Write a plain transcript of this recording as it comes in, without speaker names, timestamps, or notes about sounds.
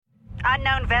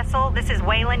unknown vessel. This is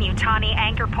Wayland Yutani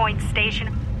Anchor Point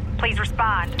Station. Please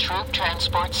respond. Troop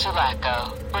Transport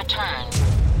Sulaco. Return.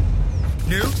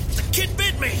 Newt? The kid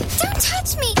bit me! Don't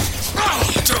touch me!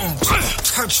 Don't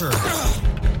touch her!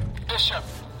 Bishop.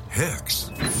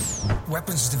 Hicks.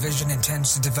 Weapons Division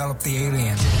intends to develop the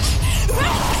alien.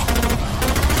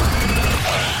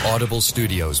 Audible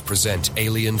Studios present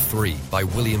Alien 3 by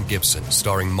William Gibson,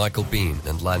 starring Michael Biehn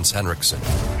and Lance Henriksen.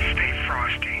 Stay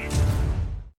frosty.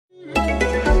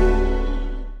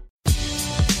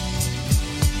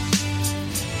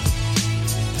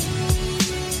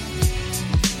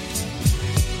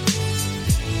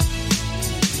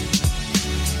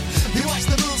 We watch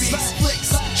the movies, flicks,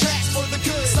 tracks for the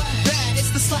good, bad.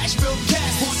 It's the slash film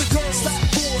cast for the girls,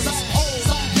 boys, old,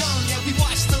 young, and we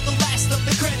watch till the last of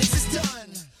the credits is done.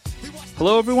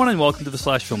 Hello, everyone, and welcome to the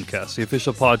Slash Filmcast, the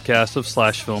official podcast of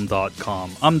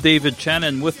SlashFilm.com. I'm David Chen,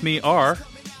 and with me are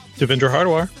Devendra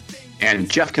Hardwar and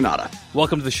Jeff Kanata.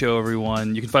 Welcome to the show,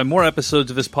 everyone. You can find more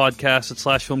episodes of this podcast at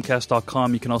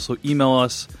SlashFilmcast.com. You can also email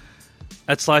us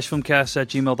at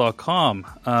slashfilmcast@gmail.com.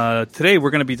 Today, we're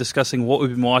going to be discussing what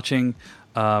we've been watching,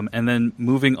 and then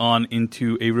moving on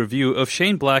into a review of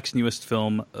Shane Black's newest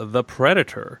film, The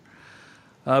Predator.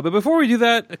 But before we do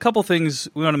that, a couple things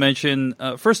we want to mention.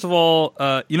 First of all,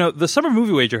 the Summer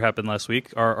Movie Wager happened last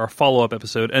week, our follow-up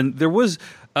episode, and there was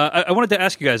I wanted to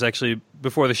ask you guys actually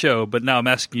before the show, but now I'm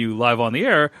asking you live on the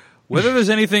air, whether there's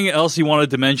anything else you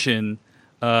wanted to mention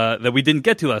that we didn't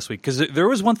get to last week, because there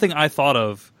was one thing I thought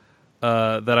of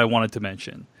that I wanted to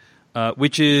mention,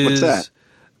 which is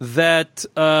that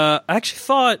I actually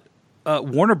thought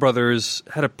Warner Brothers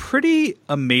had a pretty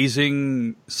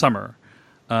amazing summer.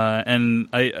 And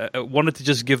I wanted to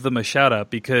just give them a shout out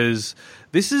because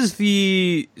this is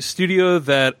the studio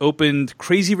that opened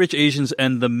Crazy Rich Asians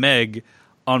and The Meg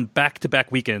on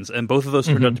back-to-back weekends, and both of those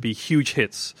turned out to be huge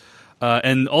hits.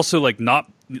 And also, like, not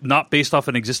based off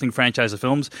an existing franchise of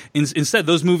films. Instead,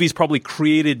 those movies probably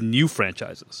created new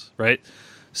franchises, right?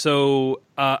 So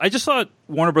I just thought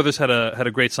Warner Brothers had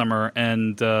a great summer,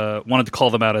 and wanted to call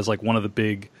them out as like one of the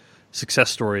big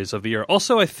success stories of the year.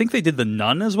 Also, I think they did The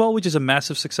Nun as well, which is a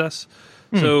massive success.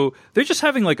 So they're just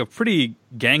having like a pretty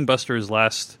gangbusters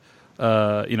last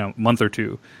month or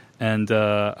two. And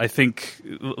I think,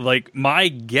 like, my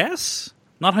guess,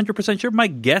 not 100% sure, my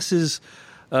guess is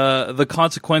the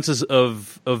consequences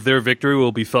of their victory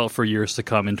will be felt for years to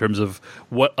come in terms of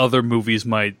what other movies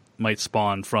might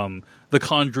spawn from the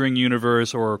Conjuring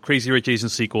universe or Crazy Rich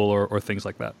Asians sequel or things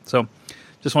like that. So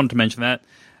just wanted to mention that.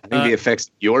 I think the effects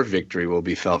of your victory will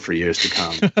be felt for years to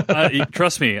come.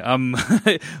 Trust me,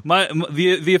 the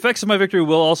effects of my victory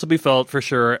will also be felt for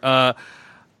sure.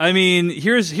 I mean,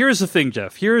 here's the thing,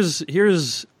 Jeff. Here's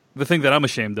the thing that I'm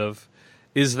ashamed of,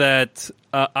 is that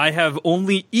I have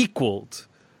only equaled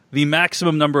the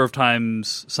maximum number of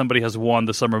times somebody has won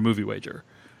the Summer Movie Wager,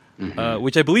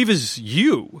 which I believe is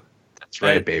you. That's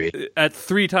right, baby. At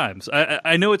 3 times.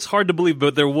 I know it's hard to believe,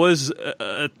 but there was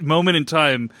a moment in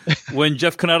time when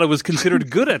Jeff Kanata was considered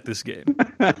good at this game.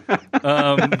 But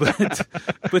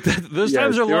those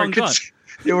times are long gone.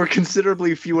 There were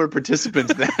considerably fewer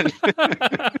participants then.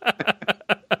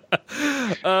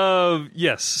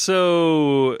 Yes.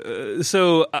 So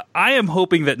I am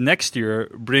hoping that next year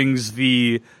brings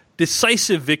the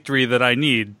decisive victory that I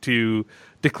need to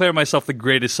declare myself the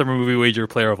greatest Summer Movie Wager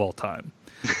player of all time.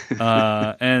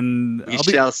 And we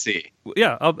shall see.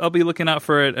 Yeah, I'll be looking out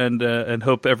for it, and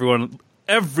hope everyone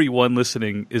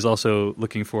listening is also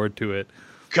looking forward to it.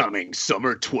 Coming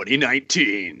summer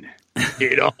 2019,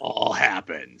 it all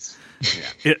happens.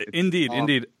 Yeah.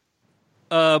 Indeed.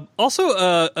 Also,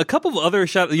 a couple of other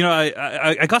shout.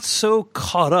 I got so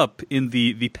caught up in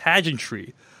the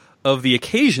pageantry of the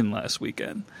occasion last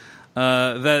weekend.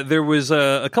 That there was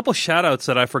a couple shout-outs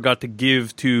that I forgot to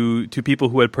give to people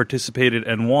who had participated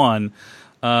and won.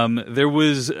 There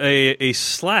was a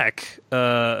Slack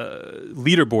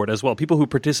leaderboard as well. People who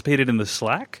participated in the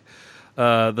Slack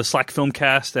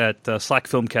Filmcast at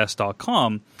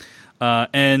slackfilmcast.com.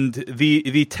 And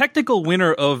the technical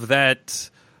winner of that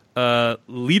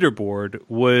leaderboard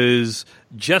was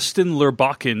Justin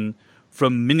Lerbakken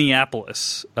from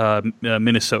Minneapolis,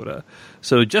 Minnesota.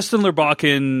 So Justin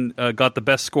Lerbakken got the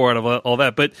best score out of all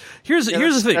that. But here's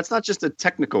the thing. That's not just a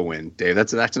technical win, Dave.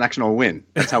 That's an actual win.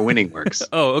 That's how winning works.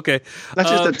 Oh, okay. That's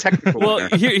just a technical win. Well,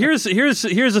 here's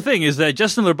the thing: is that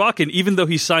Justin Lerbakken, even though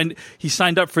he signed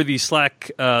up for the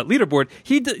Slack leaderboard,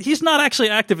 he's not actually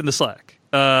active in the Slack.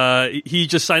 He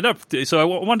just signed up, so I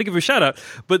wanted to give a shout out.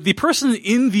 But the person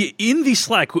in the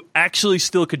Slack who actually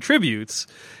still contributes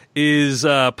is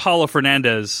Paula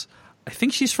Fernandez. I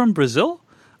think she's from Brazil.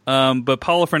 But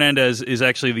Paula Fernandez is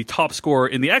actually the top scorer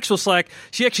in the actual Slack.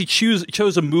 She actually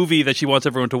chose a movie that she wants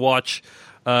everyone to watch,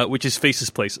 which is Faces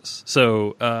Places.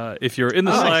 So if you're in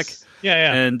the Slack,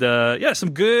 and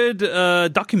some good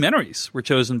documentaries were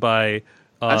chosen by.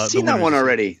 I've seen that one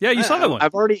already. Yeah, you saw that one.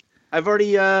 I've already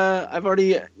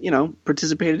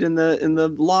participated in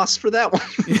the loss for that one.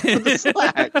 For the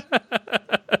Slack.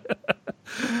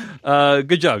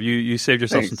 Good job. You saved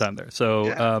yourself some time there.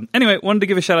 So anyway, wanted to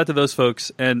give a shout out to those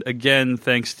folks, and again,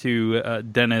 thanks to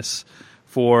Dennis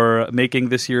for making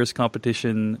this year's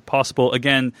competition possible.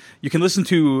 Again, you can listen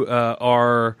to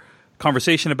our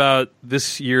conversation about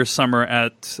this year's summer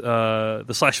at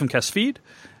the Slash Filmcast feed,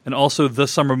 and also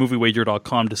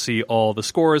thesummermoviewager.com to see all the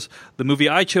scores. The movie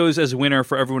I chose as a winner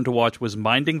for everyone to watch was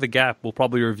Minding the Gap. We'll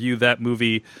probably review that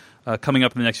movie coming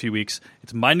up in the next few weeks.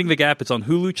 It's Minding the Gap. It's on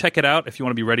Hulu. Check it out if you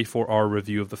want to be ready for our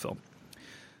review of the film.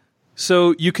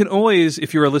 So you can always,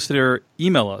 if you're a listener,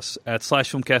 email us at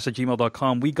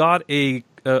slashfilmcast@gmail.com. We got a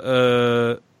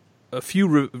few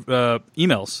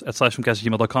emails at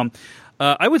slashfilmcast@gmail.com.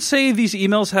 I would say these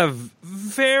emails have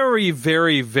very,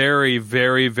 very, very,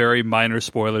 very, very minor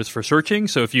spoilers for Searching.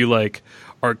 So if you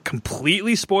are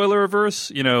completely spoiler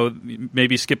averse,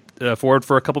 maybe skip forward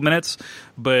for a couple minutes.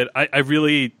 But I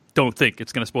really don't think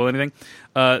it's going to spoil anything.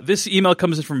 This email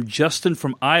comes in from Justin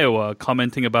from Iowa,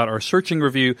 commenting about our Searching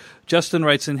review. Justin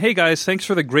writes in, "Hey guys, thanks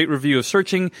for the great review of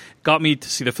Searching. Got me to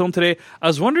see the film today. I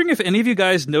was wondering if any of you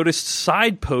guys noticed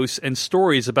side posts and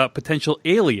stories about potential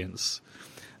aliens.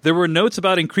 There were notes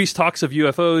about increased talks of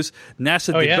UFOs,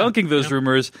 NASA debunking those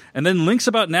rumors, and then links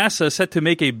about NASA set to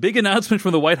make a big announcement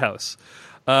from the White House.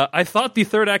 I thought the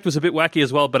third act was a bit wacky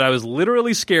as well, but I was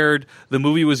literally scared the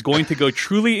movie was going to go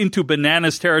truly into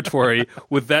bananas territory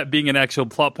with that being an actual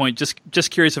plot point.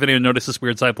 Just curious if anyone noticed this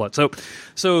weird side plot.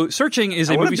 So Searching is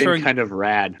a movie starring... kind of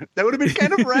rad. That would have been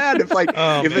kind of rad if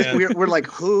we're like,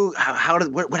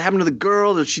 what happened to the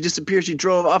girl? Did she disappear? She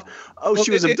drove off.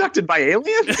 She was abducted by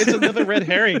aliens? It's another red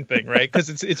herring thing, right? Because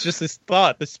it's just this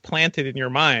thought that's planted in your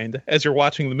mind as you're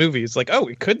watching the movie. It's like,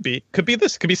 it could be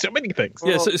this, could be so many things.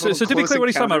 Yeah, so to be clear, what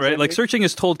he's talking about, right? Like, Searching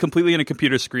is told completely in a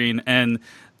computer screen, and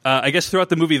I guess throughout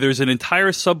the movie there's an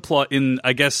entire subplot in,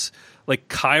 I guess, like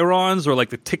chyrons or like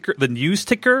the ticker, the news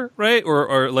ticker, right?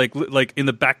 Or like in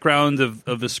the background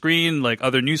of the screen, like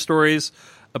other news stories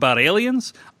about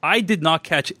aliens. I did not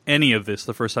catch any of this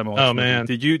the first time I watched it. Man.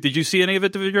 Did you see any of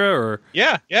it, Davidra? Or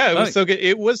Yeah, it was so good.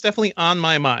 It was definitely on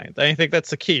my mind. I think that's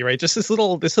the key, right? Just this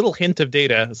little hint of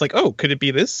data. It's like, could it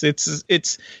be this?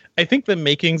 It's I think the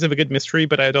makings of a good mystery,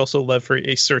 but I'd also love for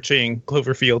a Searching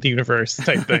Cloverfield universe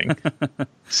type thing.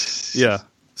 Yeah.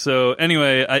 So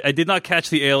anyway, I did not catch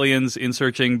the aliens in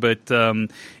Searching, but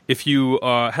if you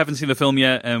haven't seen the film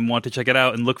yet and want to check it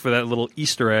out and look for that little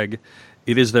Easter egg,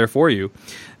 it is there for you.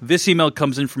 This email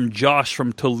comes in from Josh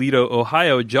from Toledo,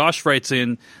 Ohio. Josh writes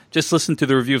in, just listened to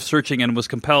the review of Searching and was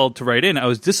compelled to write in. I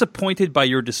was disappointed by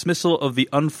your dismissal of the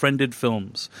unfriended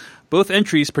films. Both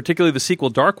entries, particularly the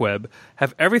sequel Dark Web,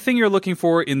 have everything you're looking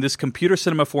for in this computer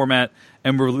cinema format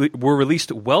and were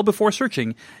released well before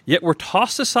Searching, yet were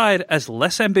tossed aside as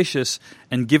less ambitious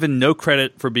and given no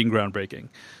credit for being groundbreaking.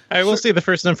 I will say the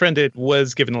first Unfriended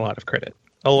was given a lot of credit.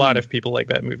 A lot of people like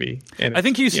that movie. And I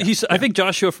think I think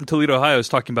Joshua from Toledo, Ohio is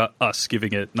talking about us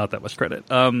giving it not that much credit.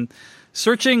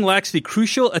 Searching lacks the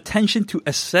crucial attention to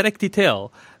aesthetic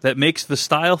detail that makes the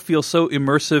style feel so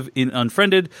immersive in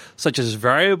Unfriended, such as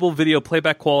variable video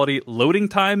playback quality, loading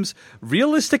times,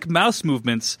 realistic mouse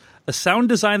movements, a sound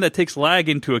design that takes lag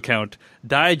into account,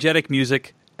 diegetic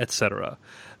music, etc.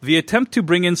 The attempt to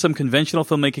bring in some conventional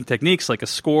filmmaking techniques like a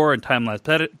score and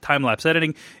time-lapse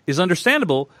editing is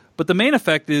understandable, but the main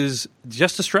effect is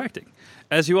just distracting.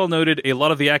 As you all noted, a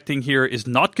lot of the acting here is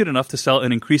not good enough to sell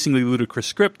an increasingly ludicrous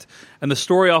script, and the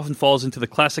story often falls into the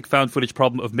classic found footage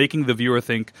problem of making the viewer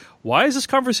think, why is this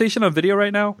conversation on video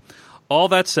right now? All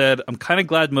that said, I'm kind of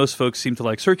glad most folks seem to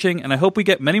like Searching, and I hope we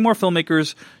get many more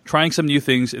filmmakers trying some new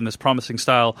things in this promising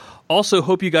style. Also,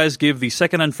 hope you guys give the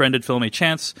second Unfriended film a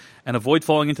chance and avoid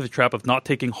falling into the trap of not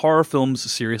taking horror films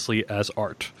seriously as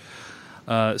art.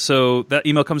 So that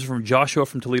email comes from Joshua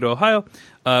from Toledo, Ohio,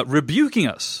 rebuking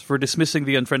us for dismissing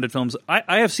the Unfriended films.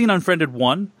 I have seen Unfriended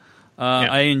 1.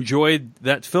 I enjoyed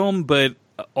that film, but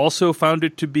also found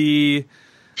it to be...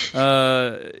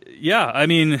 I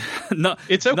mean...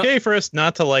 it's okay for us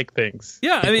not to like things.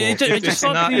 Yeah, I mean,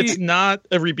 it's not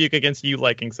a rebuke against you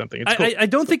liking something. It's cool. I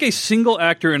don't think a single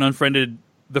actor in Unfriended...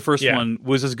 The first one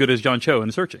was as good as John Cho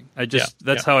in Searching.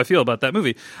 That's how I feel about that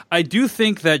movie. I do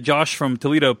think that Josh from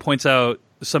Toledo points out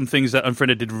some things that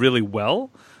Unfriended did really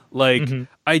well. Like,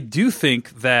 I do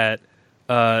think that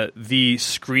the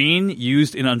screen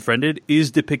used in Unfriended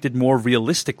is depicted more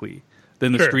realistically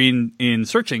than the screen in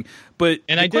Searching.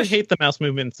 And I did hate the mouse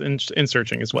movements in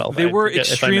Searching as well. They were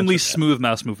extremely smooth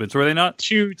mouse movements, were they not?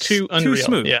 Too unreal. Too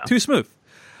smooth. Yeah. Too smooth.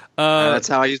 That's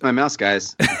how I use my mouse,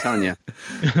 guys. I'm telling you.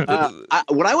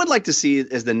 What I would like to see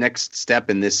as the next step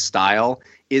in this style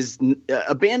is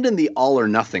abandon the all or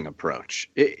nothing approach.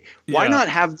 Why not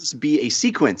have this be a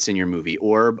sequence in your movie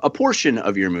or a portion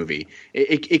of your movie?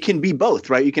 It can be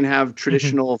both, right? You can have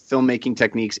traditional filmmaking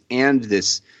techniques and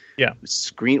this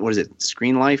screen. What is it?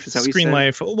 Screen life? Is that what you said? Screen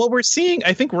life. Well,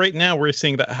 I think right now we're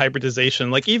seeing that hybridization.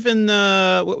 Like even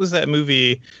what was that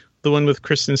movie? The one with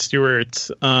Kristen Stewart,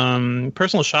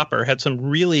 Personal Shopper, had some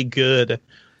really good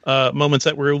moments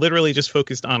that were literally just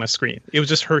focused on a screen. It was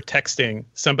just her texting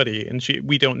somebody, and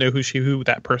we don't know who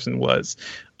that person was.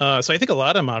 So I think a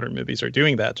lot of modern movies are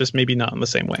doing that, just maybe not in the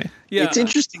same way. Yeah, it's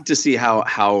interesting to see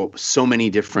how so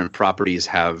many different properties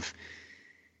have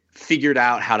figured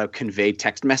out how to convey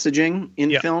text messaging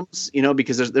in films,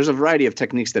 because there's a variety of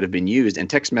techniques that have been used, and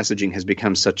text messaging has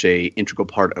become such a integral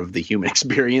part of the human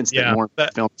experience that more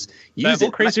films use that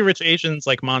whole Crazy Rich Asians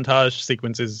montage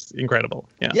sequence is incredible.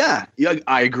 Yeah,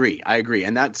 I agree.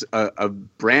 And that's a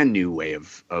brand new way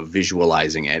of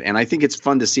visualizing it. And I think it's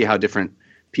fun to see how different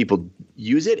people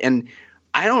use it. And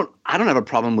I don't have a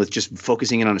problem with just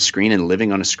focusing in on a screen and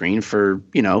living on a screen for,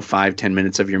 5-10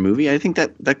 minutes of your movie. I think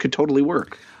that could totally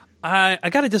work. I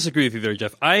got to disagree with you there,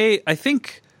 Jeff. I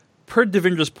think, per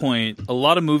Devindra's point, a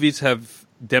lot of movies have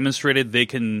demonstrated they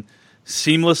can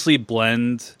seamlessly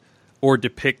blend or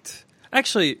depict.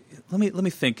 Actually, let me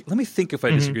think. Let me think if I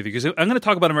disagree with you, because I'm going to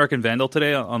talk about American Vandal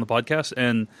today on the podcast,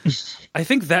 and I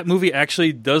think that movie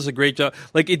actually does a great job.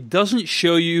 Like, it doesn't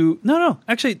show you. No,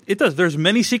 actually, it does. There's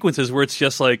many sequences where it's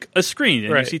just like a screen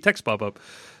and you see text pop up.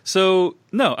 So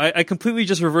no, I completely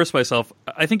just reversed myself.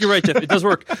 I think you're right, Jeff. It does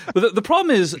work, but the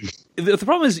problem is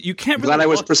you can't. I'm glad I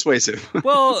was persuasive.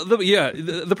 Well,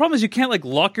 the problem is you can't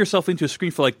lock yourself into a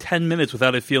screen for 10 minutes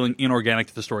without it feeling inorganic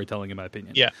to the storytelling. In my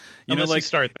opinion, you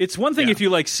start. It's one thing if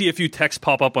you see a few texts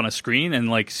pop up on a screen and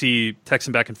see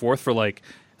texting back and forth for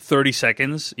 30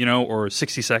 seconds, or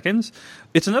 60 seconds.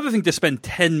 It's another thing to spend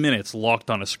 10 minutes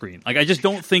locked on a screen. I just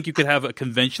don't think you could have a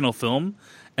conventional film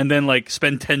and then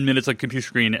spend 10 minutes on a computer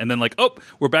screen and then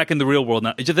we're back in the real world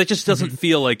now. That just doesn't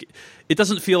feel like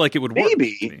it would work.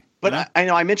 Maybe, but I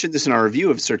know I mentioned this in our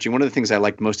review of Searching. One of the things I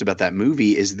liked most about that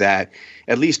movie is that,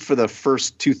 at least for the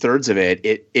first 2/3 of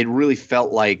it, it really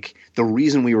felt like the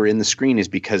reason we were in the screen is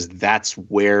because that's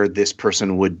where this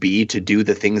person would be to do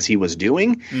the things he was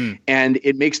doing. And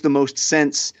it makes the most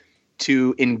sense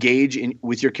to engage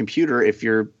with your computer if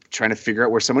you're trying to figure out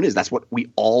where someone is. That's what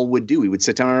we all would do. We would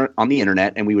sit down on the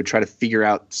internet and we would try to figure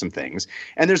out some things.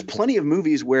 And there's plenty of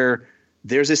movies where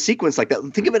there's a sequence like that.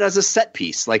 Think of it as a set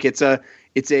piece. It's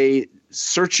a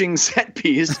searching set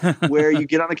piece where you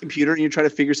get on a computer and you try to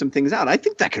figure some things out. I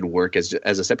think that could work as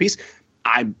a set piece.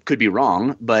 I could be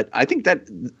wrong, but I think that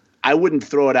I wouldn't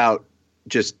throw it out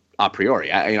just a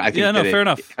priori. I think fair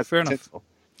enough. Fair enough.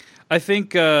 I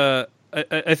think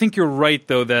you're right,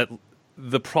 though, that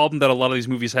the problem that a lot of these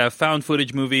movies have, found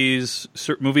footage movies,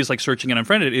 movies like Searching and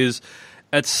Unfriended, is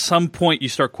at some point you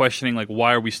start questioning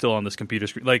why are we still on this computer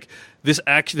screen? This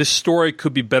story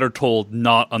could be better told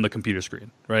not on the computer screen,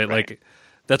 right?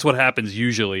 That's what happens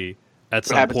usually at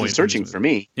some point. In Searching for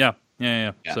me. Yeah.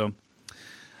 So.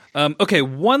 Okay,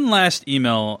 one last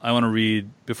email I want to read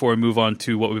before we move on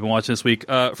to what we've been watching this week.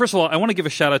 First of all, I want to give a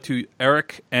shout out to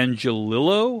Eric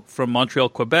Angelillo from Montreal,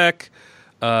 Quebec,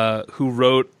 who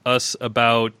wrote us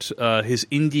about his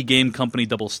indie game company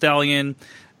Double Stallion,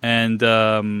 and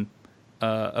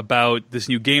about this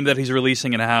new game that he's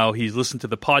releasing and how he's listened to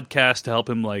the podcast to help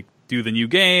him do the new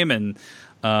game, and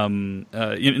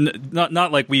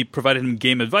not like we provided him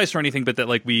game advice or anything, but that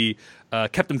we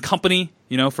kept him company,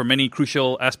 for many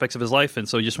crucial aspects of his life. And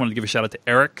so I just wanted to give a shout out to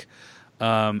Eric.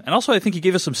 And also I think he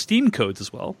gave us some Steam codes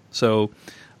as well. So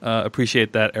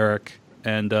appreciate that, Eric.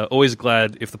 And always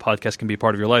glad if the podcast can be a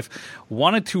part of your life.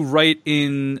 Wanted to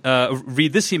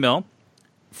read this email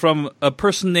from a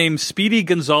person named Speedy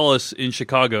Gonzalez in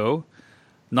Chicago,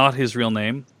 not his real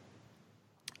name,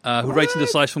 who writes into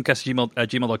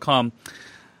 /filmcast@gmail.com.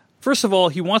 First of all,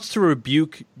 he wants to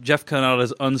rebuke Jeff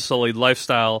Canada's unsullied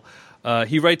lifestyle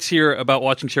He writes here about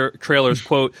watching trailers,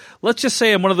 quote, "Let's just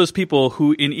say I'm one of those people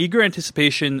who, in eager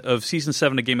anticipation of Season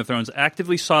 7 of Game of Thrones,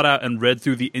 actively sought out and read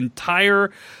through the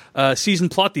entire season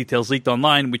plot details leaked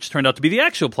online, which turned out to be the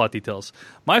actual plot details.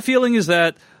 My feeling is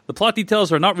that the plot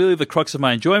details are not really the crux of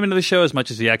my enjoyment of the show as much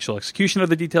as the actual execution of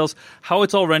the details, how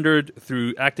it's all rendered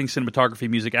through acting, cinematography,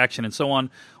 music, action, and so on.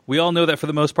 We all know that for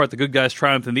the most part, the good guys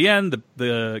triumph in the end.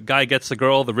 The guy gets the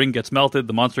girl, the ring gets melted,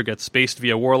 the monster gets spaced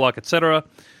via warlock, etc.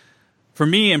 For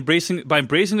me, by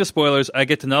embracing the spoilers, I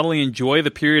get to not only enjoy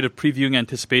the period of previewing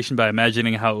anticipation by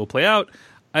imagining how it will play out,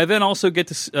 I then also get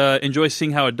to enjoy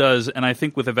seeing how it does, and I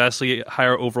think with a vastly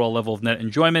higher overall level of net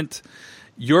enjoyment.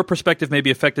 Your perspective may be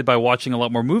affected by watching a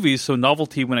lot more movies, so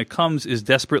novelty when it comes is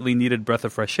desperately needed breath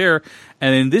of fresh air.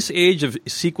 And in this age of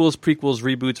sequels, prequels,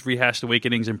 reboots, rehashed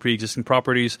awakenings, and pre-existing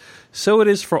properties, so it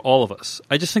is for all of us.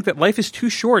 I just think that life is too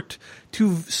short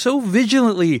to so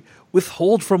vigilantly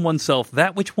withhold from oneself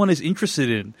that which one is interested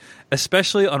in,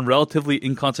 especially on relatively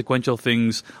inconsequential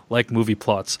things like movie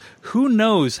plots. Who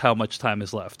knows how much time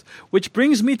is left? Which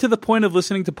brings me to the point of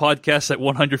listening to podcasts at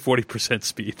 140%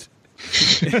 speed.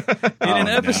 In an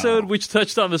episode which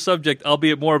touched on the subject,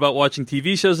 albeit more about watching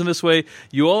TV shows in this way,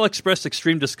 you all expressed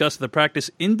extreme disgust of the practice.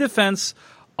 In defense,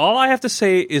 all I have to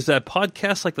say is that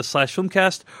podcasts like the Slash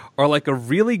Filmcast are like a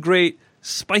really great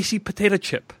spicy potato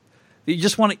chip that you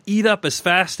just want to eat up as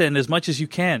fast and as much as you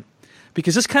can.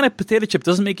 Because this kind of potato chip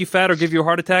doesn't make you fat or give you a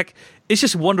heart attack. It's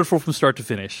just wonderful from start to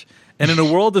finish. And in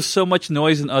a world of so much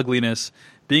noise and ugliness,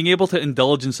 being able to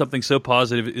indulge in something so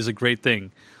positive is a great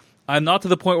thing. I'm not to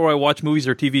the point where I watch movies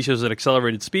or TV shows at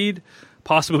accelerated speed,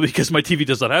 possibly because my TV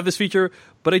does not have this feature,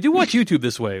 but I do watch YouTube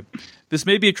this way. This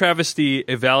may be a travesty,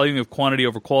 a valuing of quantity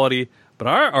over quality, but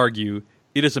I argue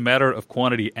it is a matter of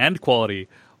quantity and quality.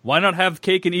 Why not have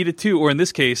cake and eat it too, or in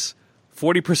this case,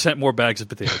 40% more bags of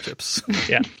potato chips?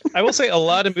 Yeah. I will say a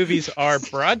lot of movies are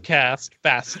broadcast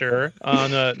faster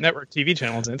on network TV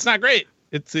channels, and it's not great.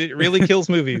 It really kills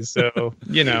movies, so,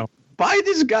 you know. By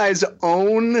this guy's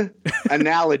own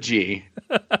analogy,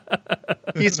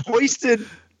 he's hoisted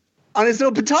on his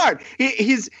own petard.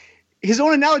 His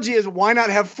own analogy is, why not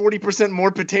have 40%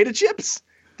 more potato chips?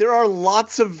 There are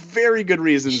lots of very good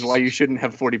reasons why you shouldn't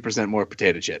have 40% more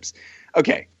potato chips.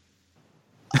 Okay.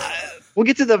 We'll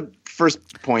get to the first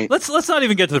point. Let's not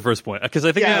even get to the first point, because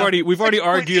I think we've already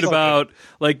argued about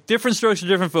like different strokes for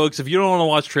different folks. If you don't want to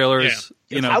watch trailers,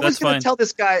 you know, I was that's fine. going to tell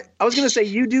this guy. I was going to say,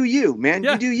 you do you, man.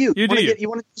 Yeah, you do you. You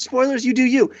want to do spoilers? You do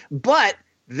you. But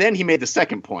then he made the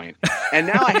second point, and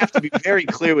now I have to be very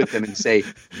clear with him and say,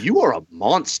 you are a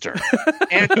monster.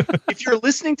 And if you're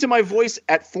listening to my voice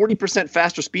at 40%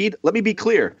 faster speed, let me be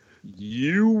clear.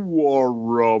 You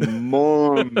are a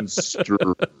monster.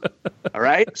 All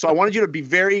right? So I wanted you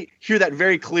to hear that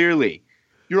very clearly.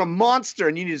 You're a monster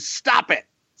and you need to stop it.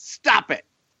 Stop it.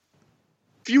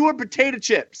 Fewer potato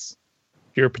chips.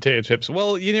 Fewer potato chips.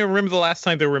 Well, you know, remember the last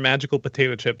time there were magical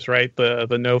potato chips, right?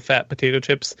 The no-fat potato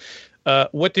chips.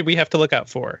 What did we have to look out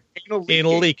for?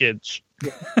 Anal leakage.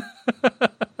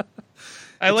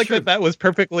 I like that was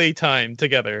perfectly timed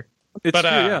together. It's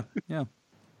true, yeah.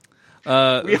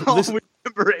 We all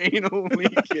remember anal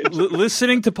leakage.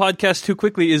 Listening to podcasts too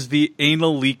quickly is the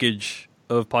anal leakage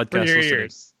of podcast your listening.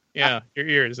 Ears. Yeah, your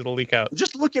ears. It'll leak out. I'm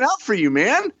just looking out for you,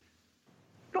 man.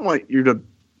 I don't want your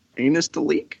anus to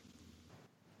leak.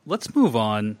 Let's move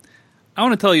on. I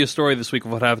want to tell you a story this week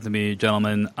of what happened to me,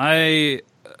 gentlemen. I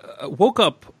woke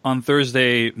up on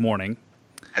Thursday morning.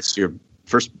 That's your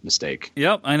first mistake.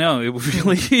 Yep, I know. It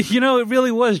really, it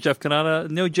really was, Jeff Kanata.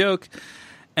 No joke.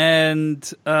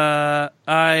 And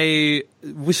I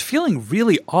was feeling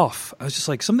really off. I was just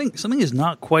like, something is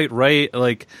not quite right.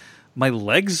 Like, my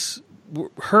legs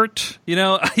hurt.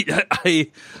 I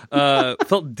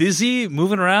felt dizzy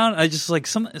moving around. I just like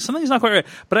something's not quite right.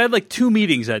 But I had like 2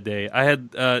 meetings that day. I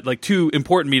had like 2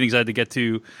 important meetings I had to get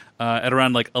to at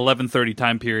around like 11:30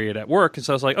 time period at work. And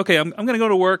so I was like, okay, I'm going to go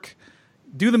to work,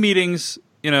 do the meetings,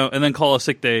 and then call a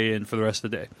sick day in for the rest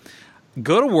of the day.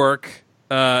 Go to work.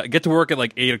 Get to work at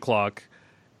like 8 o'clock,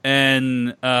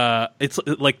 and it's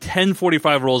like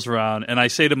 10:45 rolls around, and I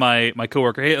say to my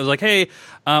coworker, "Hey,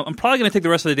 I'm probably going to take the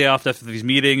rest of the day off after these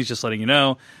meetings, just letting you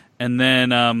know." And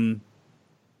then,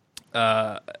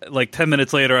 like 10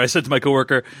 minutes later, I said to my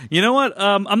coworker, "You know what?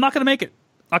 I'm not going to make it.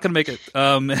 Not going to make it."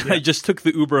 I just took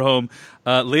the Uber home.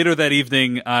 Later that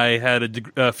evening, I had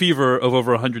a fever of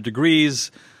over 100 degrees,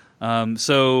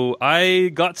 so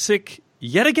I got sick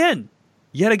yet again.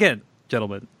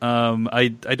 Gentlemen, I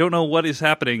don't know what is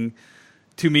happening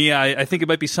to me. I think it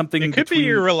might be something. It could be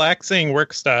your relaxing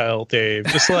work style, Dave.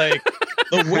 Just like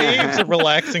The waves of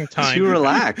relaxing time. Too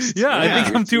relaxed. Yeah, I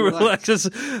think I'm too relaxed.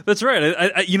 relaxed. That's right.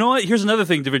 I, you know what? Here's another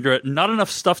thing, Devindra. Not enough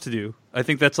stuff to do. I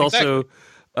think that's also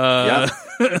Fill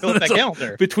up that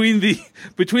calendar. between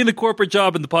the corporate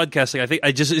job and the podcasting. I think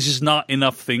it's just not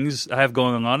enough things I have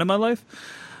going on in my life.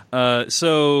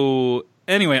 So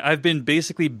anyway, I've been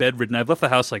basically bedridden. I've left the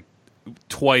house like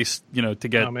twice, to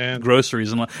get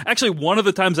groceries. And actually, one of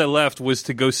the times I left was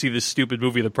to go see this stupid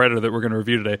movie, The Predator, that we're going to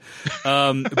review today.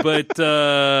 But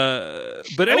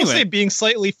I would say anyway, being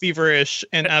slightly feverish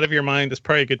and out of your mind is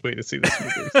probably a good way to see this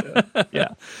movie. So, yeah.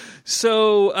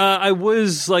 So I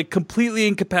was like completely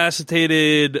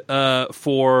incapacitated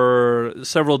for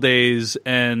several days,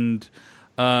 and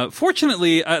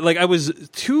fortunately, I was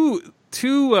too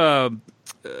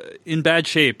in bad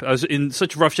shape. I was in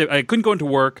such rough shape. I couldn't go into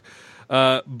work.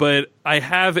 But I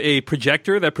have a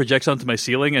projector that projects onto my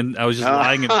ceiling, and I was just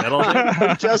lying in bed all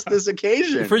day. Just this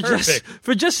occasion. For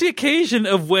just the occasion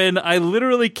of when I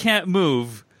literally can't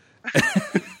move.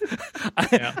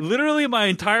 Literally, my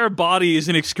entire body is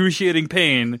in excruciating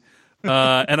pain,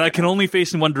 and I can only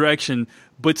face in one direction,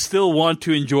 but still want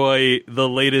to enjoy the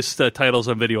latest titles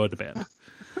on video on demand.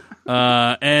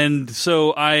 And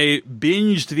so I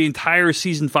binged the entire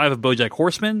season 5 of BoJack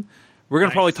Horseman. We're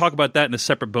going to probably talk about that in a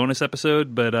separate bonus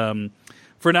episode, but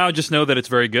for now, just know that it's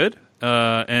very good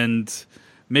and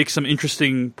make some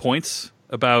interesting points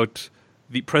about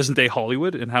the present-day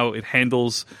Hollywood and how it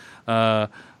handles,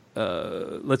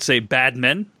 let's say, bad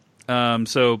men.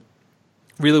 So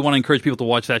really want to encourage people to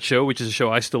watch that show, which is a show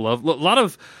I still love. A lot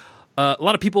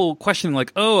of people questioning,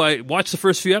 like, oh, I watched the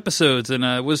first few episodes and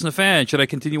I wasn't a fan. Should I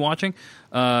continue watching?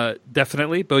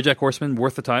 Definitely. BoJack Horseman,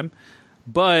 worth the time.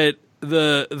 But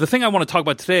the thing I want to talk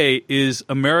about today is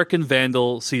American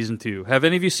Vandal Season 2. Have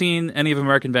any of you seen any of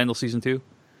American Vandal Season 2?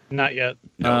 Not yet.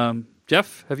 No.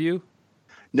 Jeff, have you?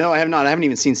 No, I have not. I haven't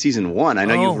even seen season 1. I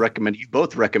know you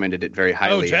both recommended it very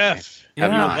highly. Oh, Jeff. I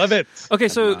have not. Love it. Okay,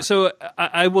 so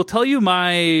I will tell you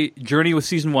my journey with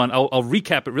Season 1. I'll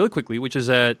recap it really quickly, which is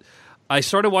that I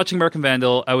started watching American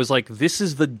Vandal. I was like, this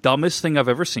is the dumbest thing I've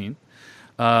ever seen.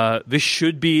 This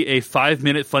should be a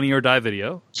 5-minute Funny or Die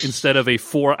video instead of a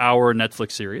 4-hour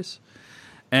Netflix series.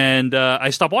 And I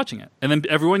stopped watching it. And then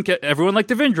everyone like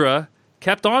Devindra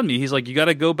kept on me. He's like, you got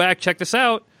to go back, check this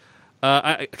out.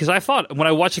 Because I thought when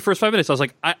I watched the first 5 minutes, I was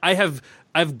like,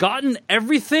 I've gotten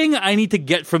everything I need to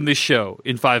get from this show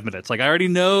in 5 minutes. Like, I already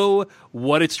know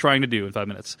what it's trying to do in 5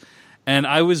 minutes. And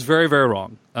I was very, very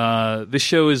wrong. This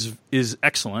show is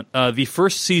excellent. The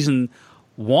first season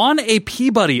won a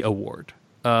Peabody Award.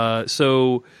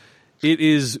 So it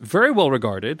is very well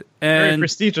regarded. And very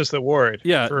prestigious award.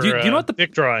 Yeah. For, do you know what the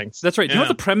dick drawings? That's right. Do you know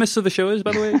what the premise of the show is,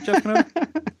 by the way, Jeff?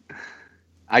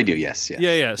 I do, yes.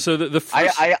 Yeah. So the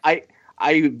first...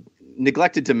 I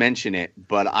neglected to mention it,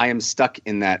 but I am stuck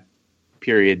in that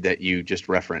period that you just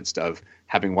referenced of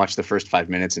having watched the first 5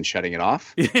 minutes and shutting it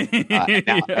off.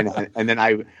 And then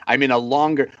I'm in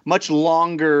a much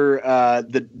longer,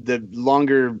 the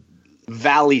longer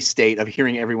valley state of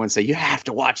hearing everyone say, you have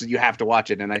to watch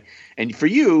it. And for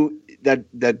you,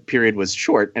 that period was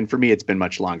short. And for me, it's been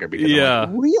much longer because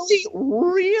I'm like,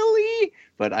 really?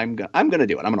 But I'm going to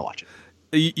do it. I'm going to watch it.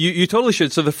 You totally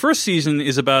should. So the first season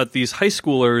is about these high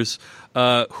schoolers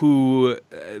who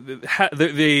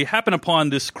they happen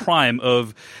upon this crime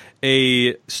of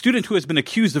a student who has been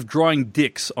accused of drawing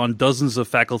dicks on dozens of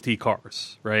faculty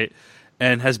cars, right?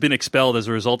 And has been expelled as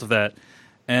a result of that.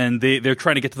 And they're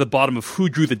trying to get to the bottom of who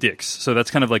drew the dicks. So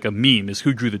that's kind of like a meme, is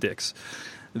who drew the dicks.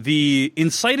 The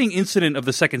inciting incident of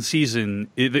the second season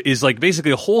is like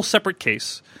basically a whole separate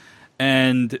case.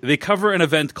 And they cover an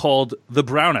event called the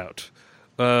Brownout.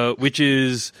 Which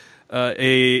is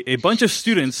a bunch of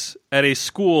students at a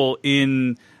school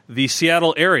in the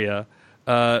Seattle area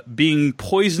being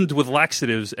poisoned with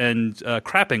laxatives and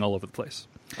crapping all over the place.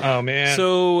 Oh, man.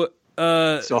 So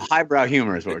highbrow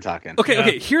humor is what we're talking.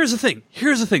 Okay, here's the thing.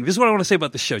 This is what I want to say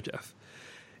about the show, Jeff.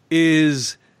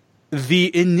 Is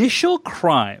the initial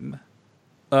crime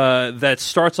that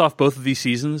starts off both of these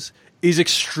seasons is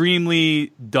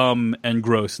extremely dumb and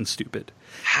gross and stupid.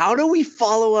 How do we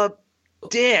follow up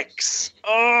dicks?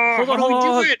 Hold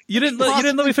on. You didn't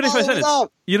let me finish my sentence.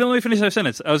 You didn't let me finish my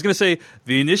sentence. I was going to say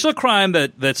the initial crime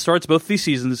that starts both these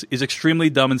seasons is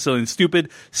extremely dumb and silly and stupid.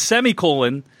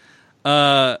 Semicolon.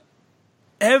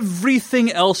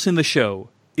 Everything else in the show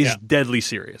is deadly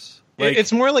serious. Like,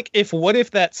 it's more like what if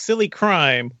that silly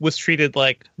crime was treated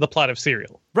like the plot of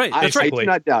Serial? Right. That's right. I do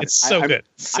not doubt it's so good.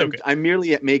 Good. I'm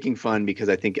merely making fun because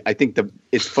I think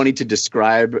it's funny to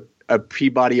describe a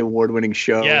Peabody Award-winning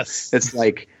show. Yes. It's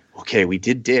like okay, we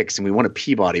did Dix and we won a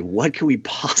Peabody. What can we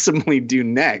possibly do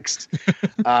next?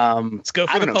 Let's go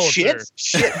for I the don't know. Pulitzer.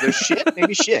 Shit. There's shit.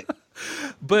 Maybe shit.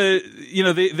 But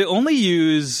they only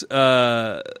use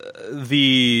the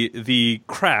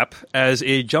crap as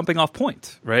a jumping off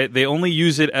point, right? They only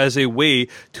use it as a way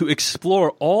to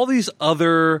explore all these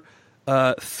other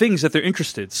things that they're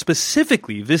interested.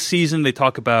 Specifically, this season they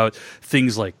talk about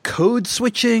things like code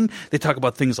switching. They talk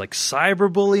about things like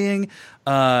cyberbullying.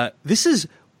 This is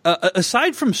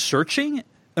aside from searching,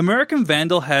 American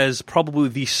Vandal has probably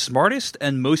the smartest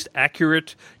and most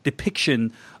accurate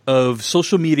depiction of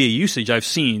social media usage I've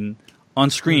seen on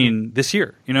screen this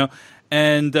year.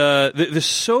 And there's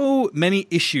so many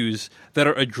issues that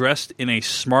are addressed in a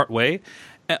smart way.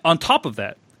 On top of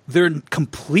that, they're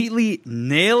completely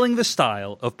nailing the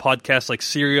style of podcasts like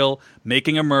Serial,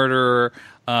 Making a Murderer,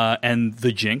 and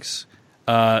The Jinx.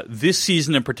 This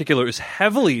season in particular is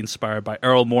heavily inspired by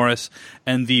Errol Morris,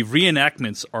 and the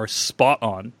reenactments are spot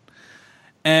on.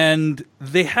 And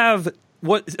they have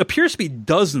what appears to be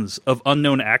dozens of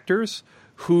unknown actors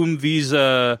whom these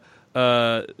showrunners,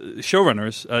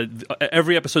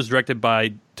 every episode is directed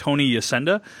by Tony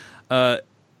Yacenda,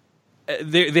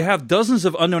 they have dozens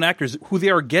of unknown actors who they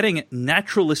are getting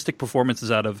naturalistic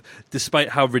performances out of, despite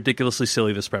how ridiculously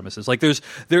silly this premise is. Like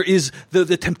there is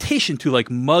the temptation to like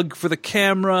mug for the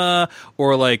camera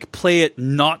or like play it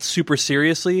not super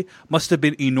seriously must have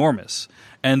been enormous,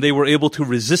 and they were able to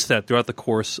resist that throughout the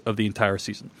course of the entire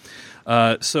season.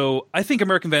 So I think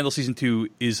American Vandal Season 2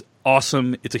 is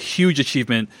awesome. It's a huge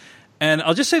achievement. And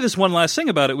I'll just say this one last thing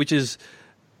about it, which is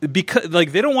because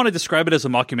like they don't want to describe it as a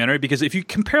mockumentary, because if you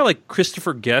compare like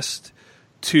Christopher Guest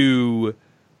to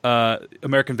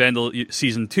American Vandal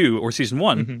Season 2 or Season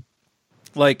 1,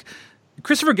 like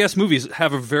Christopher Guest movies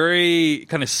have a very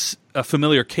kind of a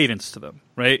familiar cadence to them,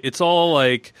 right? It's all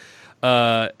like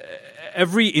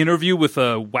every interview with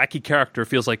a wacky character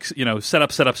feels like, set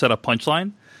up,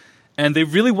 punchline. And they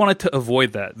really wanted to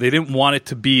avoid that. They didn't want it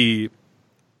to be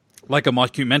like a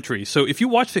mockumentary. So if you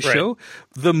watch the show,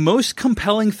 the most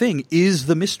compelling thing is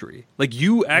the mystery. Like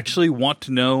you actually want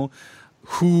to know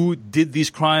who did these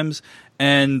crimes.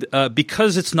 And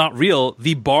because it's not real,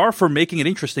 the bar for making it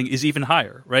interesting is even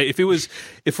higher, right?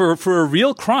 If for a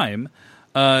real crime,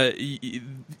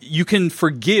 you can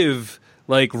forgive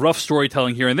like rough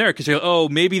storytelling here and there because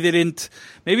maybe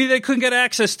they couldn't get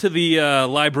access to the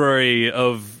library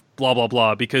of blah blah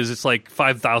blah because it's like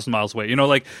 5,000 miles away.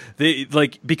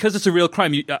 Because it's a real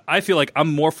crime. I feel like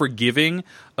I'm more forgiving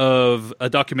of a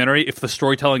documentary if the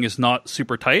storytelling is not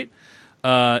super tight.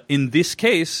 In this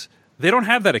case, they don't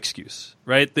have that excuse,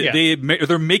 right?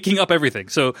 They're making up everything.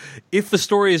 So if the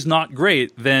story is not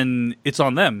great, then it's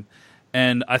on them.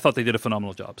 And I thought they did a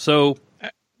phenomenal job. So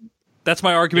that's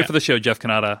my argument for the show, Jeff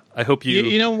Kanata. I hope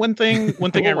you... one thing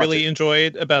I really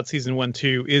enjoyed about Season 1,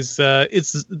 2 is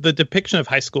it's the depiction of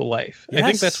high school life. Yes. I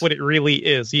think that's what it really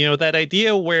is. That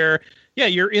idea where,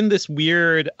 you're in this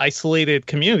weird, isolated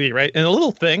community, right? And a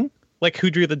little thing, like who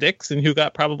drew the dicks and who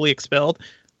got probably expelled,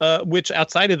 which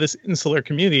outside of this insular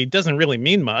community doesn't really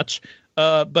mean much.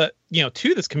 But,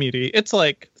 to this community, it's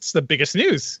the biggest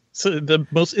news. So the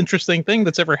most interesting thing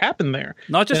that's ever happened there.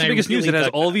 Not just the biggest news, it has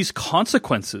all these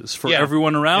consequences for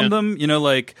everyone around them.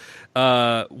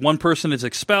 One person is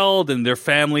expelled and their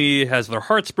family has their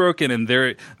hearts broken and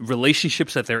their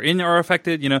relationships that they're in are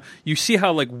affected. You see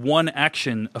how one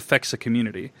action affects a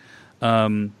community.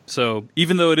 So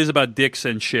even though it is about dicks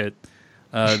and shit,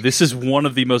 this is one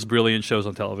of the most brilliant shows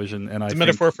on television, and it's a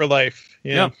metaphor for life.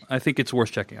 Yeah, I think it's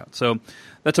worth checking out. So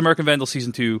that's American Vandal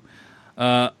Season 2.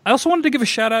 I also wanted to give a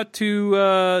shout out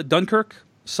to Dunkirk.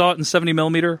 Saw it in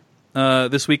 70mm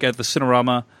this week at the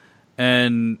Cinerama,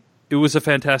 and it was a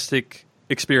fantastic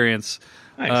experience.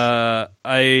 Nice.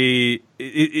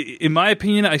 In my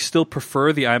opinion, I still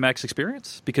prefer the IMAX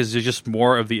experience because there's just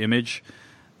more of the image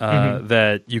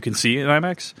that you can see in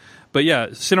IMAX. But yeah,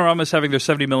 Cinerama is having their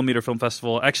 70mm film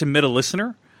festival. I actually met a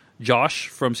listener, Josh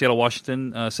from Seattle,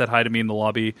 Washington, said hi to me in the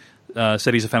lobby,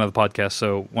 said he's a fan of the podcast,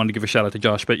 so wanted to give a shout out to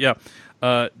Josh. But yeah,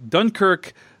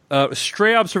 Dunkirk,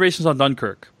 stray observations on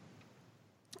Dunkirk.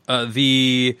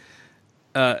 The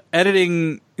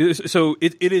editing, so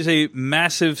it is a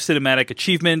massive cinematic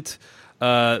achievement.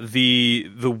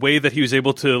 The way that he was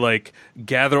able to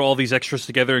gather all these extras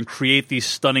together and create these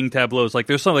stunning tableaus,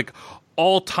 there's some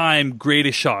all-time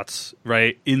greatest shots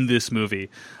right in this movie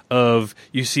of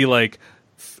you see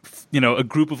a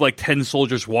group of 10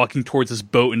 soldiers walking towards this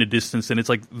boat in the distance, and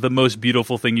it's the most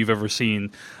beautiful thing you've ever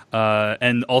seen.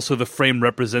 And also the frame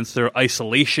represents their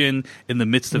isolation in the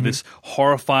midst of this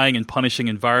horrifying and punishing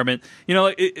environment.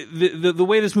 The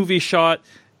way this movie is shot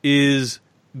is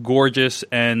gorgeous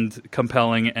and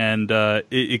compelling, and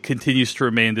it continues to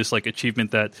remain this like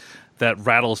achievement that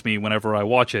rattles me whenever I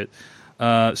watch it.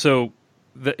 So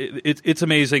it's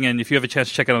amazing, and if you have a chance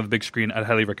to check it out on the big screen, I'd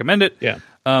highly recommend it. Yeah.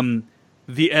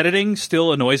 The editing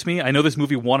still annoys me. I know this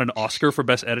movie won an Oscar for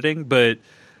best editing, but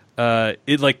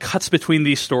it like cuts between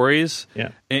these stories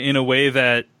in a way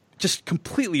that just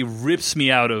completely rips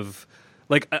me out of.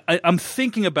 Like I'm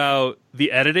thinking about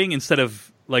the editing instead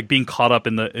of like being caught up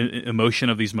in the emotion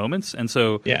of these moments, and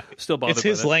so still bothered. It's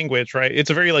his by that. language, right? It's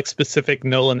a very like specific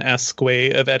Nolan-esque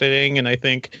way of editing, and I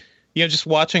think just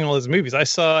watching all his movies, I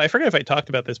forget if I talked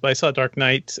about this, but I saw Dark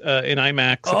Knight in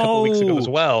IMAX a couple weeks ago as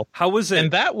well. How was it?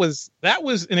 And that was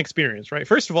an experience, right?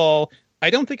 First of all, I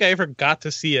don't think I ever got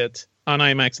to see it on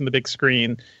IMAX in the big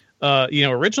screen,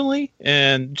 originally,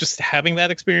 and just having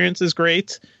that experience is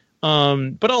great.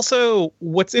 But also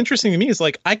what's interesting to me is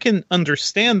like I can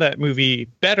understand that movie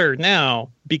better now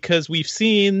because we've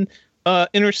seen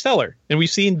Interstellar and we've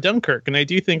seen Dunkirk, and I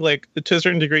do think like to a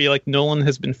certain degree like Nolan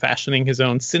has been fashioning his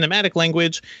own cinematic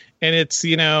language, and it's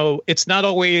it's not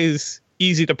always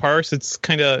easy to parse. It's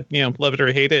kind of love it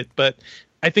or hate it, but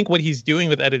I think what he's doing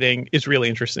with editing is really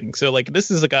interesting. So like this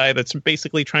is a guy that's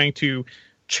basically trying to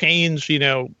change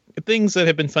things that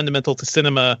have been fundamental to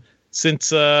cinema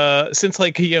since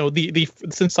like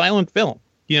since silent film.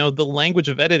 The language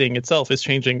of editing itself is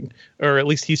changing, or at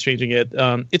least he's changing it.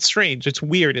 It's strange, it's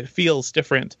weird, it feels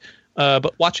different,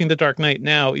 but watching The Dark Knight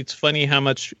now, it's funny how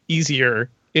much easier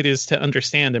it is to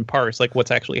understand and parse like what's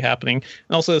actually happening,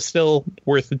 and also still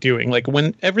worth doing. Like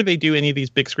whenever they do any of these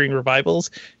big screen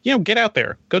revivals, get out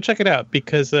there, go check it out,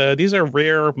 because these are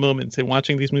rare moments, and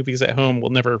watching these movies at home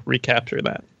will never recapture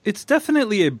that. It's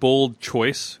definitely a bold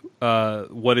choice,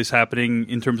 what is happening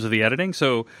in terms of the editing.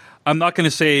 So I'm not going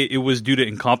to say it was due to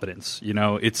incompetence.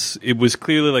 It was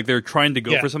clearly like they're trying to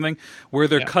go for something where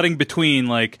they're cutting between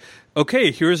like,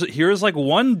 okay, here's like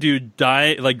one dude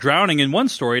drowning in one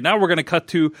story. Now we're going to cut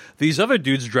to these other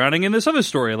dudes drowning in this other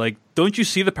story. Like, don't you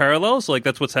see the parallels? Like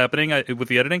that's what's happening with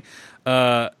the editing.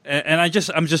 And I'm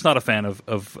just not a fan of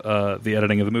the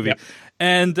editing of the movie. Yeah.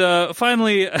 And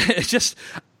finally,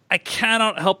 I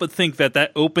cannot help but think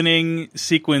that opening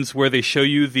sequence where they show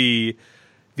you the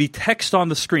text on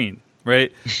the screen,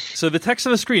 right? So the text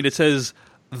on the screen, it says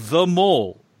 "The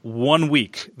Mole 1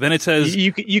 week." Then it says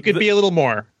you could be a little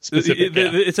more specific.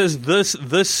 It says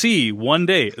the sea 1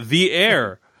 day, the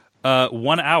air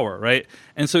 1 hour, right?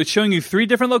 And so it's showing you 3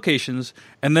 different locations,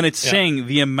 and then it's saying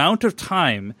the amount of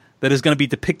time that is going to be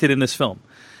depicted in this film,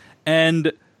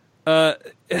 and. I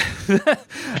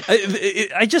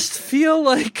just feel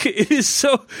like it is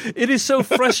so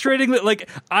frustrating that like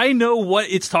I know what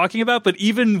it's talking about, but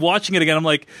even watching it again, I'm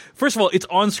like, first of all, it's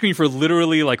on screen for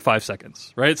literally like 5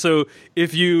 seconds, right? So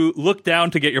if you look down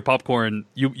to get your popcorn,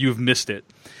 you've missed it.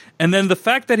 And then the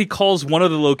fact that he calls one of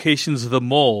the locations the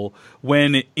Mole,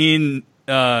 when in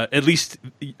at least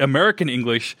American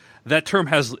English that term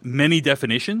has many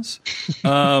definitions,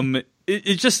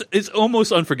 it's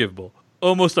almost unforgivable.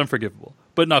 Almost unforgivable,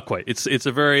 but not quite. It's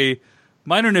a very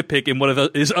minor nitpick in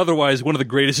what is otherwise one of the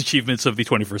greatest achievements of the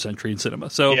 21st century in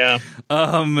cinema. So,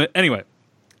 anyway,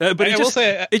 but it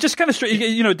just kind of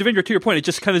Devendra, to your point, it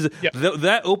just kind of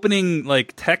that opening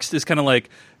like text is kind of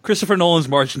like Christopher Nolan's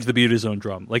marching to the beat of his own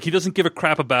drum. Like he doesn't give a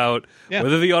crap about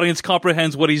whether the audience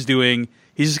comprehends what he's doing.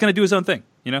 He's just going to do his own thing,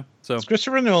 So it's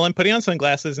Christopher Nolan putting on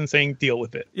sunglasses and saying, "Deal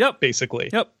with it." Yep, basically.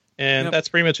 Yep. And that's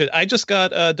pretty much it. I just got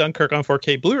Dunkirk on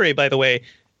 4K Blu-ray, by the way,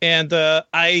 and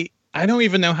I don't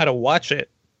even know how to watch it.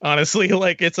 Honestly,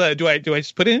 like it's do I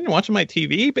just put it in and watch on my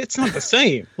TV? But it's not the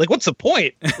same. Like, what's the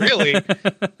point, really?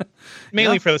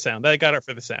 Mainly for the sound. I got it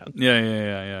for the sound.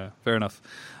 Yeah. Fair enough.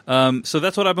 So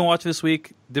that's what I've been watching this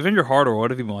week. Devendra Hardor,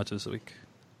 what have you been watching this week?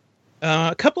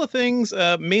 A couple of things.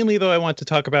 Mainly, though, I want to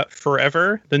talk about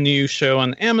Forever, the new show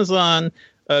on Amazon.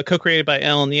 Co-created by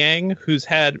Alan Yang, who's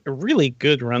had a really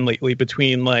good run lately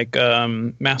between like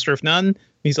Master of None.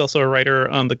 He's also a writer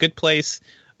on The Good Place.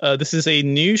 This is a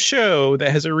new show that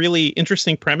has a really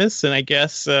interesting premise, and I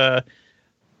guess they've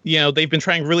been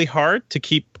trying really hard to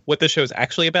keep what the show is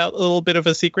actually about a little bit of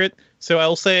a secret. So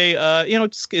I'll say,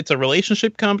 it's a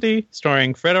relationship comedy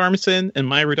starring Fred Armisen and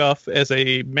Maya Rudolph as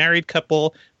a married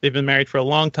couple. They've been married for a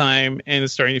long time, and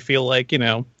it's starting to feel like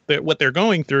what they're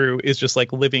going through is just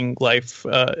like living life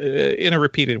in a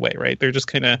repeated way, right?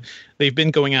 They've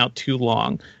been going out too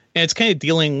long, and it's kind of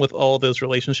dealing with all those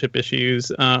relationship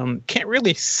issues. Can't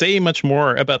really say much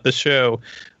more about the show.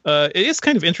 It is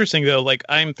kind of interesting though. Like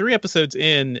I'm 3 episodes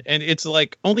in, and it's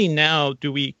like only now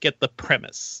do we get the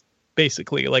premise.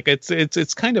 Basically, like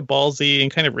it's kind of ballsy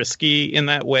and kind of risky in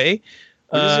that way.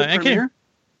 When does it premiere?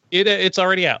 It's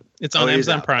already out. It's on it is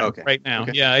Amazon out. Prime Okay. right now.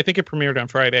 Okay. Yeah, I think it premiered on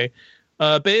Friday.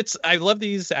 But I love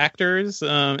these actors,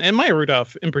 and Maya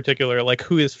Rudolph in particular, like,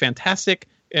 who is fantastic,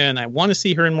 and I want to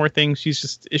see her in more things.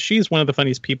 She's one of the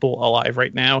funniest people alive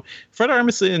right now. Fred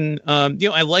Armisen,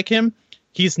 I like him.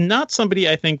 He's not somebody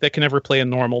I think that can ever play a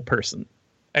normal person.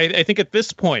 I think at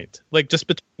this point, like, just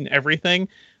between everything,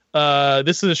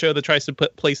 this is a show that tries to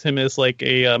place him as like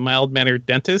a mild-mannered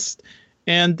dentist.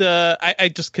 And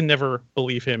I just can never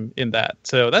believe him in that.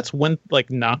 So that's one like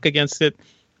knock against it.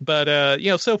 But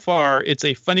so far it's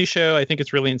a funny show. I think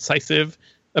it's really incisive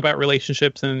about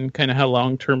relationships and kind of how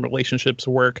long-term relationships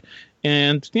work.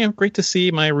 And great to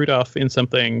see Maya Rudolph in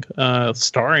something,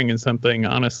 starring in something.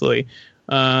 Honestly,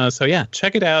 so yeah,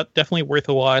 check it out. Definitely worth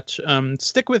a watch.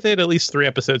 Stick with it at least 3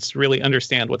 episodes to really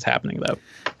understand what's happening, though.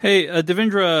 Hey,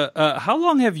 Devendra, how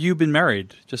long have you been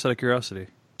married? Just out of curiosity.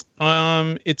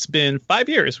 It's been 5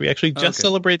 years. We actually just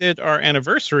celebrated our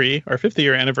anniversary, our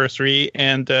 5th-year anniversary,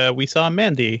 and we saw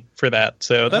Mandy for that.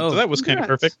 So that was kind of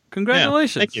perfect.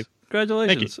 Congratulations! Yeah, thank you.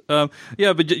 Congratulations. Thank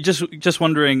you. But just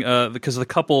wondering, because the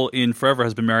couple in Forever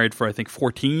has been married for I think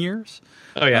 14 years.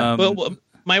 Oh yeah. Well,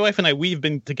 my wife and I, we've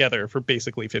been together for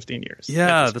basically 15 years.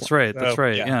 Yeah, that's right. That's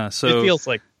right. Yeah. So it feels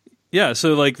like. Yeah.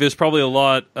 So like, there's probably a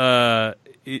lot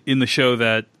in the show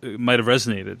that might have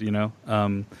resonated.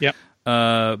 Yeah.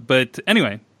 But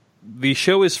anyway, the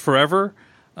show is Forever,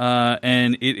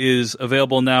 and it is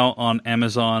available now on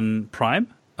Amazon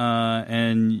Prime,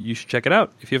 and you should check it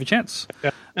out if you have a chance.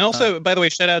 Yeah. And also, by the way,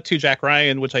 shout out to Jack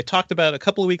Ryan, which I talked about a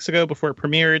couple of weeks ago before it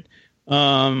premiered.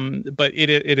 But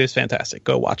it is fantastic.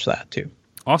 Go watch that too.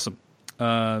 Awesome.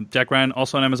 Jack Ryan,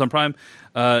 also on Amazon Prime.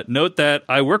 Note that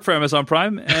I work for Amazon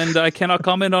Prime, and I cannot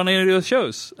comment on any of those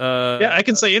shows. I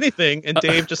can say anything, and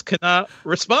Dave just cannot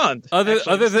respond.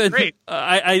 Other than great.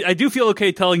 I do feel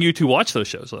okay telling you to watch those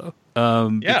shows, though,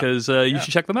 because you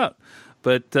should check them out.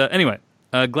 But anyway,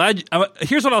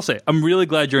 here's what I'll say. I'm really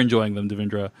glad you're enjoying them,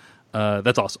 Devendra.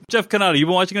 That's awesome. Jeff Kanata, you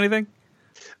been watching anything?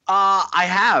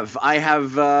 I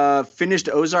have finished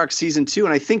Ozark season 2,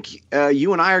 and I think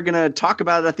you and I are going to talk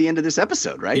about it at the end of this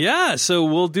episode, right? Yeah, so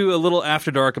we'll do a little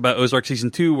After Dark about Ozark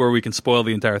season 2 where we can spoil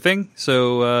the entire thing.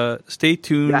 So stay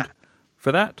tuned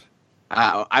for that.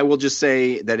 I will just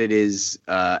say that it is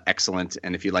excellent,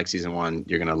 and if you like season 1,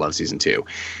 you're going to love season 2,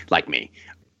 like me.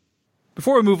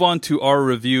 Before we move on to our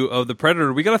review of The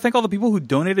Predator, we got to thank all the people who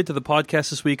donated to the podcast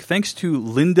this week. Thanks to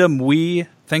Linda Mui.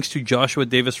 Thanks to Joshua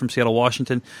Davis from Seattle,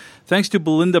 Washington. Thanks to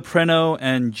Belinda Preno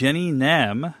and Jenny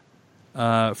Nam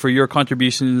for your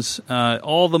contributions.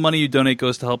 All the money you donate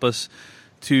goes to help us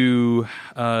to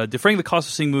defraying the cost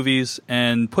of seeing movies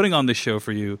and putting on this show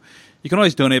for you. You can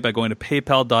always donate by going to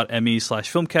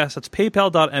paypal.me/filmcast. That's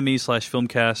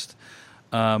paypal.me/filmcast.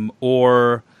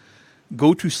 Or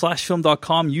go to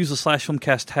 /film.com, use the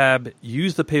 /filmcast tab,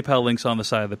 use the PayPal links on the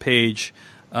side of the page.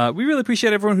 We really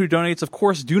appreciate everyone who donates. Of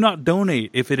course, do not donate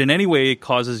if it in any way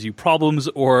causes you problems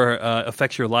or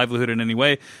affects your livelihood in any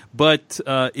way. But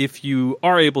if you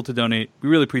are able to donate, we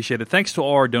really appreciate it. Thanks to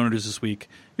all our donors this week.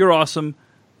 You're awesome.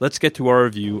 Let's get to our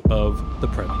review of The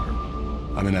Predator.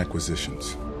 I'm in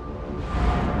acquisitions.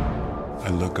 I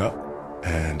look up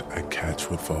and I catch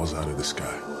what falls out of the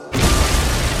sky.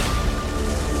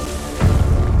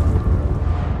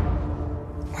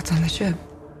 What's on the ship?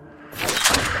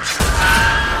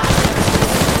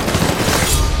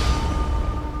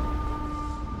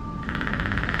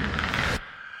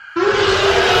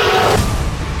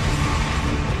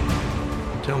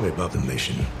 Tell me about the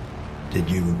mission. Did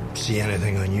you see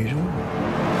anything unusual?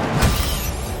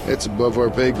 It's above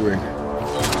our pay grade. Do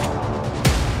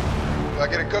I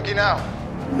get a cookie now?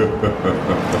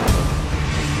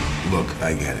 Look,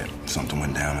 I get it. Something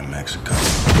went down in Mexico.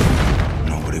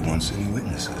 Nobody wants any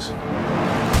witnesses.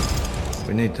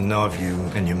 We need to know if you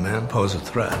and your men pose a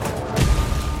threat.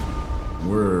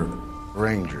 We're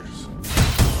Rangers.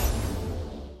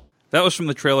 That was from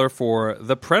the trailer for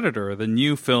The Predator, the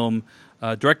new film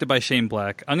directed by Shane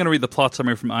Black. I'm going to read the plot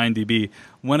summary from IMDb.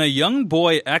 When a young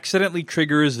boy accidentally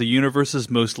triggers the universe's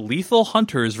most lethal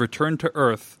hunters return to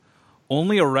Earth,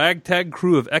 only a ragtag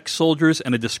crew of ex-soldiers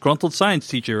and a disgruntled science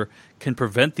teacher can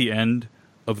prevent the end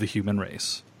of the human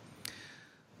race.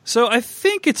 So I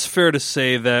think it's fair to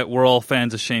say that we're all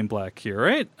fans of Shane Black here,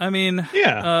 right? I mean,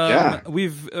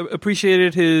 we've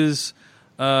appreciated his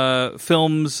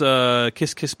films,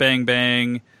 Kiss Kiss Bang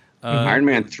Bang, Iron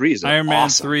Man 3 is Iron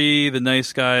awesome. Man 3, The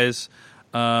Nice Guys,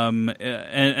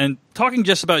 and talking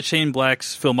just about Shane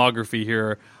Black's filmography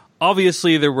here.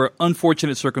 Obviously, there were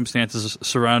unfortunate circumstances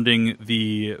surrounding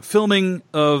the filming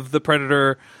of The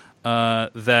Predator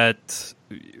that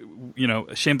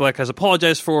Shane Black has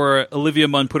apologized for Olivia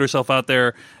Munn, put herself out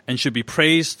there, and should be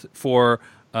praised for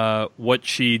what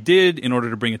she did in order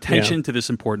to bring attention to this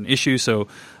important issue. So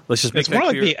let's just make that clear.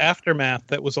 It's more like the aftermath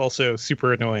that was also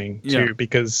super annoying too,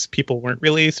 because people weren't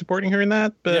really supporting her in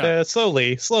that. But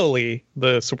slowly,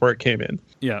 the support came in.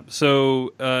 Yeah.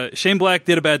 So Shane Black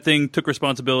did a bad thing, took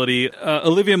responsibility.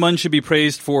 Olivia Munn should be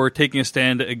praised for taking a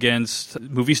stand against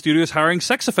movie studios hiring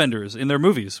sex offenders in their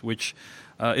movies, which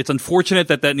it's unfortunate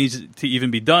that needs to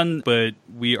even be done, but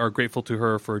we are grateful to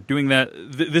her for doing that.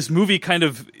 This movie kind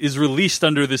of is released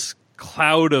under this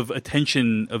cloud of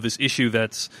attention of this issue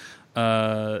that's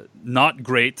not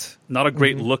great, not a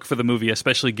great look for the movie,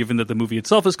 especially given that the movie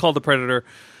itself is called The Predator.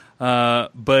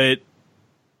 But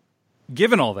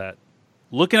given all that,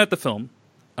 looking at the film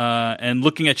and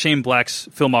looking at Shane Black's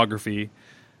filmography,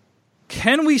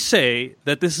 can we say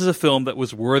that this is a film that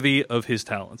was worthy of his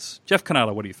talents? Jeff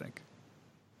Canada, what do you think?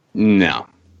 No.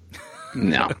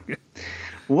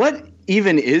 What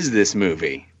even is this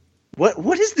movie?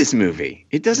 What is this movie?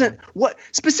 It doesn't. What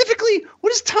specifically?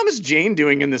 What is Thomas Jane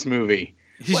doing in this movie?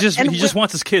 He just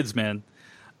wants his kids, man.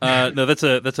 No, that's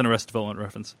an Arrested Development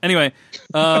reference. Anyway,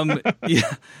 it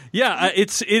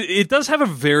does have a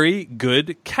very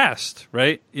good cast,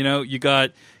 right? You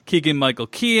got Keegan-Michael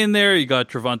Key in there, you got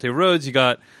Trevante Rhodes, you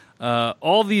got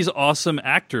all these awesome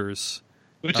actors.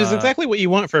 Which is exactly what you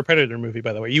want for a Predator movie,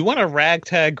 by the way. You want a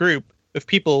ragtag group of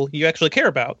people you actually care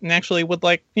about and actually would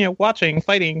like, watching,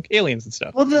 fighting aliens and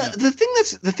stuff. Well,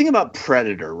 the thing about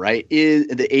Predator, right, is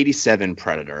the 87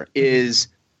 Predator is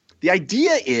the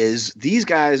idea is these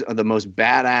guys are the most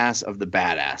badass of the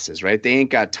badasses, right? They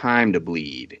ain't got time to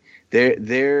bleed.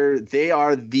 They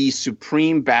are the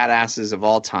supreme badasses of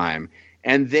all time,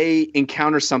 and they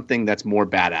encounter something that's more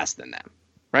badass than them,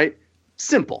 right?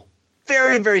 Simple.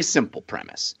 Very, very simple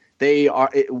premise.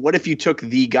 What if you took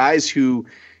the guys who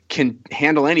can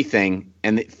handle anything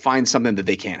and find something that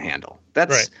they can't handle?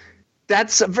 That's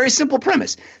a very simple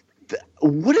premise.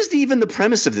 What is even the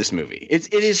premise of this movie?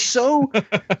 It is so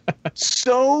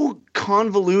so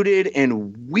convoluted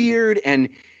and weird. And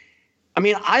I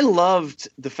mean, I loved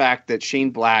the fact that Shane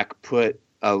Black put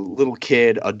a little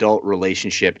kid adult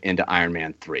relationship into Iron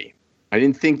Man 3. I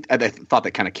thought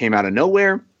that kind of came out of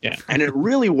nowhere. Yeah. And it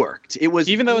really worked. It was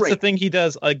even though great. It's a thing he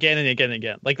does again and again and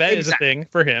again. Like that is a thing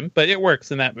for him, but it works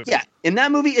in that movie. Yeah. In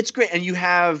that movie, it's great. And you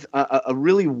have a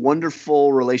really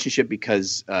wonderful relationship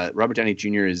because Robert Downey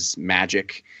Jr. is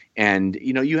magic. And,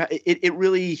 it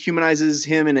really humanizes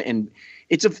him. And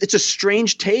it's a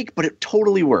strange take, but it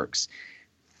totally works.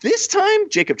 This time,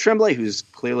 Jacob Tremblay, who's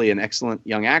clearly an excellent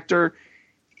young actor,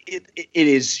 it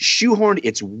is shoehorned.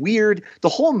 It's weird. The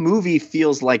whole movie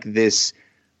feels like this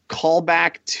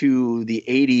callback to the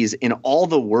 80s in all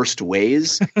the worst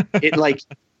ways. More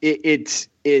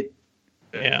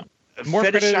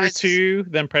Predator 2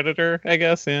 than Predator, I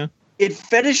guess. Yeah. It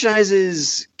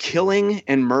fetishizes killing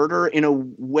and murder in a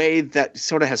way that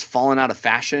sort of has fallen out of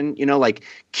fashion. Like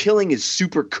killing is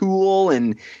super cool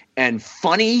and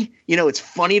funny. It's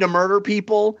funny to murder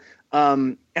people.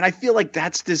 And I feel like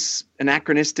that's this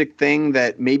anachronistic thing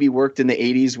that maybe worked in the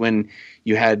 80s when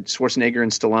you had Schwarzenegger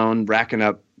and Stallone racking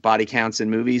up body counts in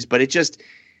movies. But I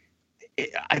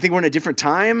think we're in a different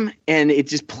time, and it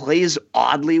just plays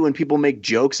oddly when people make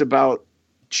jokes about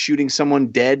shooting someone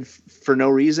dead for no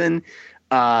reason.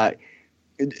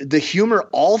 The humor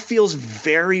all feels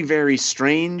very, very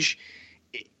strange.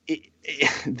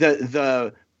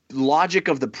 The logic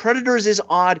of the Predators is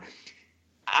odd.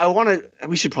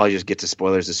 We should probably just get to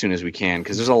spoilers as soon as we can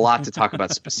because there's a lot to talk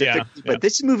about specifically. But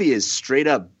this movie is straight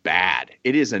up bad.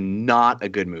 It is not a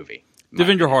good movie.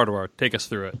 Devendra Hardawar, take us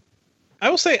through it. I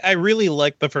will say I really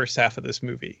like the first half of this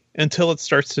movie until it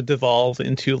starts to devolve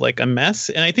into like a mess.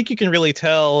 And I think you can really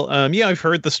tell. I've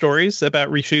heard the stories about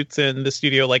reshoots and the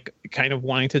studio like kind of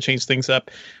wanting to change things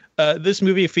up. This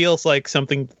movie feels like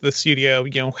something the studio,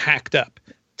 hacked up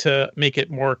to make it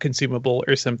more consumable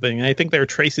or something. And I think there are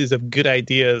traces of good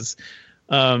ideas,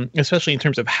 especially in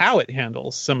terms of how it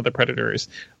handles some of the Predators.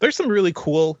 There's some really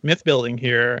cool myth building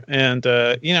here. And,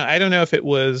 I don't know if it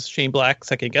was Shane Black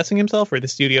second guessing himself or the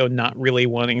studio not really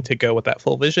wanting to go with that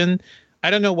full vision.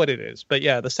 I don't know what it is. But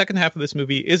yeah, the second half of this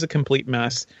movie is a complete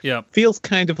mess. Yeah. Feels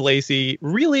kind of lazy.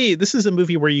 Really, this is a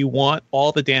movie where you want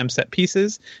all the damn set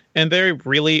pieces and they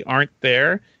really aren't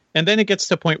there. And then it gets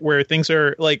to a point where things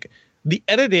are like, the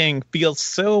editing feels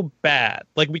so bad.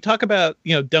 Like we talk about,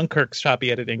 Dunkirk's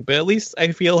choppy editing, but at least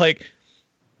I feel like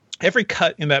every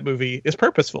cut in that movie is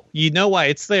purposeful. You know why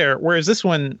it's there. Whereas this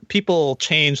one, people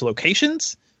change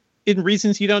locations in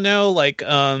reasons you don't know, like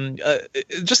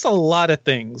just a lot of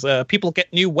things. People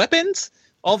get new weapons.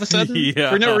 all of a sudden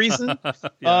for no reason.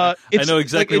 I know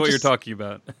exactly what you're just, talking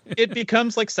about. It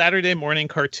becomes like Saturday morning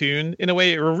cartoon in a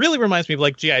way. It really reminds me of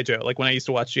like G.I. Joe, like when I used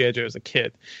to watch G.I. Joe as a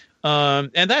kid.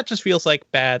 And that just feels like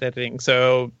bad editing.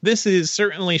 So this is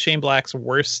certainly Shane Black's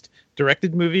worst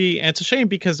directed movie, and it's a shame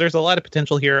because there's a lot of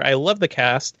potential here. I love the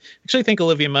cast. Actually, I think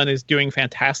Olivia Munn is doing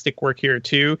fantastic work here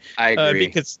too. I agree.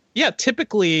 Because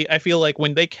typically I feel like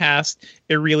when they cast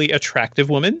a really attractive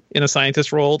woman in a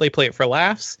scientist role, they play it for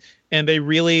laughs, and they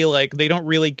really they don't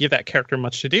really give that character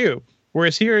much to do.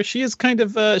 Whereas here, she is kind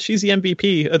of she's the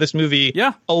MVP of this movie,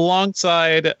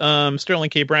 alongside Sterling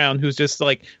K. Brown, who's just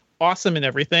like awesome in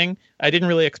everything. I didn't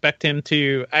really expect him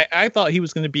to. I thought he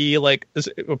was going to be like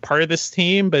a part of this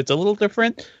team, but it's a little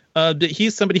different.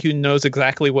 He's somebody who knows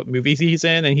exactly what movies he's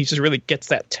in, and he just really gets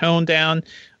that tone down.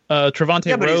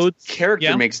 Trevante Rhodes, his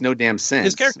character makes no damn sense.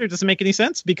 His character doesn't make any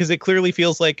sense because it clearly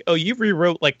feels like, oh, you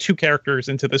rewrote like 2 characters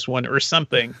into this one or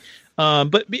something.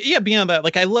 But yeah, beyond that,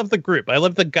 like I love the group. I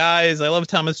love the guys. I love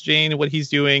Thomas Jane and what he's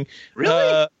doing.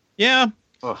 Really? Yeah.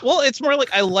 Well, it's more like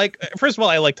first of all,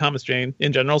 I like Thomas Jane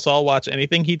in general, so I'll watch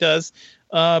anything he does.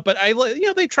 But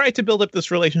they try to build up this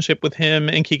relationship with him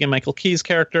and Keegan-Michael Key's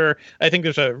character. I think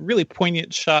there's a really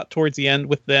poignant shot towards the end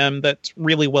with them that's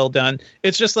really well done.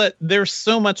 It's just that there's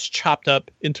so much chopped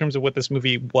up in terms of what this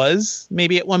movie was,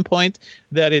 maybe at one point,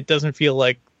 that it doesn't feel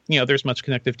like there's much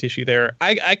connective tissue there.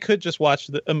 I could just watch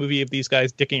a movie of these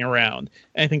guys dicking around.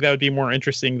 And I think that would be more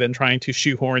interesting than trying to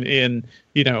shoehorn in,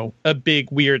 a big,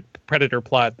 weird Predator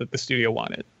plot that the studio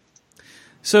wanted.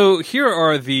 So here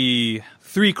are the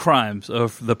 3 crimes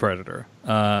of the Predator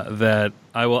that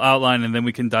I will outline, and then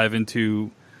we can dive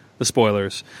into the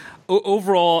spoilers.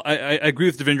 Overall, I agree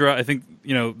with Devindra. I think,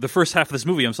 the first half of this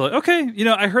movie, I'm still like, okay,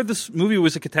 I heard this movie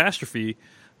was a catastrophe,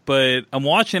 but I'm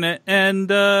watching it, and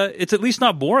it's at least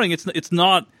not boring. It's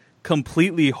not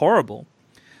completely horrible.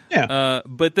 Yeah.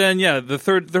 But then, the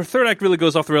third act really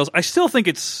goes off the rails. I still think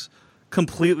it's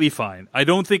completely fine. I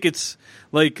don't think it's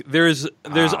like there's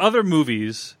other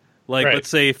movies like let's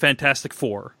say Fantastic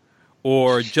Four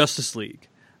or Justice League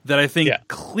that I think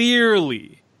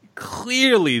clearly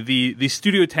the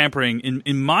studio tampering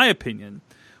in my opinion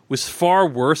was far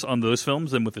worse on those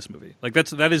films than with this movie. Like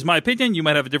that is my opinion. You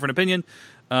might have a different opinion,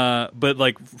 but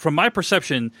like from my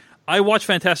perception, I watched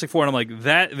Fantastic Four and I'm like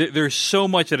there's so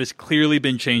much that has clearly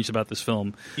been changed about this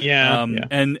film.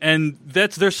 And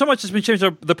there's so much that's been changed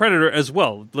about The Predator as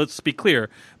well. Let's be clear,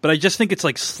 but I just think it's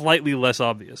like slightly less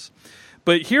obvious.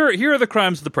 But here are the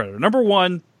crimes of The Predator. Number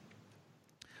one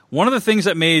of the things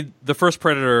that made the first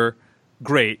Predator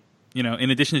great, in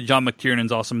addition to John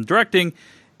McTiernan's awesome directing,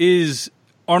 is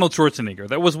Arnold Schwarzenegger.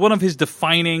 That was one of his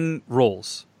defining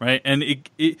roles, right? And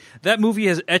that movie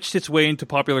has etched its way into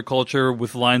popular culture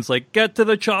with lines like "Get to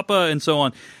the chopper" and so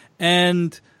on.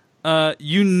 And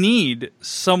you need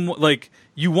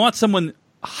you want someone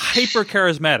hyper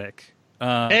charismatic.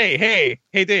 Hey,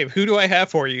 Dave, who do I have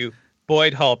for you?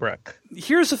 Boyd Holbrook.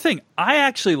 Here's the thing. I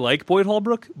actually like Boyd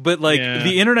Holbrook, but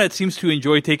the internet seems to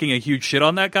enjoy taking a huge shit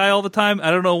on that guy all the time.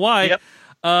 I don't know why.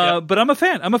 But I'm a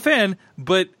fan.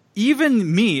 But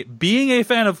even me, being a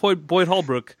fan of Boyd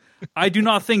Holbrook, I do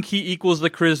not think he equals the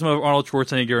charisma of Arnold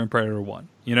Schwarzenegger in Predator 1,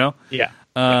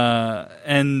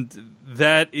 and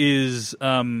that is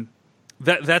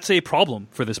that's a problem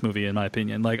for this movie, in my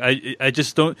opinion. Like, I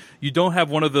just don't... You don't have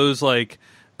one of those, like,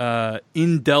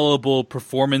 indelible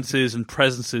performances and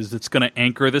presences that's going to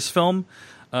anchor this film.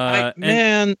 I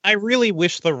really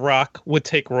wish The Rock would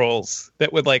take roles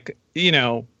that would, like,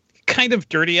 kind of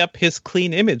dirty up his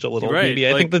clean image a little. Right. Maybe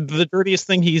I think the dirtiest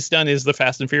thing he's done is the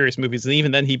Fast and Furious movies, and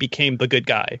even then he became the good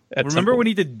guy. Remember when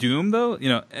he did Doom, though?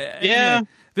 Yeah.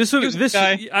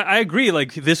 I agree.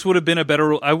 Like, this would have been a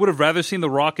better. I would have rather seen The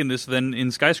Rock in this than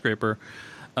in Skyscraper.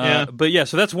 But yeah,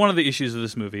 so that's one of the issues of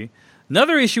this movie.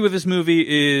 Another issue with this movie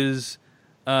is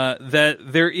that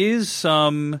there is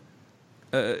some.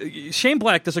 Shane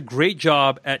Black does a great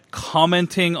job at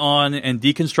commenting on and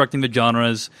deconstructing the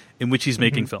genres in which he's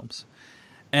making films.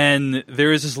 And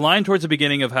there is this line towards the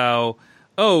beginning of how,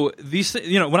 these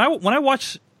when I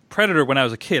watched Predator when I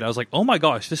was a kid, I was like, oh my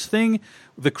gosh, this thing,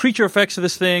 the creature effects of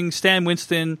this thing, Stan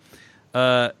Winston,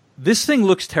 this thing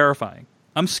looks terrifying.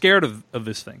 I'm scared of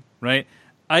this thing, right?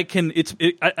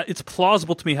 It's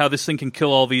plausible to me how this thing can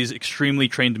kill all these extremely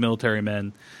trained military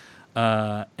men.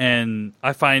 And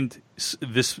I find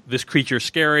this creature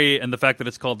scary, and the fact that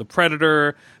it's called the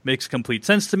Predator makes complete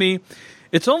sense to me.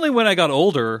 It's only when I got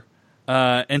older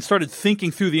and started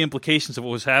thinking through the implications of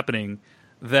what was happening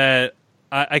that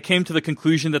I came to the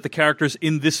conclusion that the characters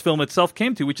in this film itself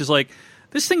came to, which is like,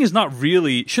 this thing should not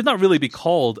really be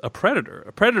called a predator.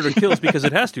 A predator kills because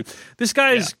it has to. This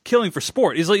guy is killing for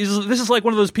sport. This is like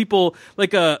one of those people,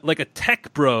 like a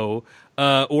tech bro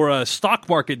or a stock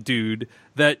market dude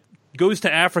that goes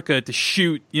to Africa to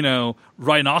shoot,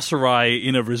 rhinoceri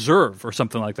in a reserve or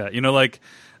something like that.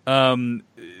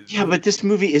 But this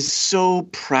movie is so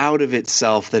proud of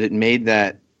itself that it made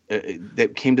that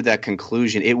came to that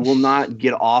conclusion. It will not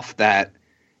get off that.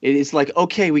 It is like,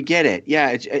 okay, we get it.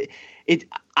 Yeah,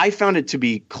 I found it to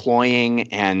be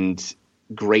cloying and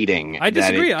grating. I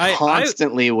disagree. That it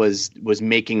constantly was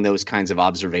making those kinds of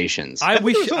observations. I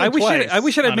wish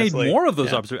it had made more of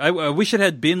those observations. I wish it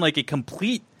had been like a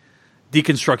complete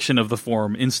deconstruction of the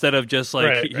form instead of just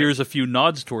like here's a few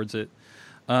nods towards it.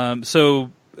 My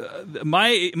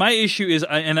issue is,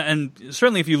 and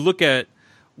certainly if you look at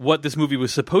what this movie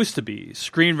was supposed to be,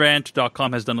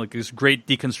 ScreenRant.com has done like this great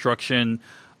deconstruction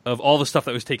of all the stuff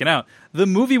that was taken out. The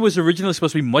movie was originally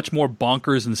supposed to be much more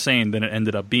bonkers insane than it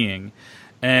ended up being,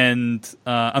 and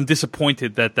I'm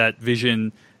disappointed that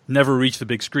vision never reached the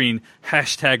big screen.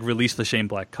 #release the Shane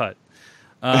Black cut.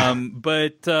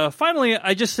 But finally,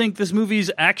 I just think this movie's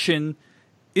action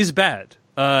is bad.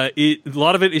 A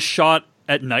lot of it is shot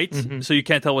at night, so you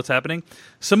can't tell what's happening.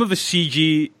 Some of the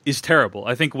CG is terrible.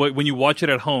 I think when you watch it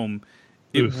at home,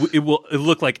 it will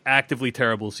look like actively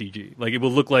terrible CG. Like it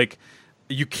will look like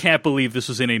you can't believe this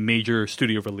was in a major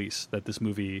studio release, that this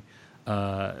movie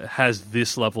has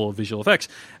this level of visual effects.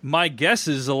 My guess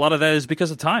is a lot of that is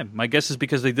because of time. My guess is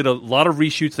because they did a lot of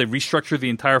reshoots. They restructured the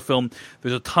entire film.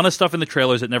 There's a ton of stuff in the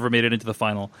trailers that never made it into the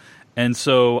final. And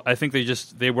so I think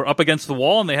they were up against the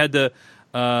wall and they had to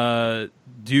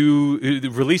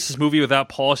release this movie without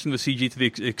polishing the CG to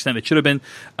the extent it should have been.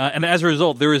 And as a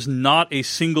result, there is not a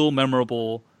single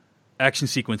memorable action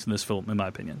sequence in this film, in my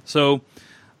opinion. So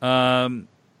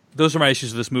those are my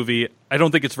issues with this movie. I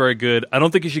don't think it's very good. I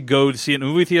don't think you should go to see it in a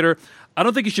movie theater. I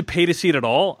don't think you should pay to see it at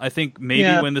all. I think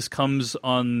maybe when this comes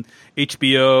on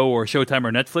HBO or Showtime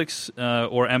or Netflix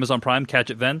or Amazon Prime, catch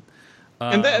it then.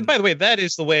 And by the way, that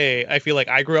is the way I feel like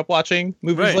I grew up watching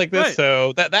movies like this. Right.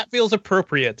 So that feels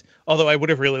appropriate. Although I would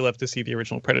have really loved to see the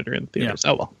original Predator in theaters.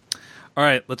 Yeah. Oh well. All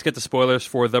right, let's get to spoilers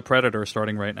for The Predator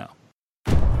starting right now.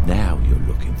 Now you're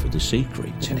looking for the secret.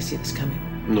 You're going to see this coming.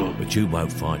 No. But you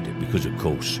won't find it because, of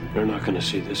course, you're not going to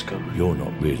see this coming. You're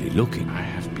not really looking. I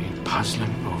have been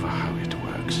puzzling over how it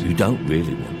works. You don't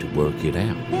really want to work it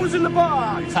out. Who's in the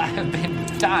box? I have been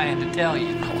dying to tell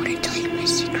you. I want to tell you my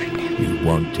secret now. You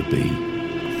want to be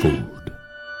fooled.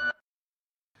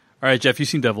 All right, Jeff, you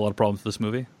seem to have a lot of problems with this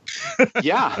movie.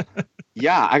 Yeah,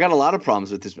 I got a lot of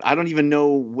problems with this. I don't even know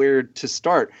where to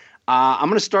start. I'm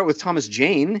going to start with Thomas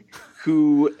Jane,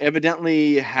 who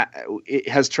evidently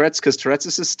has Tourette's, because Tourette's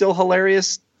is a still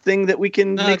hilarious thing that we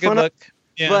can make fun of.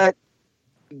 Yeah. But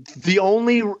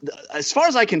as far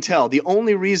as I can tell, the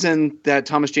only reason that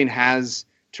Thomas Jane has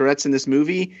Tourette's in this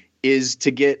movie is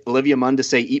to get Olivia Munn to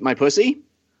say "eat my pussy."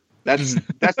 That's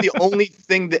the only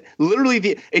thing that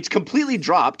literally it's completely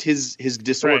dropped his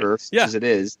disorder, as it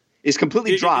is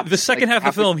completely dropped. The second half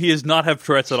of the film, he does not have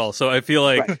Tourette's at all. So I feel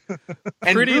like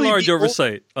pretty really large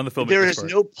oversight on the film. There is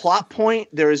no plot point.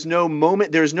 There is no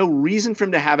moment. There is no reason for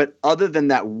him to have it other than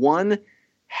that one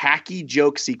hacky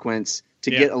joke sequence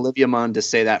to get Olivia Munn to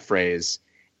say that phrase.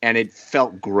 And it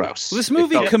felt gross. Well, this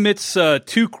movie commits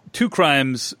two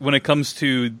crimes when it comes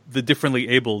to the differently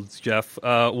abled, Jeff.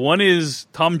 One is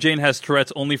Tom Jane has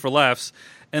Tourette's only for laughs,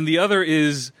 and the other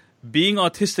is being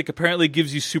autistic apparently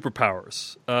gives you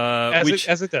superpowers.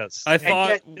 As it does. I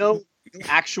thought no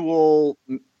actual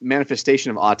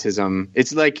manifestation of autism.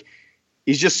 It's like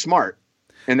he's just smart.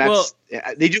 And that's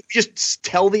they just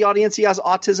tell the audience he has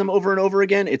autism over and over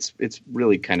again. It's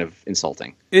really kind of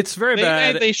insulting. It's very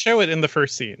bad. They show it in the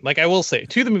first scene. Like, I will say,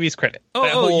 to the movie's credit.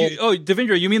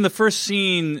 Devindra, you mean the first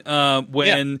scene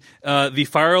when the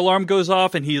fire alarm goes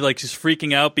off and he is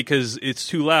freaking out because it's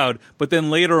too loud. But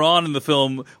then later on in the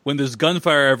film, when there's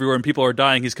gunfire everywhere and people are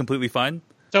dying, he's completely fine.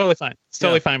 Totally fine. It's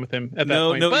totally fine with him at that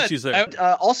point. No issues there.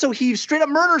 Also, he straight up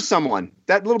murders someone.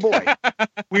 That little boy.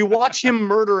 We watch him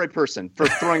murder a person for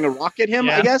throwing a rock at him,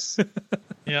 I guess.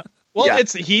 Yeah. Well,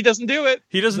 he doesn't do it.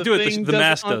 He doesn't do it. The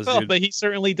mask does, dude. But he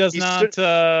certainly does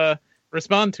not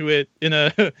respond to it in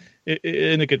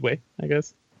a good way, I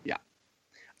guess. Yeah.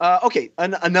 Okay.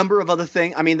 A number of other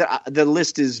things. I mean, the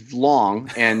list is long,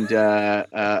 and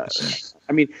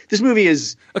I mean, this movie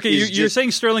is... Okay, you're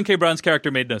saying Sterling K. Brown's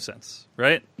character made no sense,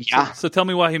 right? Yeah. So tell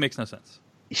me why he makes no sense.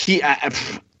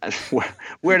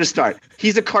 Where to start?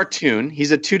 He's a cartoon.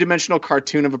 He's a two-dimensional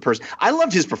cartoon of a person. I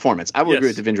loved his performance. I will agree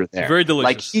with Devindra there. Very delicious.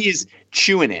 Like, he is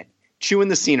chewing it. chewing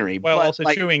the scenery. While but, also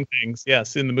chewing things,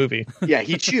 yes, in the movie. Yeah,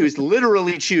 he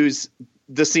literally chews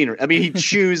the scenery. I mean, he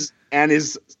chews and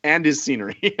his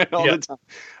scenery all the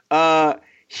time.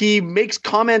 He makes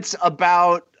comments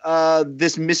about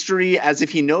this mystery as if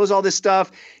he knows all this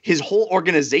stuff. His whole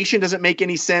organization doesn't make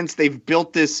any sense. They've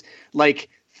built this like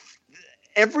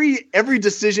every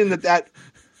decision that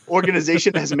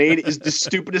organization has made is the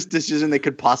stupidest decision they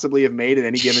could possibly have made at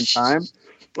any given time.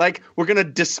 Like, we're gonna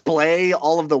display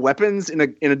all of the weapons in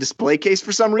a display case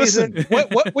for some reason. Listen,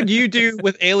 what would you do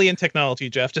with alien technology,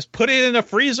 Jeff? Just put it in a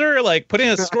freezer, like put it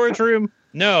in a storage room?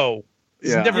 No.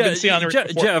 It's never been seen on Earth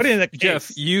before. Jeff, put it in a case.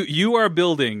 Jeff, you are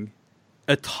building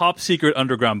a top secret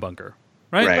underground bunker,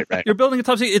 right? Right. You're building a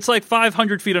top secret. It's like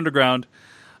 500 feet underground.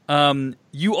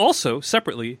 You also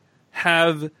separately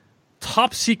have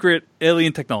top secret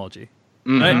alien technology,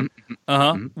 right?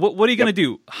 What are you going to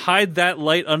do? Hide that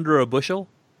light under a bushel?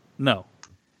 No.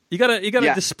 You gotta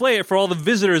display it for all the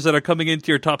visitors that are coming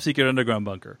into your top secret underground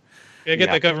bunker. You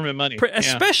get the government money.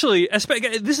 Especially,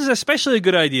 this is especially a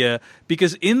good idea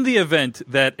because in the event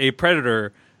that a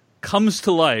predator comes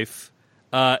to life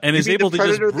and is able to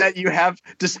predator that you have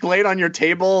displayed on your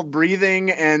table,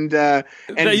 breathing and that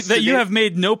you have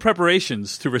made no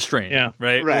preparations to restrain. Yeah,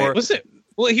 right. Or, was it?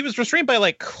 Well, he was restrained by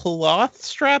like cloth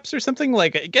straps or something.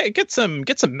 Like get some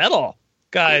metal.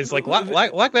 Guys, like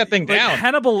lock that thing down.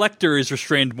 Hannibal Lecter is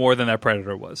restrained more than that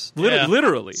predator was.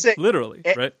 Literally,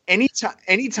 right?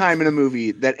 Anytime in a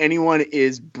movie that anyone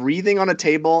is breathing on a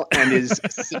table and is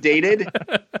sedated,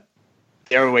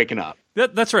 they're waking up.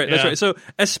 That's right. That's right. So,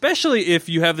 especially if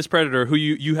you have this predator who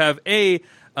you have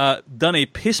done a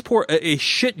piss poor, a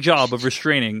shit job of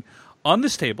restraining on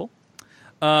this table.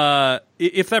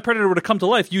 If that predator were to come to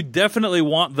life, you definitely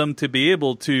want them to be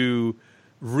able to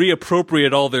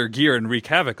reappropriate all their gear and wreak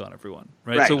havoc on everyone,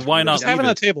 right? So why not just have it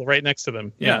on a table right next to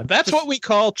them? Yeah, that's what we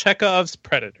call Chekhov's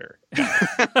predator.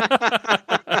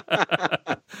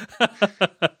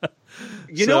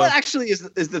 You know what actually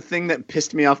is the thing that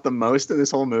pissed me off the most in this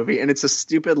whole movie, and it's a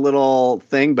stupid little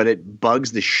thing, but it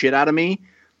bugs the shit out of me.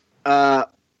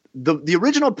 The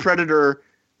original Predator,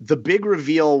 the big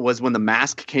reveal was when the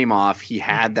mask came off. He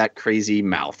had that crazy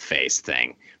mouth face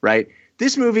thing, right?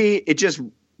 This movie, it just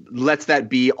lets that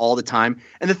be all the time.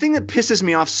 And the thing that pisses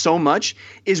me off so much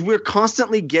is we're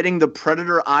constantly getting the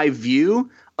Predator eye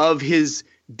view of his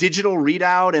digital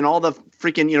readout and all the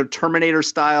freaking, Terminator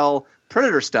style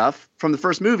Predator stuff from the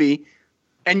first movie.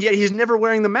 And yet he's never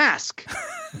wearing the mask.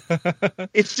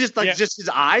 It's just like just his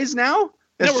eyes now.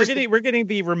 No, we're getting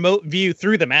the remote view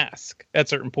through the mask at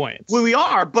certain points. Well, we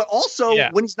are, but also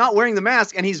when he's not wearing the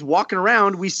mask and he's walking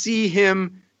around, we see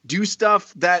him do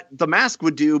stuff that the mask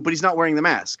would do, but he's not wearing the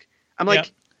mask. I'm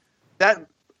like, that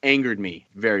angered me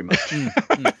very much.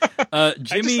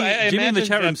 Jimmy in the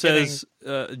chat room says,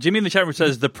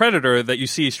 the Predator that you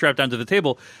see strapped down to the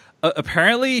table,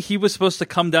 apparently he was supposed to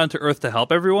come down to Earth to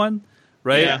help everyone,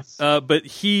 right? Yes. But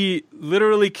he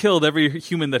literally killed every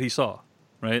human that he saw,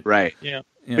 right? Right. Yeah.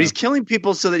 But he's killing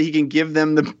people so that he can give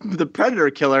them the Predator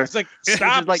killer. It's like,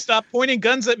 stop pointing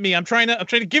guns at me. I'm trying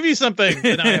to give you something,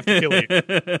 and I have to kill you.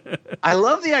 I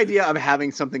love the idea of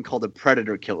having something called a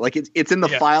Predator killer. Like it's in the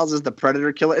files as the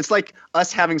Predator killer. It's like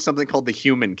us having something called the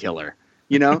Human Killer,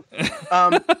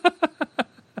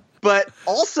 But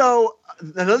also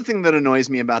another thing that annoys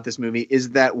me about this movie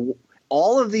is that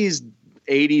all of these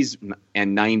 80s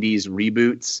and 90s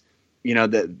reboots,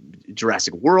 the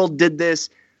Jurassic World did this.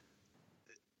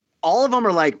 All of them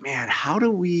are like, man, how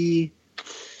do we?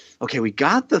 Okay, we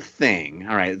got the Thing.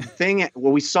 All right, the Thing.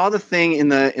 Well, we saw the Thing in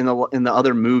the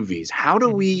other movies. How do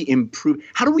we improve?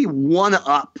 How do we one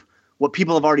up what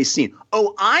people have already seen?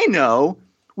 Oh, I know.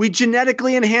 We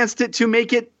genetically enhanced it to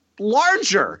make it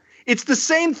larger. It's the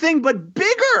same thing but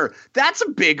bigger. That's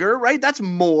bigger, right? That's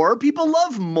more. People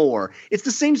love more. It's the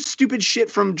same stupid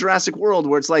shit from Jurassic World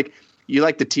where it's like, you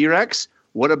like the T-Rex?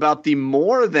 What about the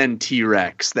more than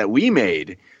T-Rex that we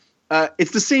made?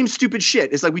 It's the same stupid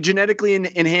shit. It's like we genetically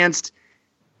enhanced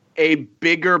a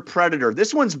bigger predator.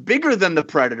 This one's bigger than the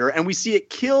predator, and we see it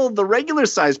kill the regular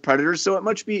sized predator, so it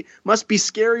must be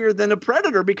scarier than a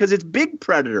predator because it's big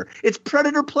predator. It's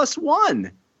Predator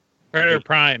 +1. Predator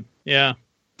Prime. Yeah.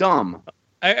 Dumb.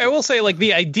 I will say, like,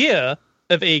 the idea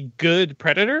of a good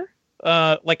predator,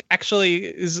 actually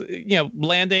is,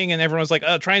 landing and everyone's like,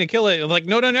 trying to kill it. Like,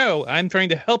 no, I'm trying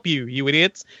to help you, you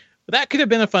idiots. That could have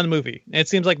been a fun movie. It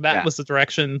seems like that was the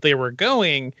direction they were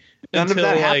going none of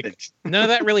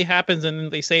that really happens. And then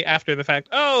they say after the fact,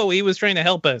 oh, he was trying to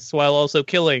help us while also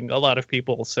killing a lot of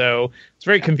people. So it's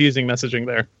very confusing messaging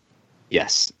there.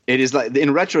 Yes, it is. Like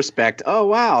in retrospect, oh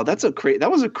wow, that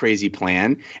was a crazy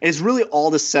plan, and it's really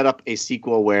all to set up a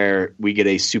sequel where we get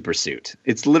a super suit.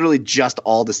 It's literally just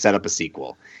all to set up a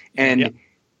sequel, and it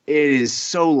is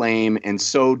so lame and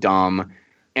so dumb.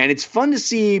 And it's fun to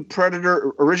see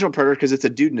original Predator, because it's a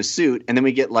dude in a suit, and then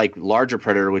we get like larger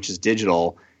Predator, which is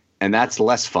digital, and that's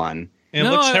less fun. And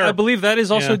I believe that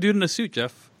is also a dude in a suit,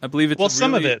 Jeff. I believe it's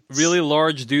some of it really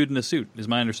large dude in a suit is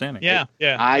my understanding. Yeah.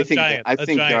 I think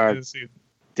there are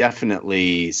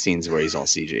definitely scenes where he's all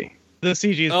CG. The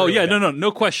CG is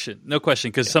no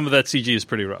question, because some of that CG is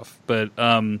pretty rough. But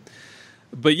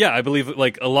yeah, I believe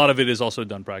like a lot of it is also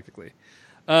done practically.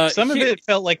 Some of it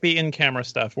felt like the in-camera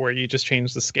stuff where you just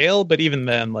change the scale, but even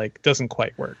then, like, doesn't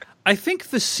quite work. I think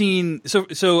the scene.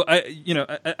 So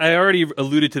I already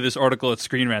alluded to this article at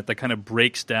Screen Rant that kind of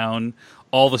breaks down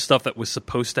all the stuff that was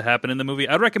supposed to happen in the movie.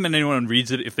 I'd recommend anyone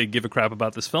reads it if they give a crap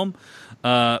about this film.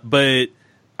 But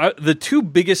the two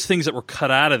biggest things that were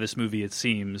cut out of this movie, it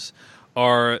seems,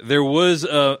 are there was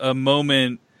a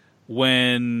moment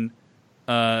when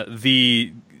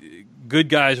the good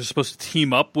guys are supposed to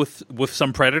team up with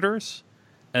some predators,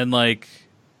 and like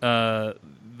the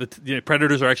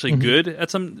predators are actually good at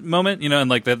some moment, and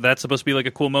like that's supposed to be like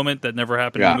a cool moment that never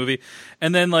happened in the movie.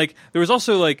 And then like there was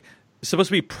also like supposed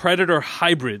to be predator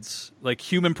hybrids, like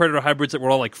human predator hybrids that were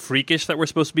all like freakish, that were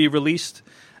supposed to be released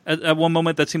at one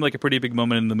moment. That seemed like a pretty big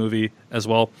moment in the movie as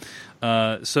well.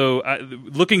 So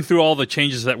looking through all the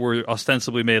changes that were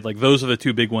ostensibly made, like those are the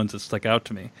two big ones that stuck out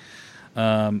to me.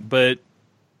 But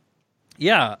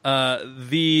yeah,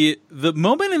 the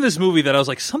moment in this movie that I was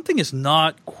like, something is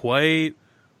not quite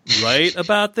right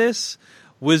about this,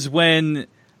 was when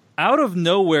out of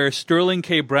nowhere Sterling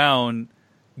K. Brown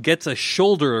gets a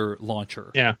shoulder launcher.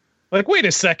 Yeah. Like, wait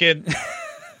a second.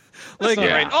 Like,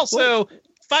 right. Also,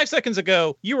 5 seconds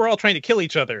ago, you were all trying to kill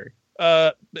each other.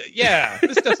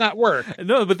 This does not work.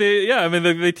 No, but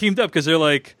they teamed up because they're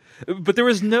like, but there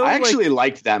was no. I actually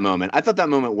liked that moment. I thought that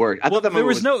moment worked. There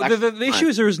was no. The issue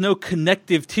is there was no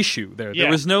connective tissue there. Yeah.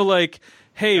 There was no like,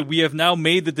 hey, we have now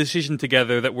made the decision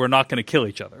together that we're not going to kill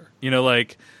each other.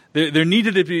 Like. There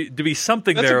needed to be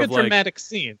something That's there a of good like dramatic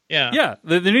scene. Yeah.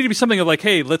 There needed to be something of like,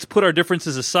 hey, let's put our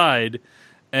differences aside.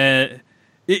 And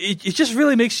it just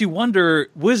really makes you wonder: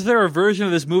 was there a version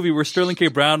of this movie where Sterling K.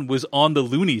 Brown was on the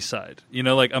loony side?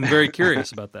 Like I'm very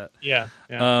curious about that. Yeah.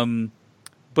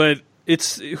 But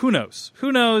it's who knows?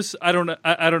 Who knows? I don't know.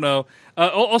 I don't know.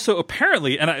 Also,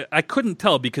 apparently, and I couldn't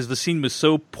tell because the scene was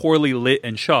so poorly lit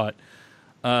and shot.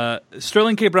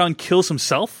 Sterling K. Brown kills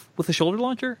himself with a shoulder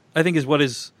launcher, I think is what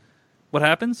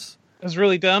happens. It was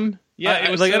really dumb. Yeah,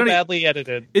 it was like, so badly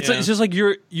edited. It's just like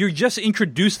you just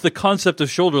introduced the concept of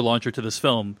shoulder launcher to this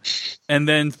film, and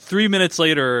then 3 minutes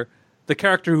later, the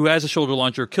character who has a shoulder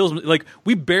launcher kills him. Like,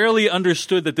 we barely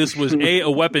understood that this was a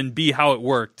weapon, B, how it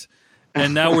worked,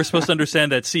 and now we're supposed to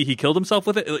understand that C, he killed himself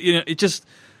with it.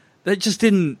 That just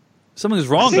didn't. Something's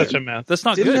wrong. Such a mess. That's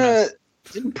not good.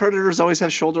 Didn't predators always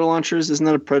have shoulder launchers? Isn't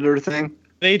that a predator thing?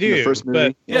 They do, the first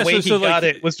movie? But the way he got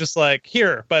it was just like,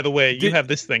 here, by the way, you have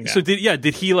this thing now. So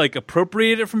did he like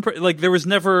appropriate it from like there was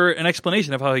never an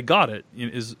explanation of how he got it?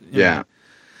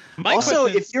 Also,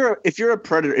 if you're a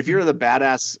predator, if you're the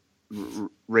badass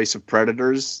race of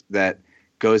predators that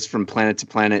goes from planet to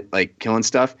planet like killing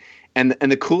stuff, and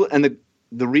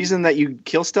the reason that you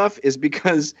kill stuff is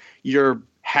because your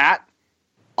hat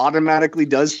automatically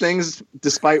does things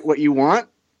despite what you want.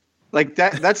 Like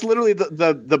that's literally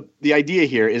the idea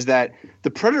here, is that the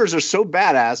predators are so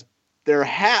badass, their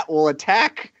hat will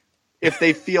attack if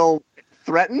they feel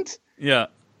threatened. Yeah.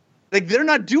 Like, they're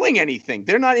not doing anything.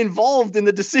 They're not involved in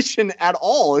the decision at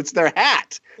all. It's their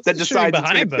hat that decides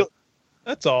behind them.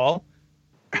 That's all.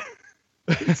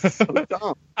 It's so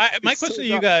dumb. My question to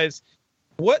you guys,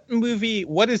 what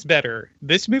is better,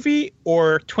 this movie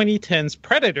or 2010's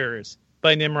Predators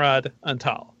by Nimrod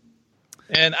Antal?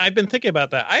 And I've been thinking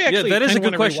about that. I actually that is a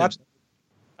good question.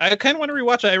 I kind of want to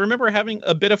rewatch it. I remember having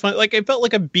a bit of fun. Like, it felt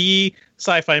like a B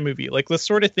sci-fi movie, like the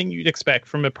sort of thing you'd expect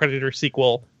from a Predator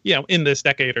sequel, in this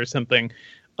decade or something.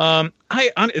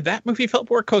 That movie felt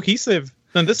more cohesive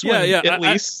than this one, at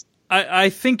least. I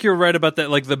think you're right about that.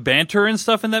 Like, the banter and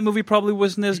stuff in that movie probably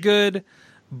wasn't as good,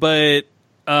 but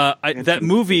that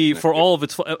movie, for all of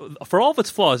its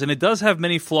flaws, and it does have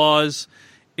many flaws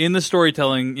in the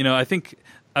storytelling. I think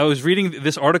I was reading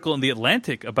this article in The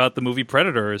Atlantic about the movie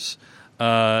Predators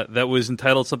that was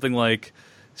entitled something like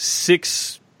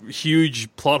 6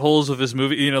 huge plot holes of this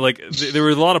movie. There were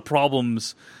a lot of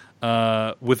problems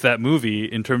with that movie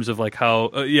in terms of like how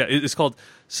it's called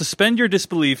Suspend Your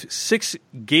Disbelief: 6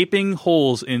 Gaping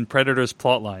Holes in Predators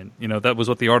Plotline. That was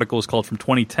what the article was called, from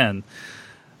 2010.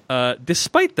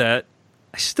 Despite that,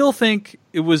 I still think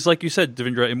it was, like you said,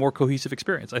 Devindra, a more cohesive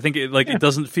experience. I think it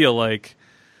doesn't feel like...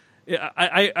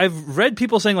 I've read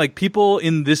people saying like people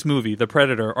in this movie, The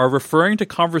Predator, are referring to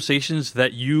conversations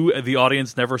that you, the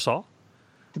audience, never saw.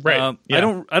 Right. I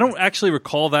don't actually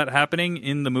recall that happening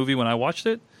in the movie when I watched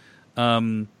it.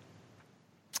 But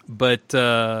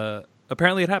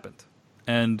apparently it happened.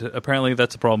 And apparently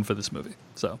that's a problem for this movie.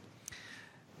 So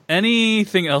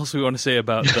anything else we want to say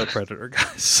about The Predator,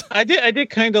 guys? I did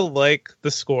kind of like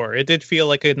the score. It did feel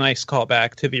like a nice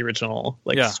callback to the original,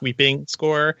 sweeping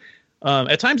score.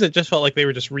 At times it just felt like they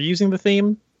were just reusing the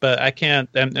theme, but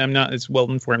I'm not as well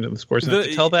informed in the scores enough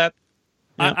to tell that.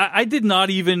 Yeah. I did not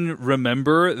even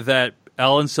remember that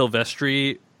Alan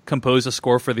Silvestri composed a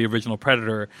score for the original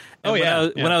Predator. And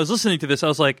when I was listening to this, I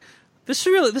was like, this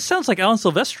sounds like Alan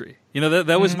Silvestri.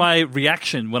 That was my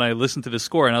reaction when I listened to this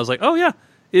score, and I was like, oh yeah,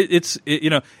 it's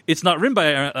not written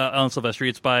by Alan Silvestri,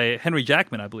 it's by Henry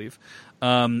Jackman, I believe.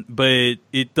 But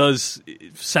it does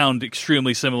sound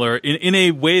extremely similar in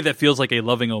a way that feels like a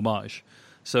loving homage.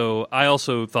 So I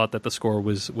also thought that the score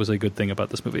was a good thing about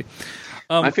this movie.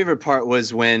 My favorite part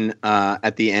was when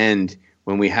at the end,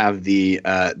 when we have the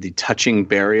touching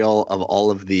burial of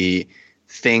all of the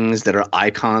things that are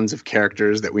icons of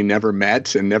characters that we never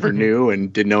met and never knew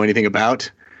and didn't know anything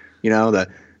about.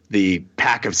 The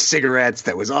pack of cigarettes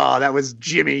that was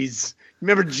Jimmy's.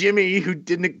 Remember Jimmy, who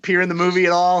didn't appear in the movie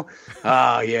at all?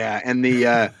 Oh yeah, and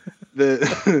the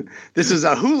this is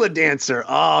a hula dancer.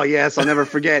 Oh yes, I'll never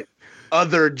forget.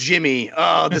 Other Jimmy.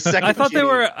 Oh, the second. I thought Jimmy. they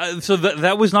were so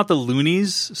that was not the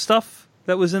Loonies stuff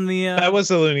that was in the. That was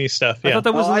the Loonies stuff. Yeah, I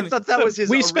thought that was his.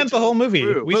 We spent the whole movie.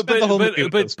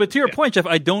 But to your point, Jeff,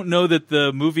 I don't know that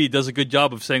the movie does a good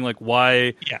job of saying like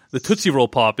why the Tootsie Roll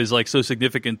Pop is like so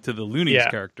significant to the Loonies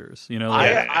characters.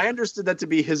 I understood that to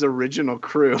be his original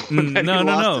crew. No.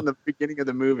 In the beginning of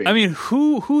the movie. I mean,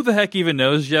 who the heck even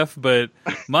knows, Jeff? But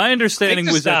my understanding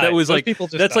was that was like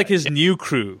that's like his new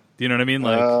crew. Do you know what I mean?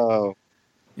 Like,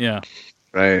 yeah,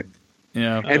 right.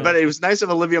 Yeah, but it was nice of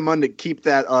Olivia Munn to keep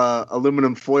that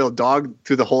aluminum foil dog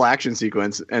through the whole action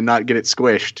sequence and not get it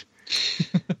squished.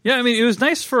 Yeah, I mean, it was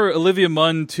nice for Olivia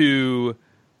Munn to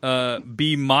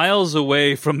be miles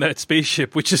away from that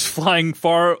spaceship, which is flying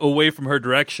far away from her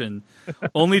direction,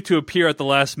 only to appear at the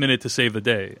last minute to save the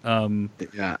day.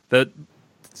 That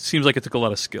seems like it took a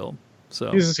lot of skill.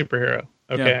 So he's a superhero.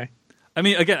 Okay. Yeah. I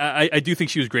mean, again, I do think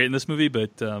she was great in this movie,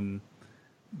 but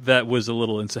that was a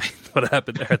little insane what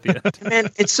happened there at the end.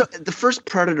 Man, it's the first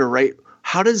Predator, right?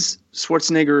 How does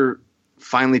Schwarzenegger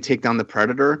finally take down the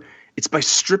Predator? It's by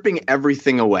stripping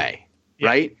everything away,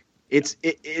 right? It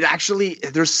actually,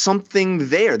 there's something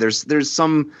there. There's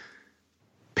some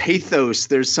pathos.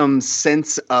 There's some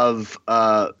sense of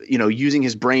using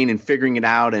his brain and figuring it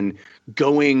out and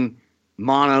going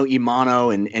mano a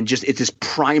mano and just it's this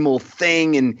primal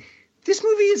thing. And this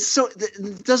movie is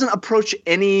it doesn't approach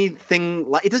anything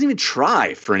like, it doesn't even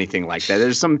try for anything like that.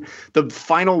 There's the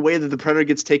final way that the Predator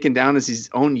gets taken down is his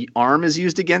own arm is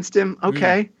used against him.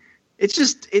 Okay. It's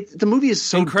just, the movie is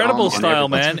so Incredible style,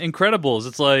 man. Incredibles.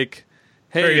 It's like,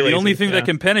 hey, the only thing that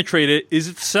can penetrate it is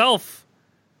itself.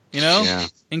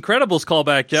 Incredibles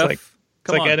callback, Jeff. It's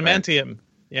like adamantium. Right?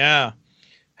 Yeah.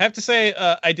 I have to say,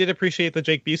 I did appreciate the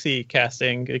Jake Busey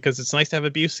casting because it's nice to have a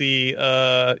Busey,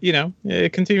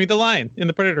 continuing the line in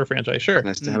the Predator franchise. Sure.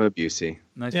 Nice to have a Busey.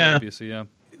 Nice to have a Busey, yeah.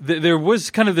 There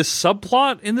was kind of this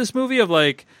subplot in this movie of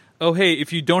like, oh, hey,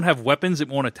 if you don't have weapons, it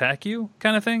won't attack you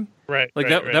kind of thing. Right. Like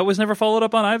that was never followed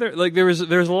up on either. Like there's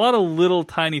a lot of little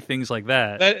tiny things like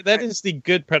that. That is the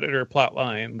good Predator plot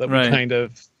line that we kind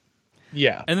of,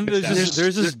 And then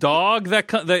there's this dog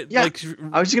that like.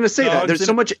 I was just going to say that. There's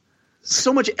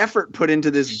so much effort put into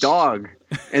this dog,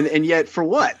 and yet for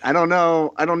what? I don't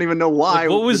know. I don't even know why.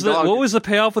 What was the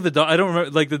payoff with the dog? I don't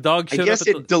remember. Like the dog showed up. I guess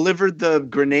it delivered the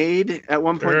grenade at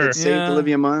one point that saved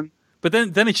Olivia Munn. But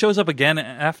then it shows up again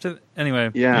after.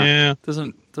 Anyway,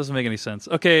 doesn't make any sense.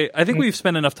 Okay, I think we've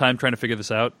spent enough time trying to figure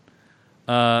this out.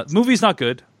 Movie's not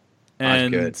good,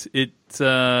 and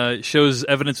it shows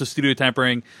evidence of studio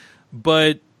tampering,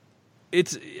 but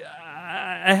it's.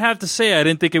 I have to say, I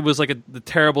didn't think it was like the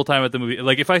terrible time at the movie.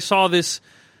 Like if I saw this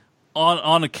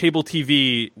on a cable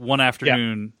TV one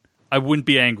afternoon, I wouldn't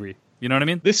be angry. You know what I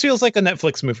mean? This feels like a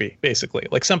Netflix movie, basically,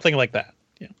 like something like that.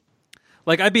 Yeah.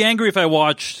 Like I'd be angry if I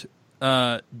watched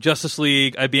Justice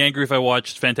League. I'd be angry if I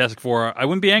watched Fantastic Four. I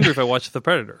wouldn't be angry if I watched The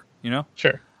Predator. You know?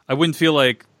 Sure. I wouldn't feel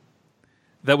like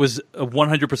that was a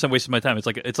 100% waste of my time.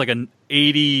 It's like an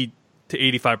 80 to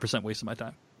 85% waste of my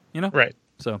time. You know? Right.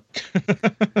 So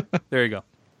there you go.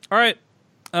 All right.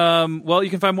 Well, you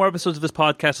can find more episodes of this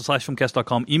podcast at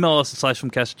 /filmcast.com. Email us at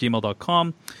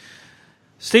 /filmcast@gmail.com.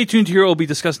 Stay tuned to hear what we'll be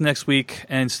discussing next week,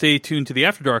 and stay tuned to the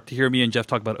After Dark to hear me and Jeff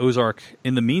talk about Ozark.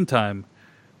 In the meantime,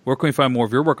 where can we find more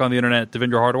of your work on the internet,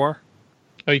 Devindra Hardawar?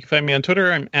 Oh, you can find me on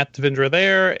Twitter. I'm at Devindra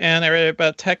there, and I write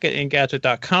about tech at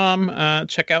Engadget.com.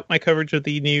 Check out my coverage of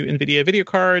the new NVIDIA video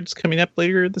cards coming up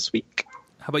later this week.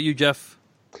 How about you, Jeff?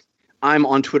 I'm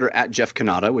on Twitter at Jeff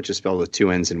Kanata, which is spelled with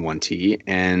 2 N's and 1 T,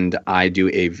 and I do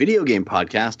a video game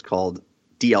podcast called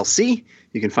DLC.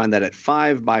 You can find that at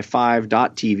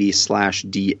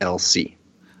 5by5.tv/DLC.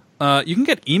 You can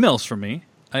get emails from me.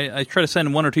 I try to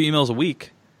send 1 or 2 emails a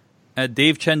week at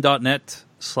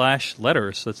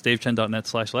davechen.net/letters. That's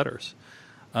davechen.net/letters.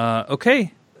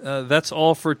 Okay, that's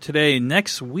all for today.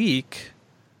 Next week,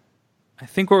 I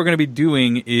think what we're going to be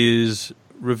doing is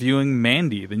reviewing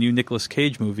Mandy, the new Nicolas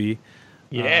Cage movie.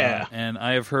 Yeah. And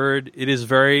I have heard it is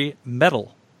very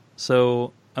metal.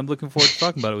 So I'm looking forward to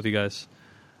talking about it with you guys.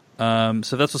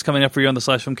 So that's what's coming up for you on the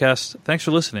 /Filmcast. Thanks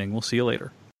for listening. We'll see you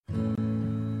later.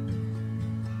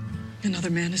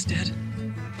 Another man is dead.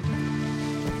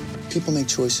 People make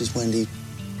choices, Wendy.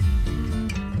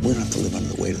 We don't have to live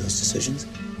under the weight of those decisions.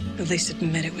 At least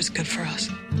admit it was good for us.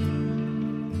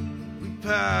 We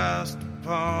passed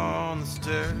upon the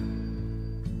stair.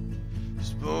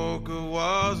 Spoke it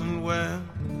wasn't well.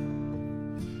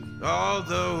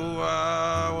 Although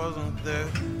I wasn't there,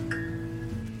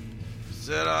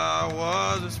 said I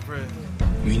was a spread.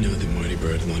 We know that Marty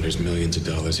Bird launders millions of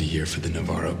dollars a year for the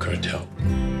Navarro cartel.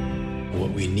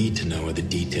 What we need to know are the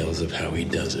details of how he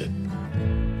does it.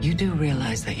 You do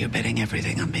realize that you're betting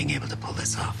everything on being able to pull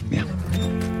this off. Yeah.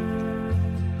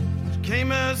 It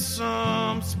came as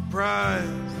some surprise.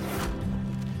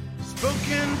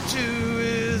 Spoken to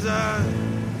his eyes.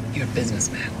 You're a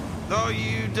businessman, Thought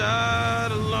you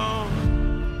died alone.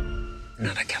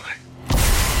 not a killer.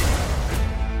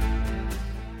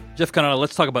 Jeff Kanata,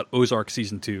 let's talk about Ozark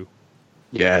Season 2.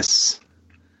 Yes.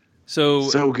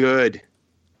 So good.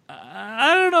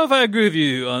 I don't know if I agree with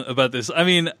you about this. I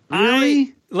mean,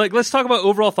 really? Let's talk about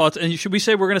overall thoughts. And should we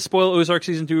say we're going to spoil Ozark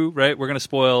Season 2, right? We're going to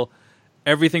spoil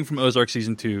everything from Ozark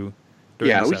Season 2.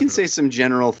 Yeah, we can say some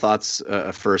general thoughts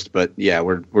first, but yeah,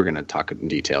 we're going to talk in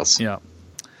details. Yeah.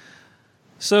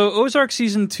 So Ozark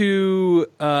Season 2,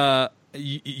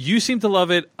 you seem to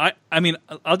love it. I mean,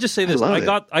 I'll just say this.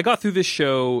 I got through this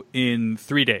show in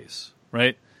 3 days,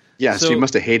 right? Yeah, so you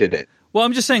must have hated it. Well,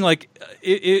 I'm just saying, like,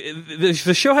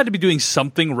 the show had to be doing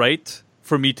something right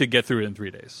for me to get through it in 3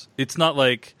 days. It's not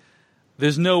like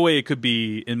there's no way it could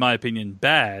be, in my opinion,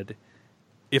 bad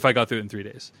if I got through it in 3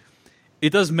 days.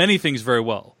 It does many things very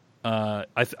well. I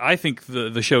think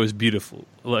the show is beautiful,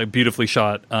 like beautifully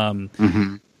shot.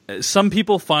 Some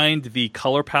people find the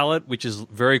color palette, which is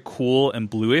very cool and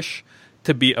bluish,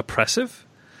 to be oppressive,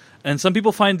 and some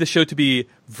people find the show to be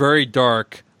very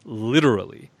dark,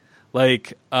 literally.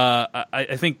 Like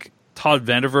I think Todd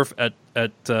Vanderwerf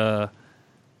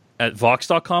at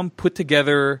Vox.com put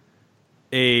together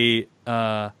a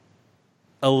 11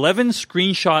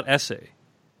 screenshot essay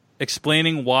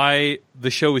explaining why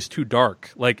the show is too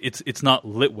dark, like it's not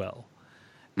lit well,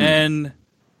 and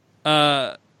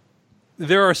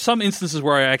there are some instances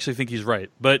where I actually think he's right,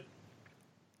 but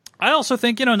I also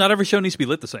think not every show needs to be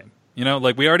lit the same.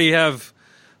 Like we already have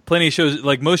plenty of shows.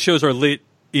 Like most shows are lit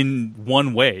in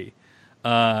one way.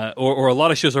 Or a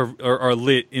lot of shows are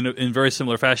lit in very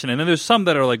similar fashion, and then there's some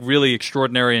that are like really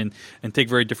extraordinary and take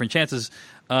very different chances.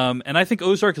 And I think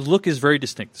Ozark's look is very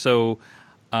distinct. So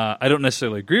I don't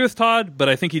necessarily agree with Todd, but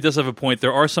I think he does have a point.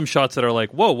 There are some shots that are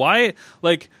like, whoa, why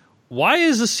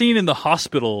is the scene in the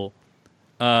hospital?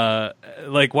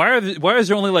 Like why is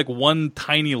there only like one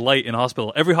tiny light in a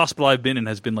hospital? Every hospital I've been in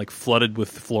has been like flooded with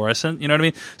fluorescent. You know what I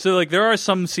mean? So like there are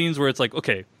some scenes where it's like,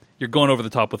 okay, you're going over the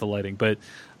top with the lighting, but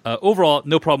overall,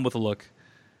 no problem with the look.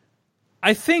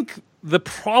 I think the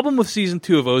problem with Season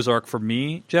 2 of Ozark for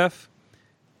me, Jeff,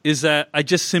 is that I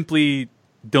just simply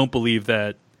don't believe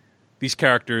that these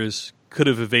characters could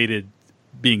have evaded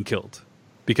being killed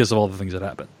because of all the things that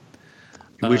happened.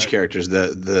 Which characters?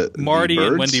 The Marty the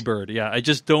and Wendy Bird. Yeah, I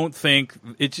just don't think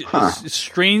it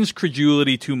strains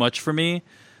credulity too much for me.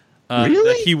 Really?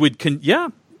 That he would,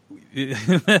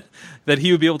 that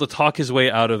he would be able to talk his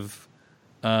way out of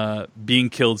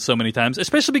being killed so many times,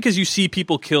 especially because you see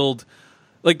people killed,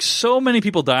 like so many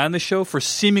people die on this show for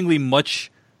seemingly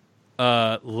much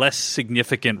less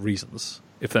significant reasons,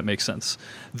 if that makes sense.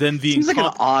 Then the seems like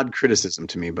an odd criticism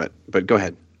to me, but go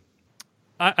ahead.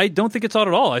 I don't think it's odd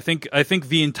at all. I think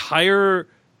the entire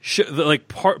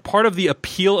part of the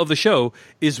appeal of the show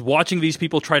is watching these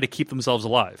people try to keep themselves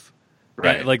alive.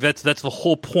 Right. Like that's the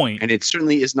whole point. And it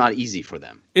certainly is not easy for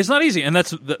them. It's not easy, and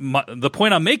that's the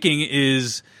point I'm making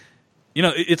is,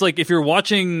 it's like if you're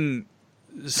watching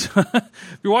someone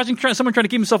trying to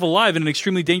keep himself alive in an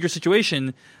extremely dangerous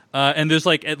situation, and there's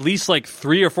like at least like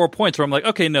 3 or 4 points where I'm like,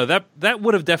 okay, no, that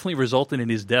would have definitely resulted in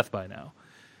his death by now.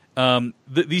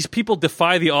 These people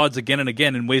defy the odds again and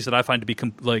again in ways that I find to be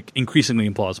increasingly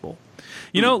implausible.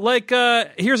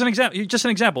 Here's an example. Just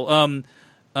an example.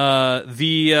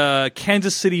 The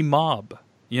Kansas City mob,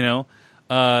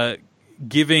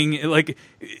 giving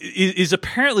is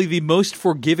apparently the most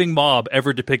forgiving mob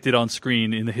ever depicted on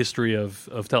screen in the history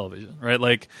of television, right?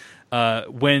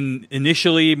 When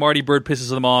initially Marty Byrde pisses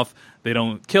them off, they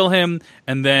don't kill him,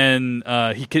 and then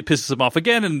he pisses them off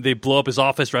again, and they blow up his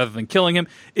office rather than killing him.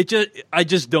 I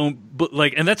just don't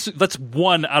and that's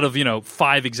one out of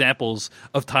 5 examples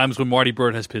of times when Marty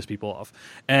Byrde has pissed people off,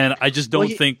 and I just don't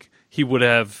think he would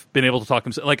have been able to talk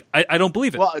himself. I don't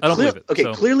believe it. Well, I don't believe it. Okay,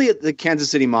 so. Clearly the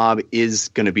Kansas City mob is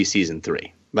going to be season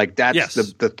 3. That's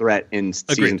the threat in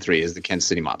season 3 is the Kansas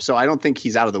City mob. So I don't think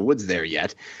he's out of the woods there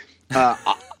yet.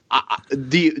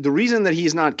 The reason that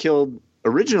he's not killed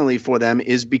originally for them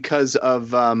is because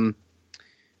of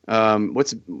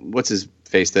what's his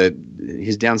face,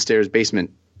 his downstairs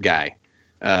basement guy.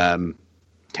 Can't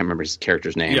remember his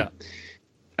character's name.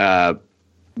 Yeah.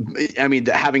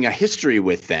 Having a history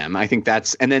with them, I think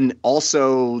that's, and then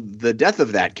also the death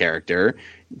of that character,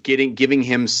 giving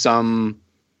him some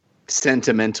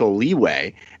sentimental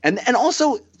leeway, and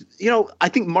also, I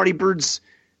think Marty Byrde's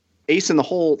ace in the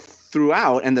hole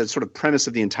throughout, and the sort of premise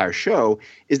of the entire show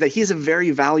is that he is a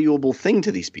very valuable thing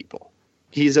to these people.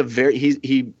 He's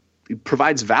he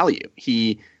provides value.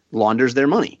 He launders their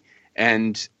money,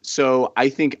 and so I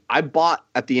think I bought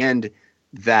at the end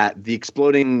that the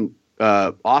exploding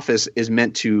office is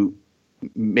meant to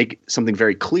make something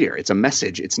very clear. It's a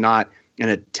message. It's not an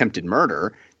attempted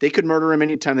murder. They could murder him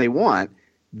anytime they want.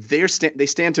 They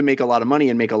stand to make a lot of money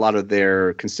and make a lot of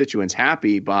their constituents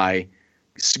happy by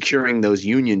securing those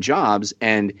union jobs.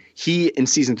 And he in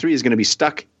season 3 is going to be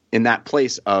stuck in that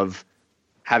place of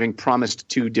having promised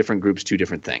 2 different groups 2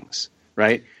 different things.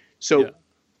 Right. So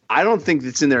I don't think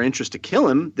it's in their interest to kill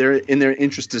him. They're in their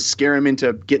interest to scare him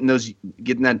into getting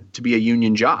that to be a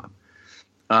union job.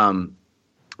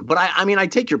 But I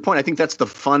take your point. I think that's the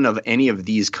fun of any of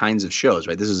these kinds of shows,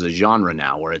 right? This is a genre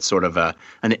now where it's sort of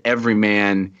an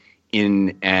everyman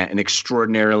in an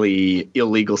extraordinarily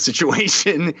illegal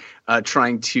situation,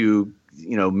 trying to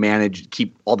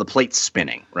keep all the plates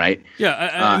spinning, right?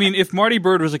 Yeah, if Marty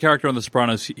Byrde was a character on The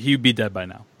Sopranos, he'd be dead by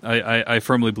now. I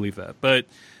firmly believe that. But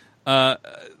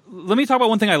let me talk about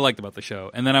one thing I liked about the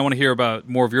show, and then I want to hear about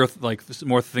more of your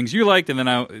more things you liked, and then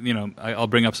I'll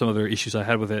bring up some other issues I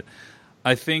had with it.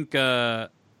 I think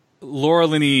Laura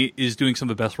Linney is doing some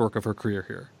of the best work of her career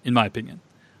here, in my opinion.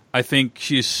 I think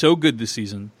she is so good this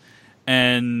season,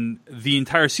 and the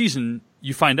entire season,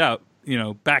 you find out,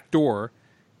 Backdoor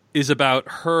is about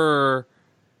her.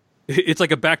 It's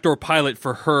like a backdoor pilot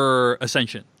for her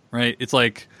ascension, right? It's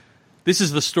like this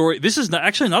is the story. This is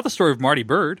actually not the story of Marty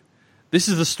Byrde. This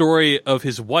is the story of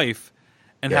his wife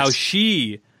and how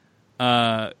she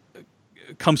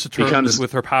comes to terms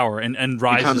with her power and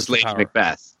rises to Lady power.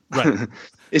 Macbeth. Right.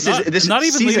 Not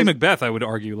even Lady Macbeth, I would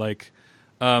argue.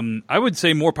 I would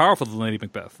say more powerful than Lady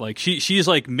Macbeth. She's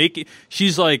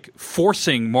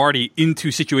forcing Marty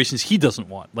into situations he doesn't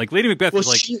want. Lady Macbeth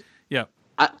is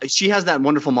she has that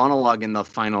wonderful monologue in the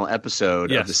final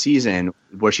episode of the season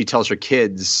where she tells her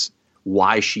kids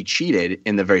why she cheated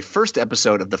in the very first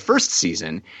episode of the first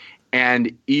season.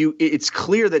 And it's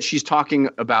clear that she's talking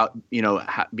about,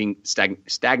 being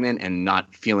stagnant and not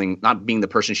being the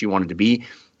person she wanted to be.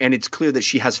 And it's clear that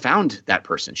she has found that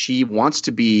person. She wants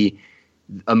to be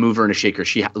a mover and a shaker.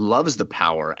 She loves the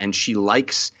power and she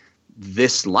likes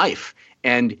this life.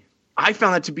 And I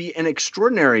found that to be an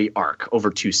extraordinary arc over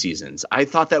 2 seasons. I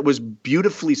thought that was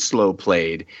beautifully slow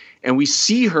played. And we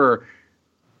see her,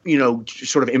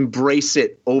 sort of embrace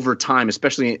it over time,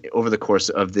 especially over the course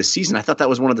of this season. I thought that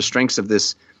was one of the strengths of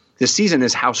this season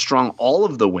is how strong all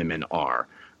of the women are.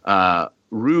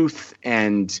 Ruth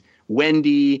and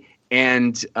Wendy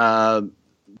and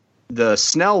the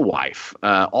Snell wife,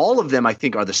 all of them I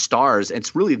think are the stars.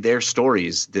 It's really their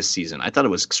stories this season. I thought it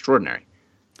was extraordinary.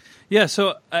 Yeah.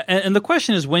 So, and the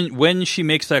question is when she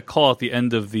makes that call at the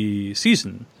end of the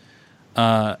season,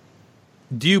 do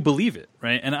you believe it?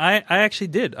 Right. And I actually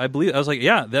did. I was like,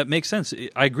 yeah, that makes sense.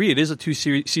 I agree. It is a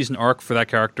 2-season arc for that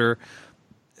character.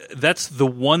 That's the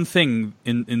one thing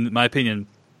in my opinion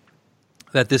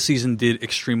that this season did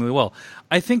extremely well.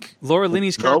 I think Laura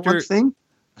Linney's character. One thing?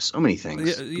 So many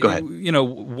things. Go ahead. You know,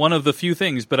 one of the few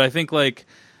things, but I think like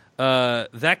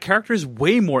that character is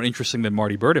way more interesting than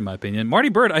Marty Byrde, in my opinion. Marty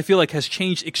Byrde, I feel like, has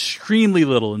changed extremely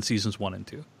little in seasons 1 and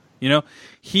 2. You know,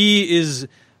 he is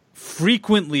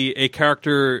frequently a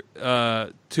character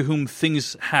to whom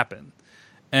things happen,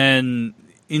 and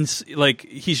like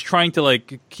he's trying to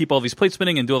like keep all these plates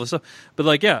spinning and do all this stuff. But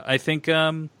like, yeah, I think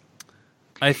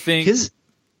his.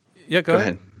 Yeah, go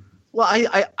ahead. Well,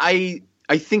 I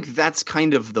think that's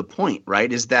kind of the point,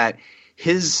 right? Is that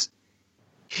his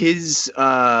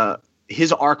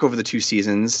arc over the 2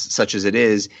 seasons, such as it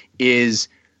is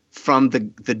from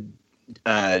the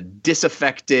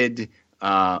disaffected,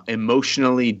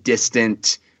 emotionally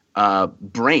distant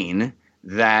brain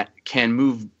that can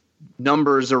move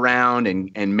numbers around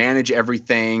and manage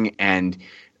everything and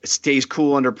stays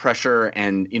cool under pressure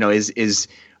and, you know, is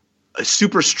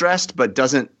super stressed but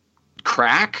doesn't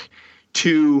crack,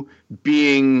 to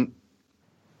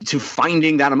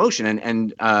finding that emotion.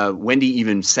 And Wendy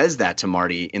even says that to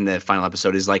Marty in the final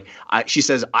episode, is like, she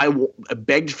says, I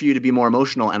begged for you to be more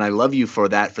emotional and I love you for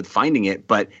that, for finding it,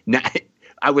 but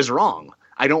I was wrong.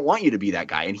 I don't want you to be that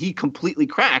guy. And he completely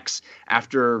cracks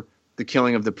after the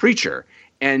killing of the preacher.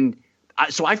 And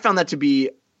so I found that to be,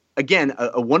 again,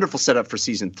 a wonderful setup for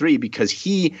season 3, because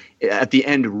he at the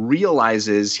end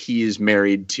realizes he is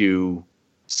married to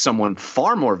someone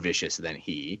far more vicious than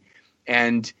he,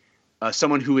 and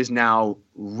someone who is now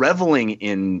reveling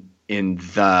in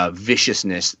the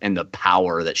viciousness and the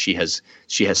power that she has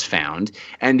found.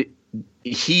 And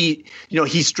he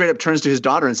straight up turns to his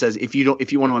daughter and says, if you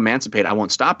want to emancipate, I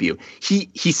won't stop you.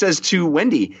 He says to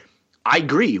Wendy, I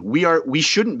agree. We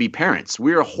shouldn't be parents.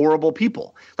 We are horrible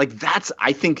people. Like,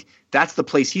 I think that's the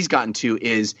place he's gotten to,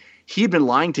 is he had been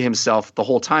lying to himself the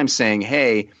whole time, saying,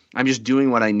 hey, I'm just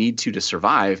doing what I need to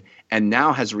survive, and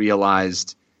now has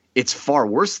realized it's far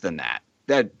worse than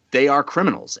that they are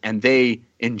criminals and they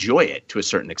enjoy it to a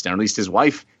certain extent, or at least his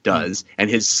wife does, and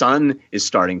his son is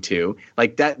starting to.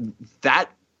 Like, that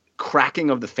cracking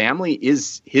of the family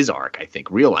is his arc, I think,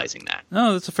 realizing that.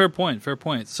 No, that's a fair point.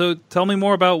 So tell me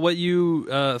more about what you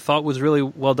thought was really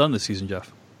well done this season,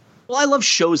 Jeff. Well, I love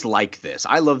shows like this.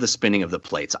 I love the spinning of the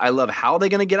plates. I love how they're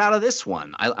going to get out of this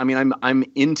one. I mean, I'm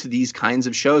into these kinds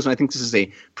of shows, and I think this is a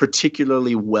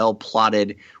particularly well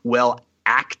plotted, well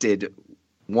acted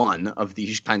one of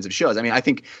these kinds of shows. I mean, I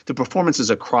think the performances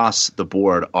across the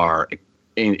board are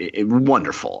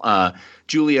wonderful.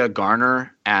 Julia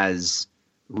Garner as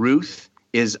Ruth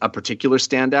is a particular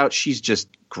standout. She's just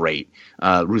great.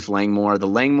 Ruth Langmore. The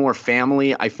Langmore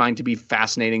family I find to be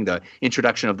fascinating. The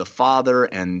introduction of the father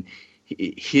and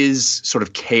his sort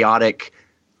of chaotic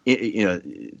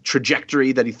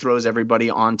trajectory that he throws everybody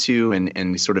onto,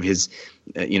 and sort of his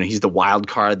he's the wild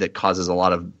card that causes a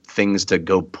lot of things to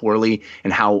go poorly,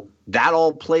 and how that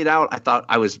all played out, I thought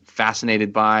I was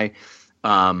fascinated by.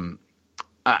 I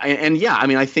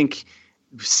think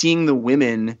seeing the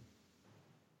women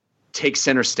take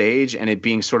center stage and it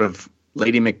being sort of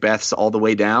Lady Macbeth's all the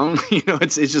way down,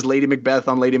 it's just Lady Macbeth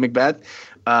on Lady Macbeth,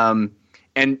 and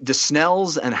the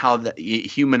Snells and how it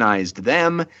humanized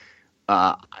them.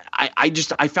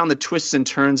 I found the twists and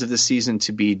turns of this season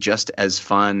to be just as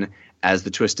fun as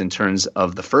the twists and turns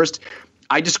of the first.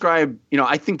 I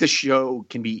think the show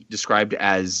can be described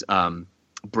as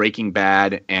Breaking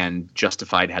Bad and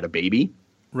Justified had a baby.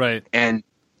 Right. And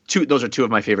those are two of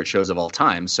my favorite shows of all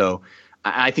time. So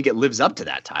I think it lives up to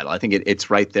that title. I think it's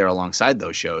right there alongside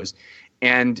those shows.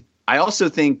 And I also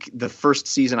think the first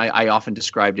season, I often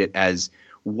described it as,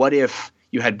 what if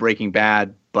you had Breaking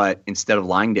Bad, but instead of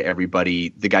lying to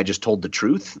everybody, the guy just told the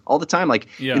truth all the time? Like,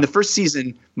 in the first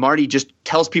season, Marty just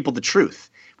tells people the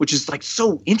truth, which is like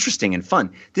so interesting and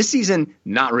fun. This season,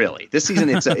 not really. This season,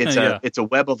 it's a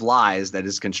web of lies that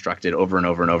is constructed over and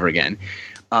over and over again.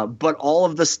 But all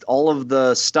of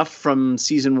the stuff from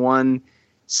season 1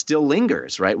 still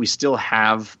lingers, right? We still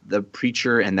have the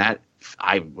preacher, and that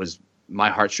my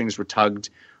heartstrings were tugged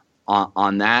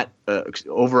on that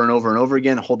over and over and over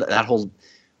again. That whole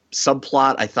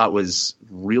subplot I thought was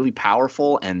really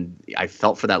powerful, and I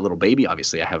felt for that little baby.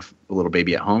 Obviously, I have a little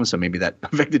baby at home, so maybe that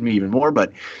affected me even more.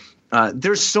 But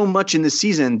there's so much in this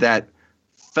season that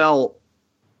felt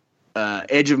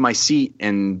edge of my seat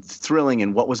and thrilling,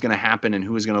 and what was going to happen and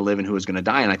who was going to live and who was going to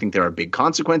die. And I think there are big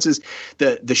consequences.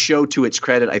 The show, to its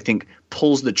credit, I think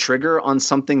pulls the trigger on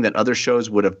something that other shows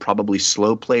would have probably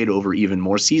slow played over even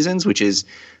more seasons, which is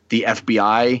the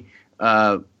FBI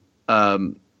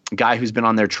guy who's been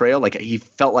on their trail. Like, he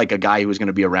felt like a guy who was going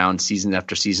to be around season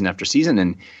after season after season,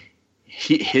 and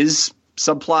his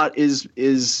subplot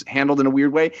is handled in a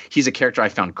weird way. He's a character I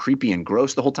found creepy and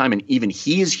gross the whole time, and even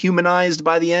he is humanized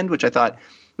by the end, which I thought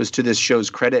was to this show's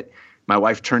credit. My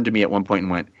wife turned to me at one point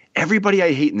and went, "Everybody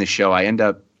I hate in the show, I end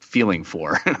up feeling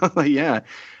for." And I was like, yeah.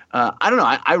 I don't know.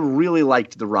 I really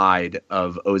liked the ride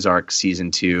of Ozark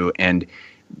season 2, and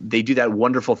they do that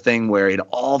wonderful thing where it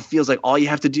all feels like all you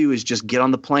have to do is just get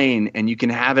on the plane and you can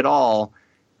have it all.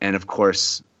 And of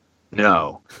course,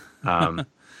 no.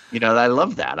 You know, I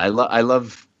love that. I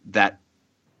love that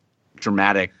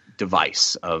dramatic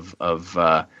device of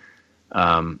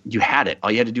you had it.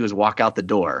 All you had to do is walk out the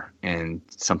door and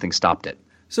something stopped it.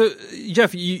 So,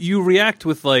 Jeff, you react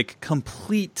with like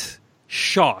complete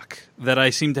shock that I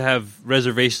seem to have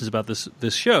reservations about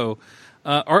this show.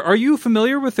 Are you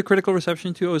familiar with the critical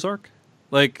reception to Ozark?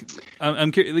 Like,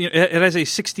 I'm curious. You know, it has a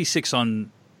 66 on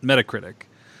Metacritic.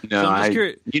 No, so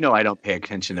I don't pay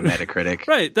attention to Metacritic.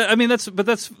 Right.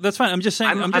 That's fine. I'm just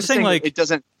saying. I'm just saying like it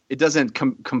doesn't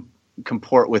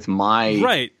comport with my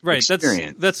right.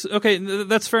 experience. That's okay.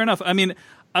 That's fair enough. I mean,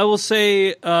 I will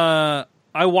say I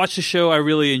watch the show. I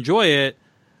really enjoy it.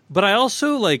 But I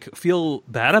also like feel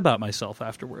bad about myself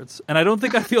afterwards, and I don't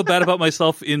think I feel bad about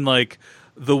myself in like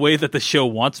the way that the show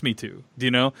wants me to. Do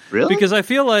you know? Really? Because I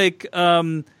feel like,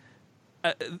 first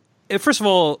of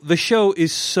all, the show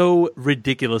is so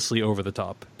ridiculously over the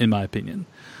top, in my opinion.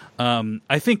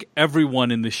 I think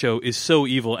everyone in the show is so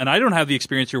evil, and I don't have the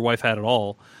experience your wife had at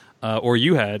all, or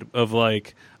you had, of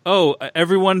like, oh,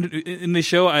 everyone in the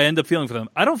show, I end up feeling for them.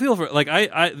 I don't feel for like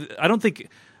I don't think.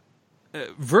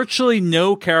 Virtually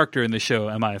no character in the show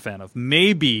am I a fan of.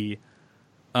 Maybe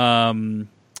Ruth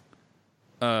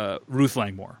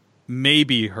Langmore.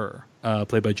 Maybe her,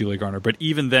 played by Julia Garner. But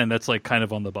even then, that's like kind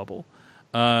of on the bubble.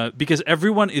 Because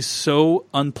everyone is so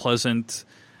unpleasant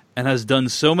and has done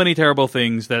so many terrible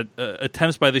things that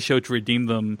attempts by the show to redeem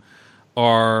them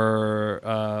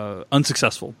are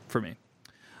unsuccessful for me.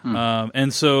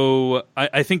 And so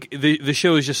I think the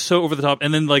show is just so over the top.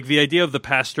 And then like the idea of the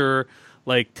pastor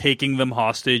like taking them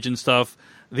hostage and stuff,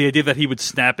 the idea that he would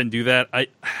snap and do that,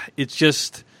 it's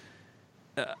just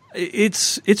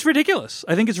it's ridiculous.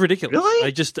 I think it's ridiculous. Really?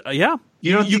 I just yeah.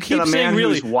 You keep saying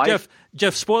really,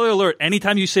 Jeff. Spoiler alert.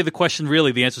 Anytime you say the question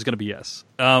really, the answer is going to be yes.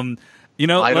 You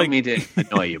know, I don't mean to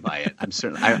annoy you by it. I'm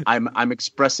certainly I'm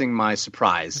expressing my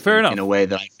surprise in a way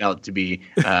that I felt to be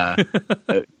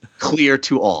clear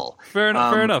to all. Fair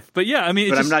enough. But yeah, I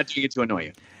mean, I'm not doing it to annoy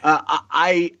you.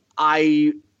 I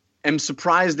am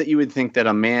surprised that you would think that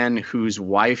a man whose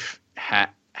wife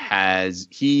has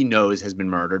been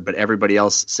murdered, but everybody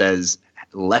else says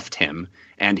left him,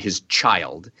 and his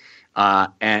child,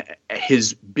 and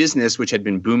his business, which had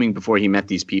been booming before he met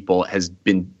these people, has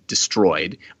been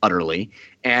destroyed utterly,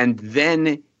 and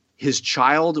then his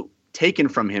child taken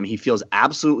from him. He feels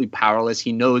absolutely powerless.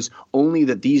 He knows only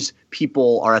that these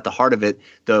people are at the heart of it.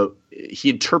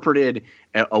 He interpreted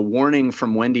a warning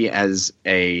from Wendy as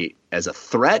a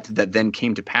threat that then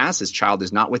came to pass. His child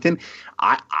is not with him.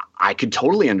 I could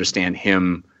totally understand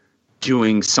him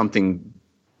doing something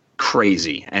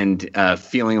crazy and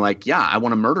feeling like, yeah, I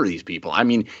want to murder these people. I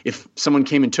mean, if someone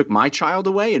came and took my child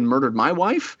away and murdered my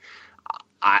wife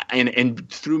and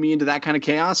threw me into that kind of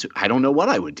chaos, I don't know what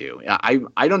I would do.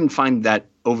 I don't find that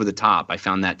over the top. I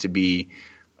found that to be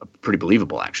pretty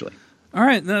believable, actually. All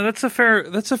right, no, that's a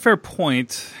fair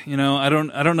point. You know, I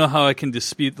don't know how I can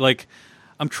dispute. Like,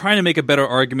 I'm trying to make a better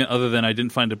argument other than I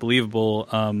didn't find it believable,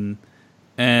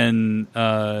 and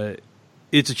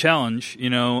it's a challenge. You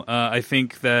know, I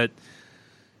think that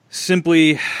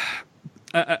simply,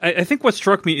 I think what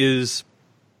struck me is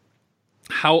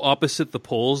how opposite the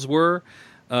poles were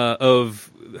of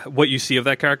what you see of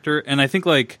that character, and I think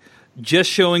like just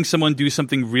showing someone do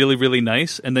something really, really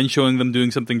nice and then showing them doing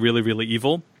something really, really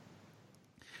evil.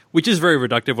 Which is very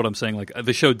reductive. What I'm saying, like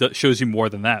the show shows you more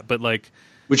than that. But like,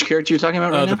 which character you're talking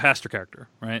about right now? The pastor character,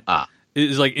 right?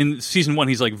 Is like in season 1,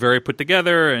 he's like very put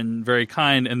together and very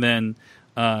kind, and then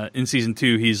in season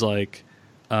 2, he's like,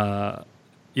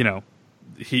 you know,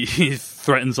 he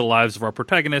threatens the lives of our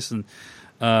protagonists, and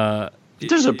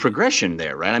there's a progression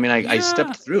there, right? I mean, I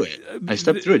stepped through it. I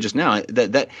stepped through it just now.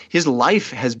 That his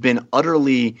life has been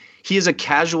utterly. He is a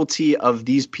casualty of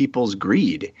these people's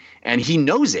greed, and he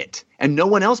knows it, and no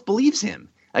one else believes him.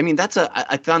 I mean,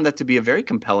 I found that to be a very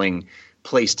compelling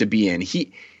place to be in.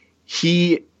 He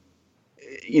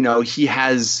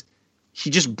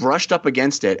just brushed up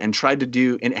against it and tried to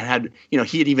do, and had, you know,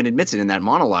 he had even admits it in that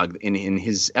monologue in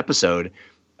his episode.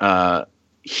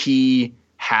 He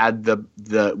had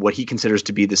the what he considers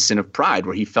to be the sin of pride,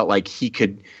 where he felt like he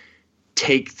could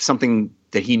take something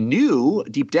that he knew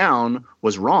deep down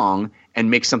was wrong and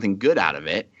make something good out of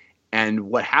it. And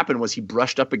what happened was he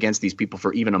brushed up against these people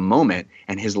for even a moment,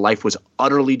 and his life was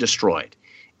utterly destroyed.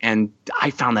 And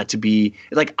I found that to be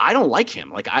like, I don't like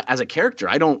him. Like as a character,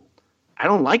 I don't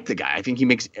like the guy. I think he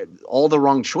makes all the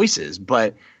wrong choices,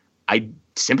 but I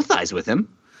sympathize with him.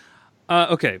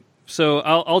 Okay. So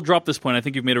I'll drop this point. I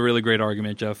think you've made a really great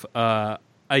argument, Jeff. I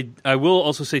will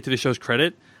also say, to the show's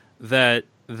credit, that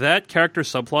character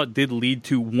subplot did lead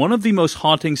to one of the most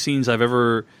haunting scenes I've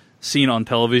ever seen on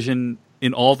television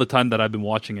in all the time that I've been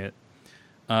watching it,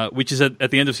 which is at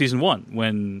the end of season 1,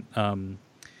 when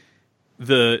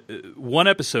the one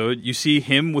episode you see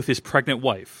him with his pregnant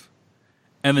wife,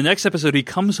 and the next episode he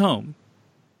comes home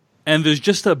and there's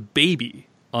just a baby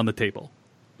on the table.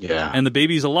 Yeah. And the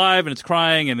baby's alive and it's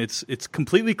crying and it's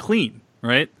completely clean,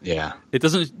 right? Yeah.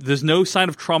 There's no sign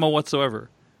of trauma whatsoever.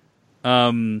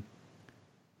 And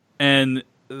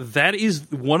that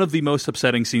is one of the most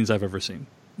upsetting scenes I've ever seen,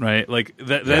 right? Like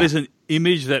that is an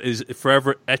image that is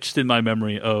forever etched in my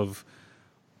memory of,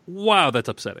 wow, that's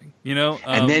upsetting, you know?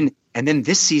 And then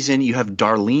this season you have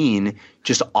Darlene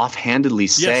just offhandedly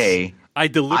say, yes, I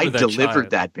delivered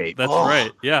that baby. That's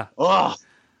right. Yeah. Oh.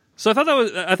 So I thought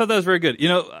that was very good. You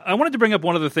know, I wanted to bring up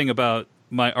one other thing about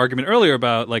my argument earlier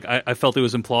about, like, I felt it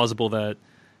was implausible that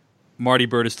Marty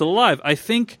Byrde is still alive. I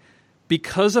think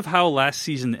because of how last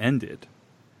season ended,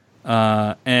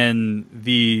 and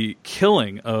the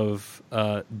killing of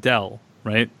Del,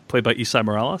 right, played by Isai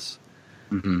Morales,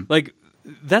 like,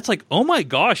 that's like, oh my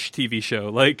gosh, TV show.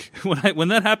 Like, when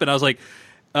that happened, I was like,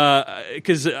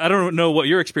 because I don't know what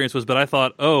your experience was, but I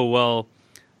thought, oh well,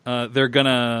 they're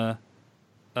gonna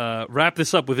wrap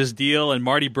this up with this deal, and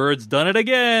Marty Byrde's done it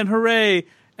again, hooray!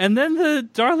 And then the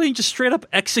Darlene just straight up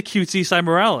executes Isai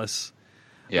Morales,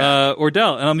 or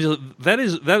Del, and I'm just,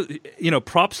 that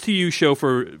props to you, show,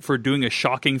 for doing a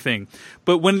shocking thing.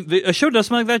 But when a show does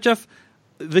something like that, Jeff,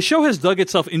 the show has dug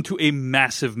itself into a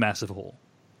massive, massive hole.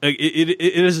 Like,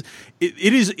 it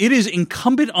is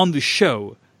incumbent on the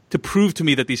show to prove to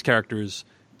me that these characters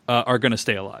are going to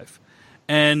stay alive.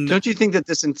 And don't you think that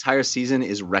this entire season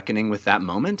is reckoning with that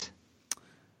moment?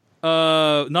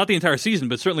 Not the entire season,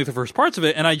 but certainly the first parts of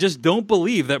it. And I just don't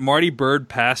believe that Marty Byrde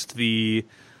passed the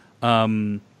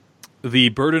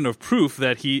burden of proof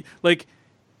that he, like,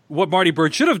 what Marty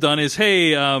Byrde should have done is,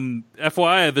 hey,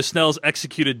 FYI, the Snells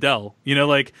executed Del. You know,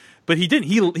 like, but he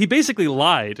didn't. He basically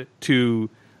lied to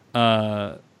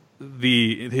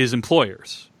his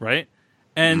employers, right?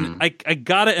 And I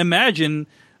gotta imagine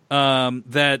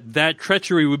that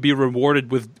treachery would be rewarded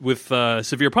with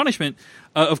severe punishment.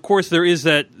 Of course, there is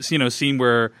that scene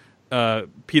where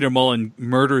Peter Mullen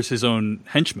murders his own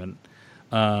henchman,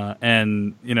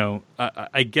 and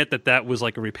I get that was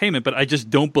like a repayment, but I just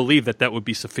don't believe that would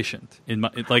be sufficient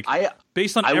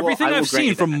based on everything I've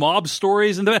seen from mob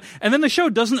stories and then the show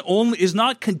is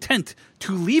not content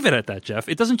to leave it at that, Jeff.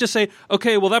 It doesn't just say,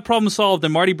 okay, well, that problem solved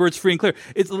and Marty Byrde's free and clear.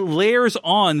 It layers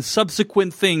on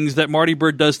subsequent things that Marty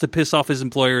Byrde does to piss off his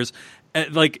employers.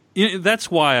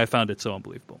 That's why I found it so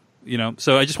unbelievable.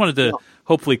 So I just wanted to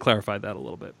hopefully clarify that a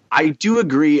little bit. I do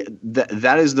agree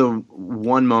that is the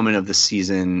one moment of the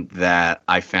season that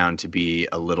I found to be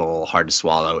a little hard to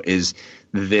swallow, is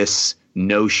this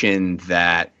notion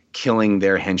that killing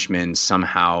their henchmen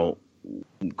somehow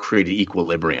created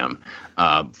equilibrium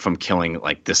from killing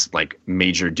like this like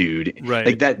major dude, right?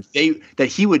 Like that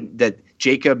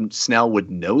Jacob Snell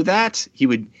would know that he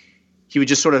would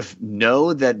just sort of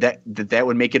know that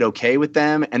would make it okay with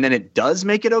them, and then it does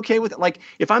make it okay with it. Like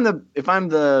if I'm the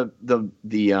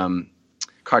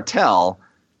cartel,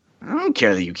 I don't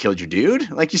care that you killed your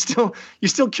dude. Like you still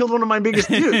killed one of my biggest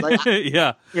dudes. Like,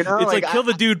 yeah, it's like kill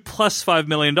the dude plus $5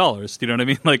 million. Do you know what I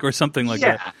mean? Like, or something like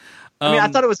that. I mean, I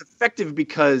thought it was effective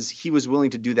because he was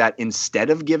willing to do that instead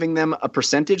of giving them a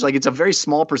percentage. Like it's a very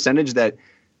small percentage that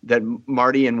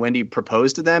Marty and Wendy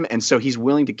proposed to them, and so he's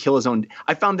willing to kill his own.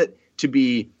 I found that to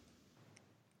be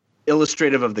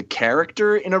illustrative of the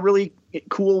character in a really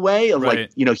cool way of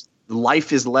right. Like,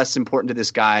 life is less important to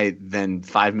this guy than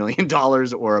 $5 million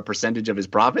or a percentage of his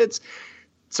profits.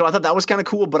 So I thought that was kind of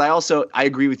cool, but I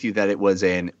agree with you that it was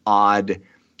an odd,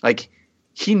 like,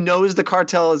 he knows the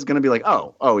cartel is going to be like,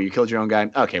 oh, you killed your own guy.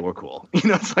 Okay, we're cool.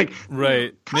 It's like,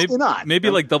 right. Maybe not. Maybe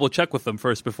like double check with them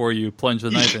first before you plunge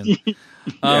the knife in.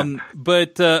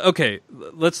 But okay,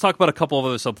 let's talk about a couple of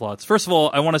other subplots. First of all,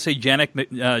 I want to say Janet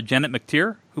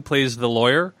McTeer, who plays the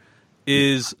lawyer,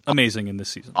 is amazing in this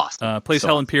season. Awesome. Plays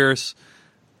Helen Pierce.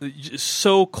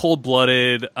 So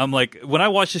cold-blooded. I'm like, when I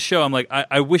watch this show, I'm like,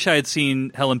 I wish I had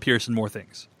seen Helen Pierce in more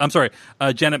things. I'm sorry,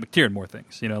 Janet McTeer in more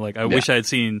things. I wish I had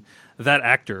seen that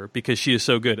actor because she is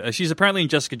so good. She's apparently in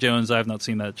Jessica Jones. I have not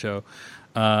seen that show.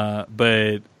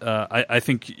 But I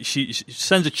think she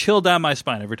sends a chill down my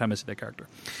spine every time I see that character.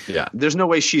 Yeah. There's no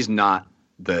way she's not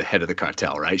the head of the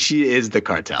cartel, right? She is the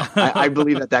cartel. I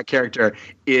believe that character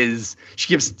is. She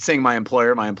keeps saying my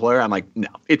employer. I'm like, no,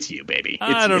 it's you, baby.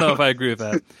 I don't know if I agree with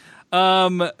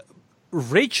that.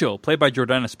 Rachel, played by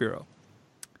Jordana Spiro.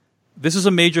 This is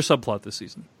a major subplot this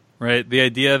season, right? The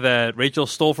idea that Rachel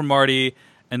stole from Marty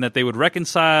and that they would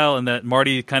reconcile and that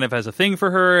Marty kind of has a thing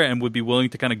for her and would be willing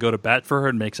to kind of go to bat for her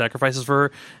and make sacrifices for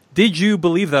her. Did you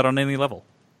believe that on any level?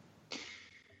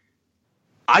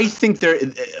 I think there,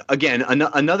 again,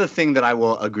 another thing that I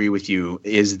will agree with you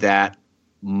is that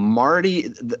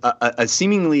Marty, a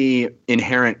seemingly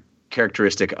inherent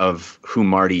characteristic of who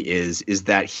Marty is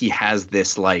that he has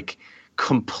this like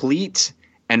complete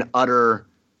and utter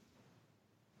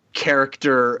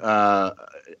character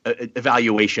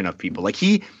evaluation of people. Like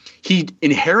he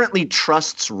inherently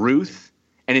trusts Ruth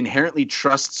and inherently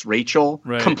trusts Rachel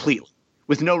completely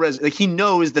with no like he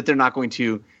knows that they're not going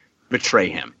to betray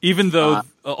him, even though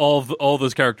all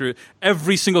those characters,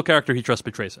 every single character he trusts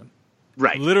betrays him.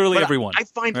 Right, literally everyone. I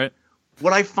find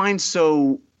what I find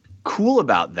so cool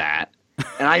about that,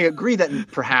 and I agree that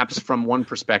perhaps from one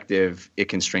perspective it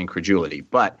can strain credulity,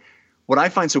 but what I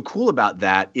find so cool about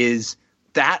that is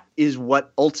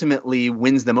what ultimately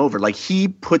wins them over. Like he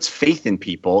puts faith in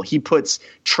people, he puts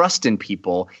trust in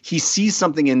people, he sees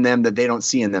something in them that they don't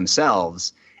see in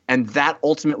themselves. And that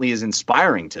ultimately is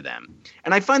inspiring to them.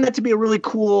 And I find that to be a really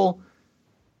cool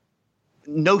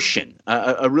notion,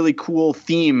 a really cool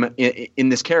theme in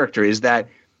this character is that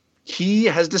he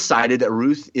has decided that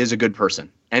Ruth is a good person.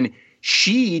 And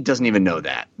she doesn't even know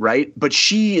that, right? But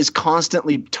she is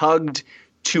constantly tugged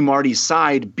to Marty's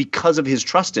side because of his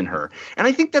trust in her. And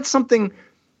I think that's something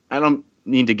 – I don't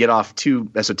need to get off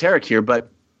too esoteric here, but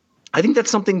I think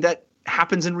that's something that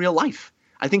happens in real life.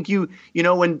 I think you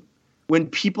know when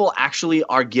people actually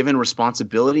are given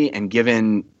responsibility and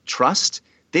given trust,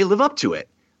 they live up to it.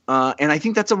 And I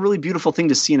think that's a really beautiful thing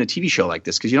to see in a TV show like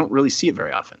this because you don't really see it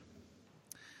very often.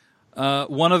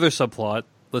 One other subplot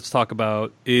let's talk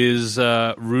about is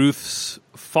Ruth's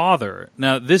father.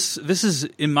 Now, this is,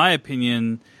 in my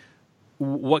opinion,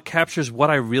 what captures what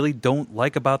I really don't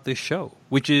like about this show,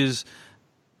 which is,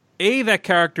 that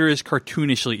character is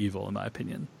cartoonishly evil, in my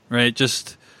opinion, right?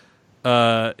 Just...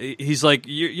 he's like,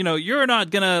 you're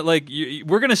not gonna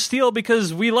we're gonna steal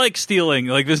because we like stealing.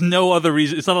 Like, there's no other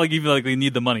reason. It's not like even like they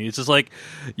need the money. It's just like,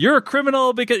 you're a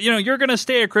criminal because you're gonna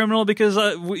stay a criminal because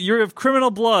you're of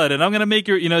criminal blood, and I'm gonna make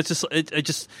your. It's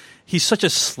just he's such a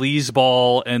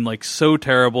sleazeball and like so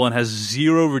terrible and has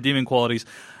zero redeeming qualities,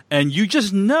 and you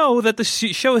just know that the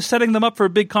show is setting them up for a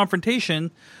big confrontation,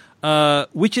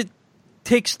 which it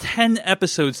takes 10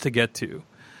 episodes to get to.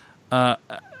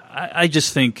 I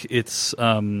just think it's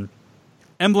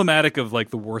emblematic of like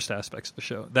the worst aspects of the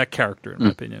show. That character, in my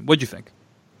opinion. What'd you think?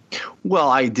 Well,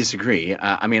 I disagree.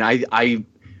 I mean, I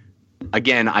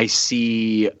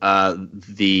see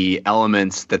the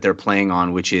elements that they're playing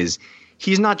on, which is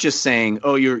he's not just saying,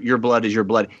 "Oh, your blood is your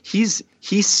blood." He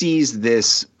sees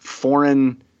this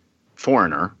foreigner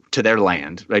to their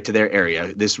land, right, to their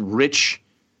area, this rich,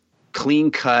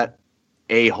 clean-cut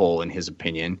a-hole, in his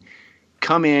opinion,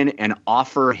 come in and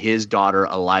offer his daughter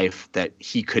a life that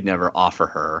he could never offer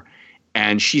her.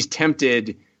 And she's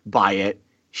tempted by it.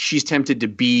 She's tempted to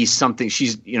be something.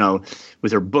 She's,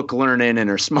 with her book learning and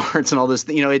her smarts and all this,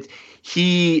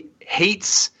 he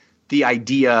hates the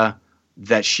idea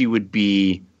that she would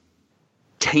be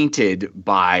tainted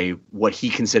by what he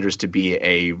considers to be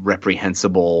a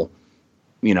reprehensible,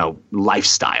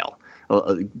 lifestyle,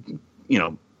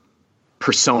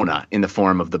 persona in the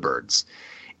form of the birds.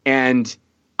 And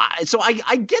so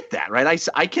I get that, right?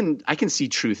 I can see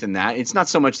truth in that. It's not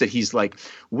so much that he's like,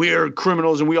 we're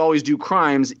criminals and we always do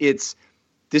crimes.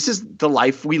 This is the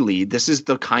life we lead. This is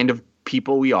the kind of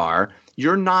people we are.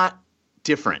 You're not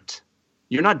different.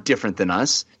 You're not different than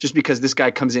us just because this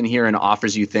guy comes in here and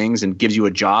offers you things and gives you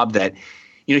a job that,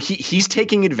 he's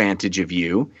taking advantage of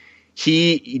you.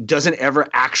 He doesn't ever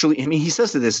actually – he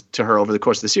says to her over the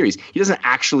course of the series. He doesn't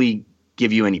actually –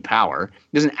 give you any power.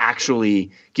 It doesn't actually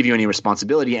give you any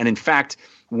responsibility. And in fact,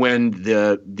 when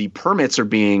the permits are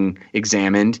being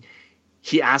examined,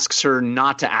 he asks her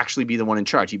not to actually be the one in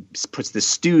charge. He puts this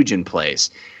stooge in place.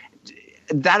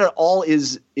 That all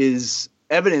is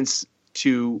evidence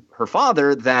to her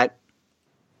father that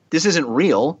this isn't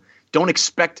real. Don't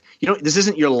expect, this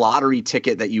isn't your lottery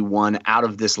ticket that you won out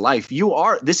of this life.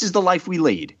 This is the life we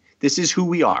lead. This is who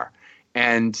we are.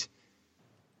 And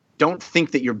don't think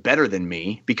that you're better than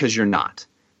me because you're not,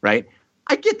 right?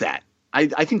 I get that. I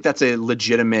think that's a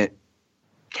legitimate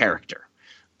character.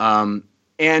 And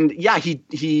yeah,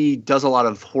 he does a lot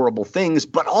of horrible things,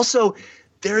 but also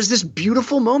there's this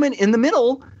beautiful moment in the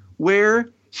middle where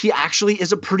he actually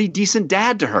is a pretty decent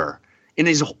dad to her in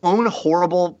his own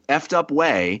horrible, effed up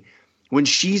way. When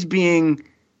she's being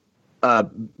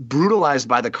brutalized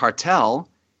by the cartel,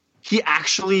 he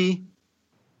actually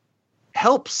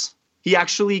helps. He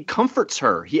actually comforts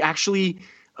her. He actually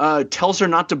tells her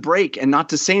not to break and not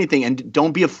to say anything, and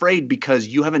don't be afraid because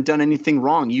you haven't done anything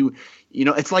wrong. You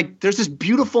know, it's like there's this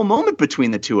beautiful moment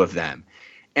between the two of them,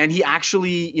 and he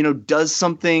actually, you know, does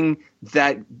something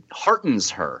that heartens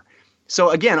her. So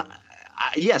again,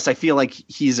 yes, I feel like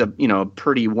he's a, you know, a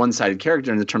pretty one-sided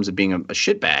character in the terms of being a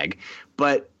shitbag,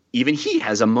 but even he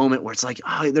has a moment where it's like,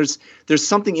 oh, there's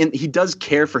something in. He does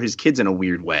care for his kids in a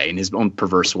weird way, in his own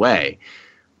perverse way.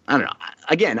 I don't know.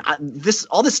 Again,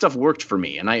 all this stuff worked for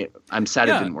me, and I'm sad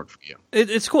it didn't work for you.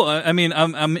 It's cool. I mean,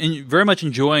 I'm very much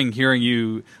enjoying hearing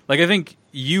you. Like, I think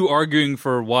you arguing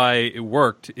for why it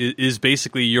worked is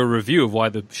basically your review of why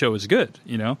the show is good.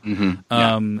 You know,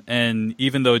 and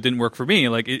even though it didn't work for me,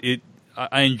 like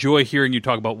I enjoy hearing you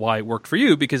talk about why it worked for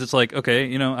you, because it's like, okay,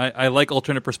 you know, I like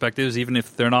alternate perspectives even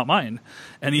if they're not mine,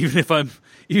 and even if I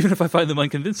find them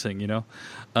unconvincing, you know,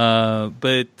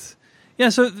 but. Yeah,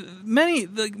 so many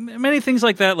things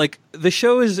like that. Like, the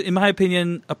show is, in my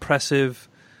opinion, oppressive.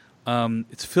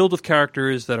 It's filled with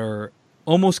characters that are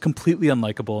almost completely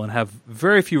unlikable and have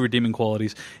very few redeeming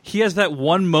qualities. He has that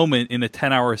one moment in a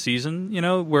 10-hour season, you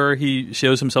know, where he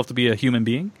shows himself to be a human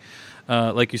being,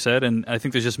 like you said. And I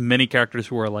think there's just many characters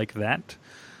who are like that.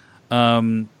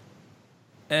 And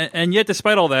yet,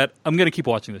 despite all that, I'm going to keep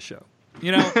watching this show.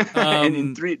 You know,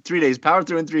 in 3 days, power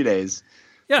through in 3 days.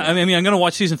 Yeah, I mean, I'm going to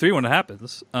watch season 3 when it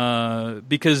happens,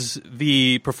 because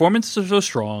the performances are so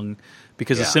strong,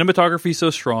 because the cinematography is so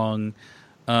strong.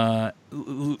 I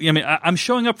mean, I'm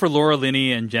showing up for Laura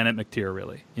Linney and Janet McTeer,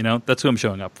 really. You know, that's who I'm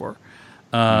showing up for.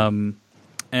 And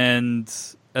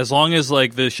as long as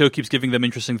like the show keeps giving them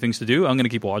interesting things to do, I'm going to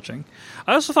keep watching.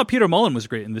 I also thought Peter Mullen was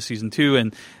great in this season too,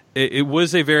 and it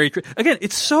was a very again.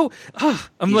 It's so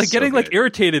I'm like getting like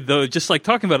irritated though, just like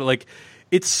talking about it. Like,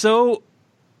 it's so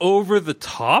over the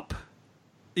top,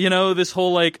 you know, this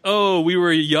whole like, oh, we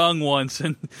were young once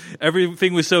and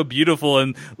everything was so beautiful,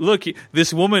 and look,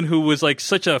 this woman who was like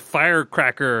such a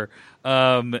firecracker,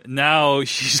 now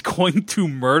she's going to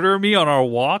murder me on our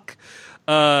walk,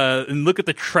 and look at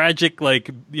the tragic,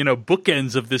 like, you know,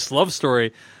 bookends of this love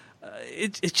story.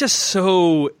 It's just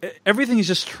so, everything is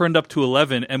just turned up to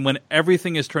 11, and when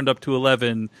everything is turned up to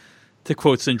 11, to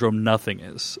quote Syndrome, nothing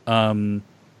is.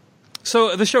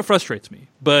 So the show frustrates me,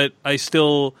 but I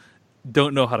still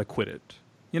don't know how to quit it.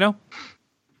 You know?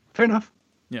 Fair enough.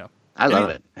 Yeah. I love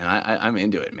it, and I'm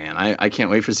into it, man. I can't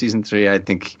wait for season 3. I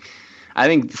think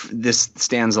this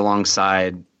stands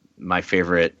alongside my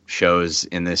favorite shows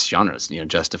in this genre. You know,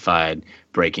 Justified,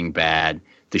 Breaking Bad,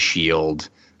 The Shield,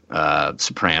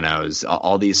 Sopranos,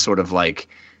 all these sort of like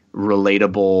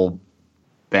relatable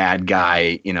bad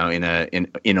guy, you know,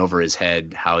 in over his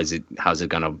head. How's it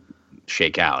going to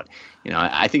shake out? You know,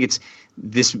 I think it's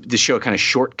this show kind of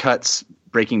shortcuts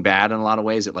Breaking Bad in a lot of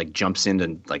ways. It like jumps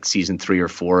into like season 3 or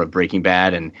 4 of Breaking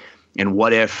Bad, and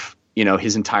what if, you know,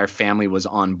 his entire family was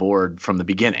on board from the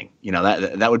beginning? You know,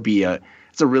 that would be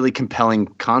it's a really compelling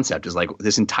concept. Is like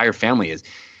this entire family is.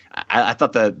 I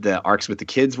thought the arcs with the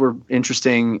kids were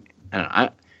interesting.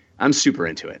 I'm super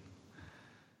into it.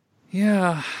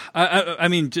 Yeah, I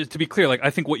mean, to be clear, like, I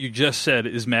think what you just said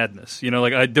is madness. You know,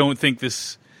 like, I don't think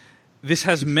this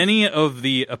has many of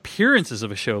the appearances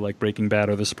of a show like Breaking Bad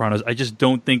or The Sopranos. I just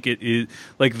don't think it is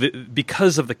like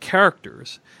because of the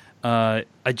characters. I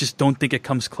just don't think it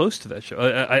comes close to that show.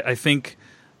 I think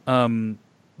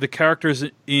the characters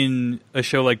in a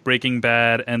show like Breaking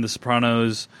Bad and The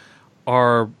Sopranos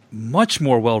are much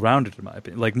more well-rounded, in my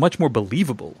opinion, like much more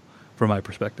believable from my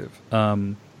perspective.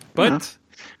 But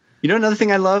you know, another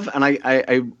thing I love, and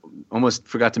I almost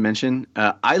forgot to mention,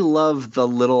 I love the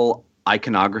little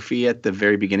iconography at the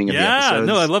very beginning of the episodes.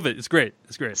 No, I love it. It's great.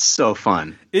 It's so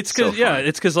fun. It's because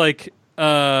it's because like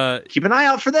keep an eye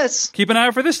out for this. Keep an eye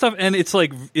out for this stuff, and it's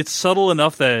like it's subtle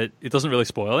enough that it doesn't really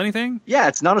spoil anything. Yeah,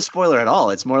 it's not a spoiler at all.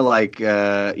 It's more like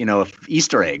you know,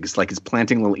 Easter eggs. Like, it's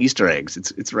planting little Easter eggs.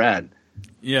 It's rad.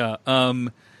 Yeah.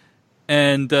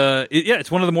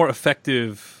 It's one of the more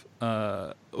effective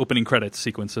opening credits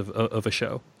sequence of a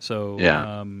show.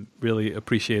 So really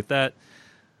appreciate that.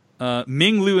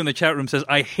 Ming Lu in the chat room says,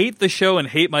 I hate the show and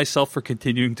hate myself for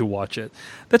continuing to watch it.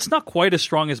 That's not quite as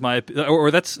strong as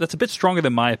that's a bit stronger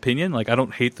than my opinion. Like, I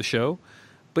don't hate the show,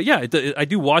 but yeah, I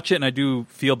do watch it and I do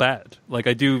feel bad. Like,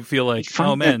 I do feel like,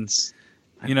 oh man,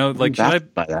 you know, like, by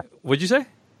that. What'd you say?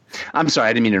 I'm sorry,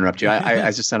 I didn't mean to interrupt you.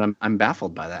 I just said I'm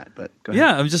baffled by that. But go ahead.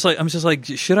 Yeah, I'm just like,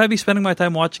 should I be spending my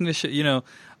time watching this shit? You know,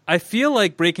 I feel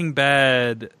like Breaking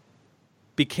Bad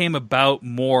became about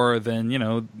more than,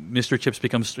 Mr. Chips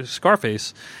becomes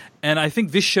Scarface. And I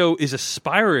think this show is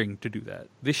aspiring to do that.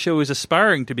 This show is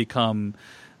aspiring to become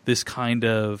this kind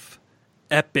of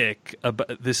epic,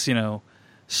 this,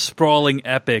 sprawling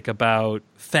epic about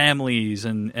families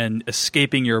and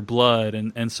escaping your blood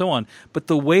and so on. But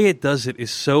the way it does it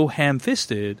is so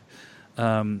ham-fisted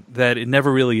that it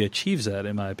never really achieves that,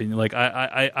 in my opinion. Like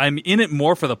I'm in it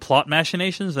more for the plot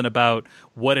machinations than about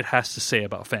what it has to say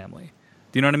about family.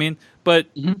 Do you know what I mean? But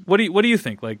what do you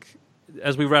think? Like,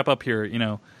 as we wrap up here,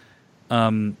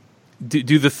 when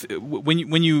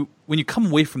you come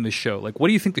away from this show, like, what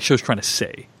do you think the show's trying to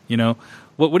say?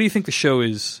 What do you think the show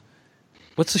is?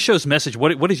 What's the show's message?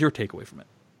 What is your takeaway from it?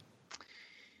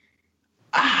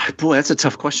 Boy, that's a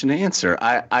tough question to answer.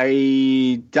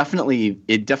 It definitely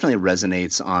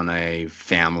resonates on a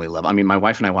family level. I mean, my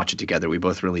wife and I watch it together. We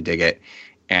both really dig it,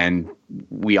 and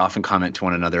we often comment to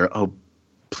one another, "Oh,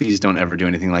 please don't ever do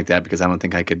anything like that, because I don't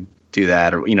think I could do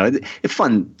that." Or, it's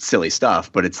fun, silly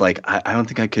stuff, but it's like, I don't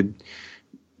think I could,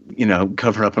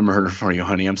 cover up a murder for you,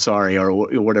 honey. I'm sorry, or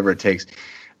whatever it takes.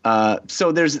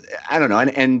 So there's, I don't know,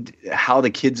 and how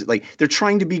the kids, like, they're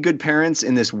trying to be good parents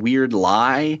in this weird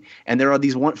lie, and there are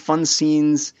these fun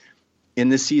scenes in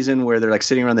this season where they're like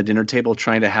sitting around the dinner table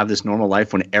trying to have this normal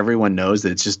life when everyone knows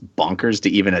that it's just bonkers to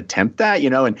even attempt that,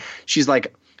 and she's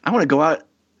like, "I want to go out,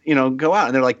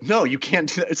 and they're like, "No, you can't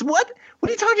do that." It's what are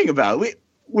you talking about?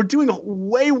 We're doing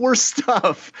way worse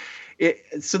stuff.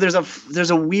 So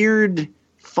there's a weird,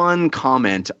 fun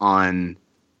comment on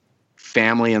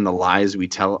family and the lies we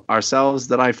tell ourselves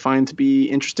that I find to be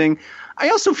interesting. I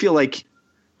also feel like,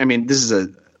 I mean, this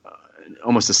is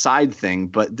almost a side thing,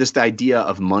 but the idea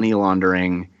of money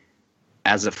laundering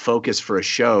as a focus for a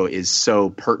show is so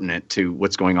pertinent to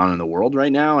what's going on in the world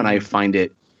right now, and I find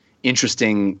it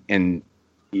interesting. And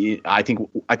I think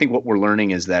what we're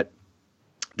learning is that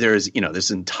there's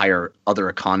this entire other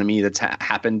economy that's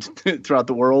happened throughout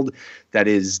the world that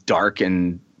is dark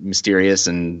and mysterious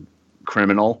and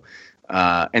criminal.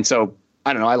 And so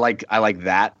I don't know. I like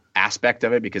that aspect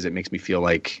of it because it makes me feel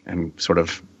like I'm sort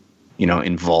of,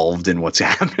 involved in what's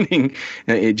happening,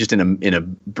 just in a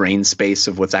brain space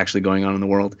of what's actually going on in the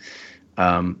world.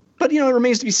 But it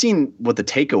remains to be seen what the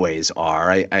takeaways are.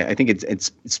 I think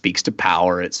it speaks to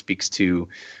power. It speaks to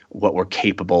what we're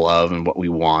capable of and what we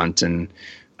want. And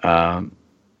but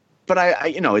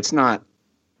it's not.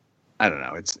 I don't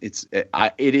know.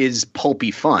 It is pulpy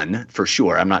fun for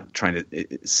sure. I'm not trying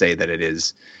to say that it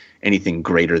is anything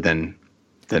greater than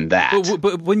that.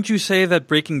 But wouldn't you say that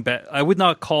Breaking Bad? I would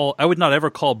not ever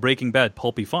call Breaking Bad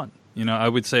pulpy fun. I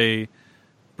would say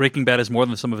Breaking Bad is more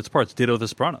than the sum of its parts. Ditto The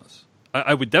Sopranos.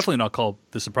 I would definitely not call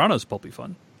The Sopranos pulpy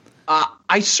fun.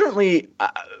 I certainly.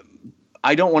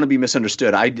 I don't want to be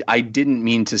misunderstood. I didn't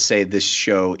mean to say this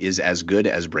show is as good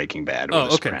as Breaking Bad or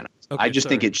The Sopranos. Okay, I just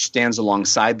think it stands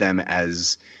alongside them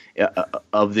as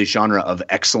of the genre of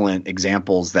excellent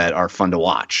examples that are fun to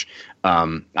watch.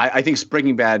 I think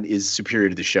Breaking Bad is superior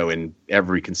to the show in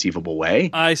every conceivable way.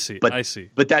 I see.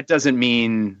 But that doesn't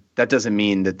mean that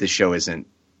the show isn't.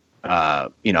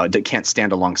 It can't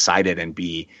stand alongside it and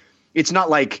be. It's not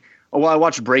like, oh, well, I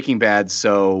watched Breaking Bad,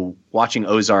 so watching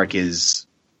Ozark is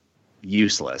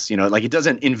useless. Like, it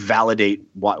doesn't invalidate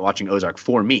watching Ozark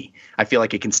for me. I feel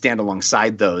like it can stand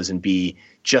alongside those and be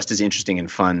just as interesting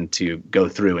and fun to go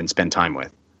through and spend time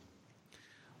with.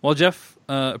 Well, Jeff,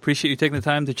 appreciate you taking the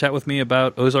time to chat with me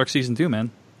about Ozark Season 2,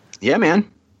 man. Yeah,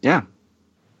 man. Yeah.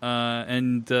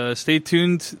 And stay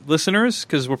tuned, listeners,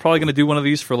 because we're probably going to do one of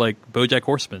these for, like, BoJack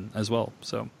Horseman as well.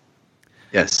 So,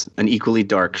 yes, an equally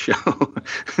dark show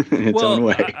in its own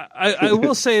way. I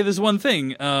will say there's one thing,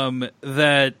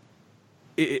 that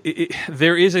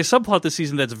there is a subplot this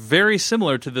season that's very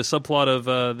similar to the subplot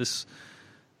of this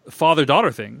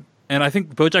father-daughter thing. And I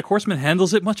think BoJack Horseman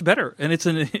handles it much better. And it's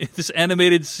this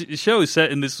animated show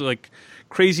set in this like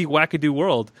crazy wackadoo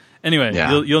world. Anyway,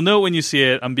 you'll know when you see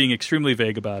it. I'm being extremely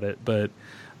vague about it, but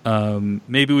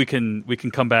maybe we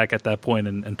can come back at that point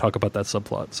and talk about that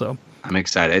subplot. So I'm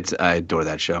excited. I adore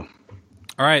that show.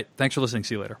 All right. Thanks for listening.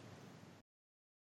 See you later.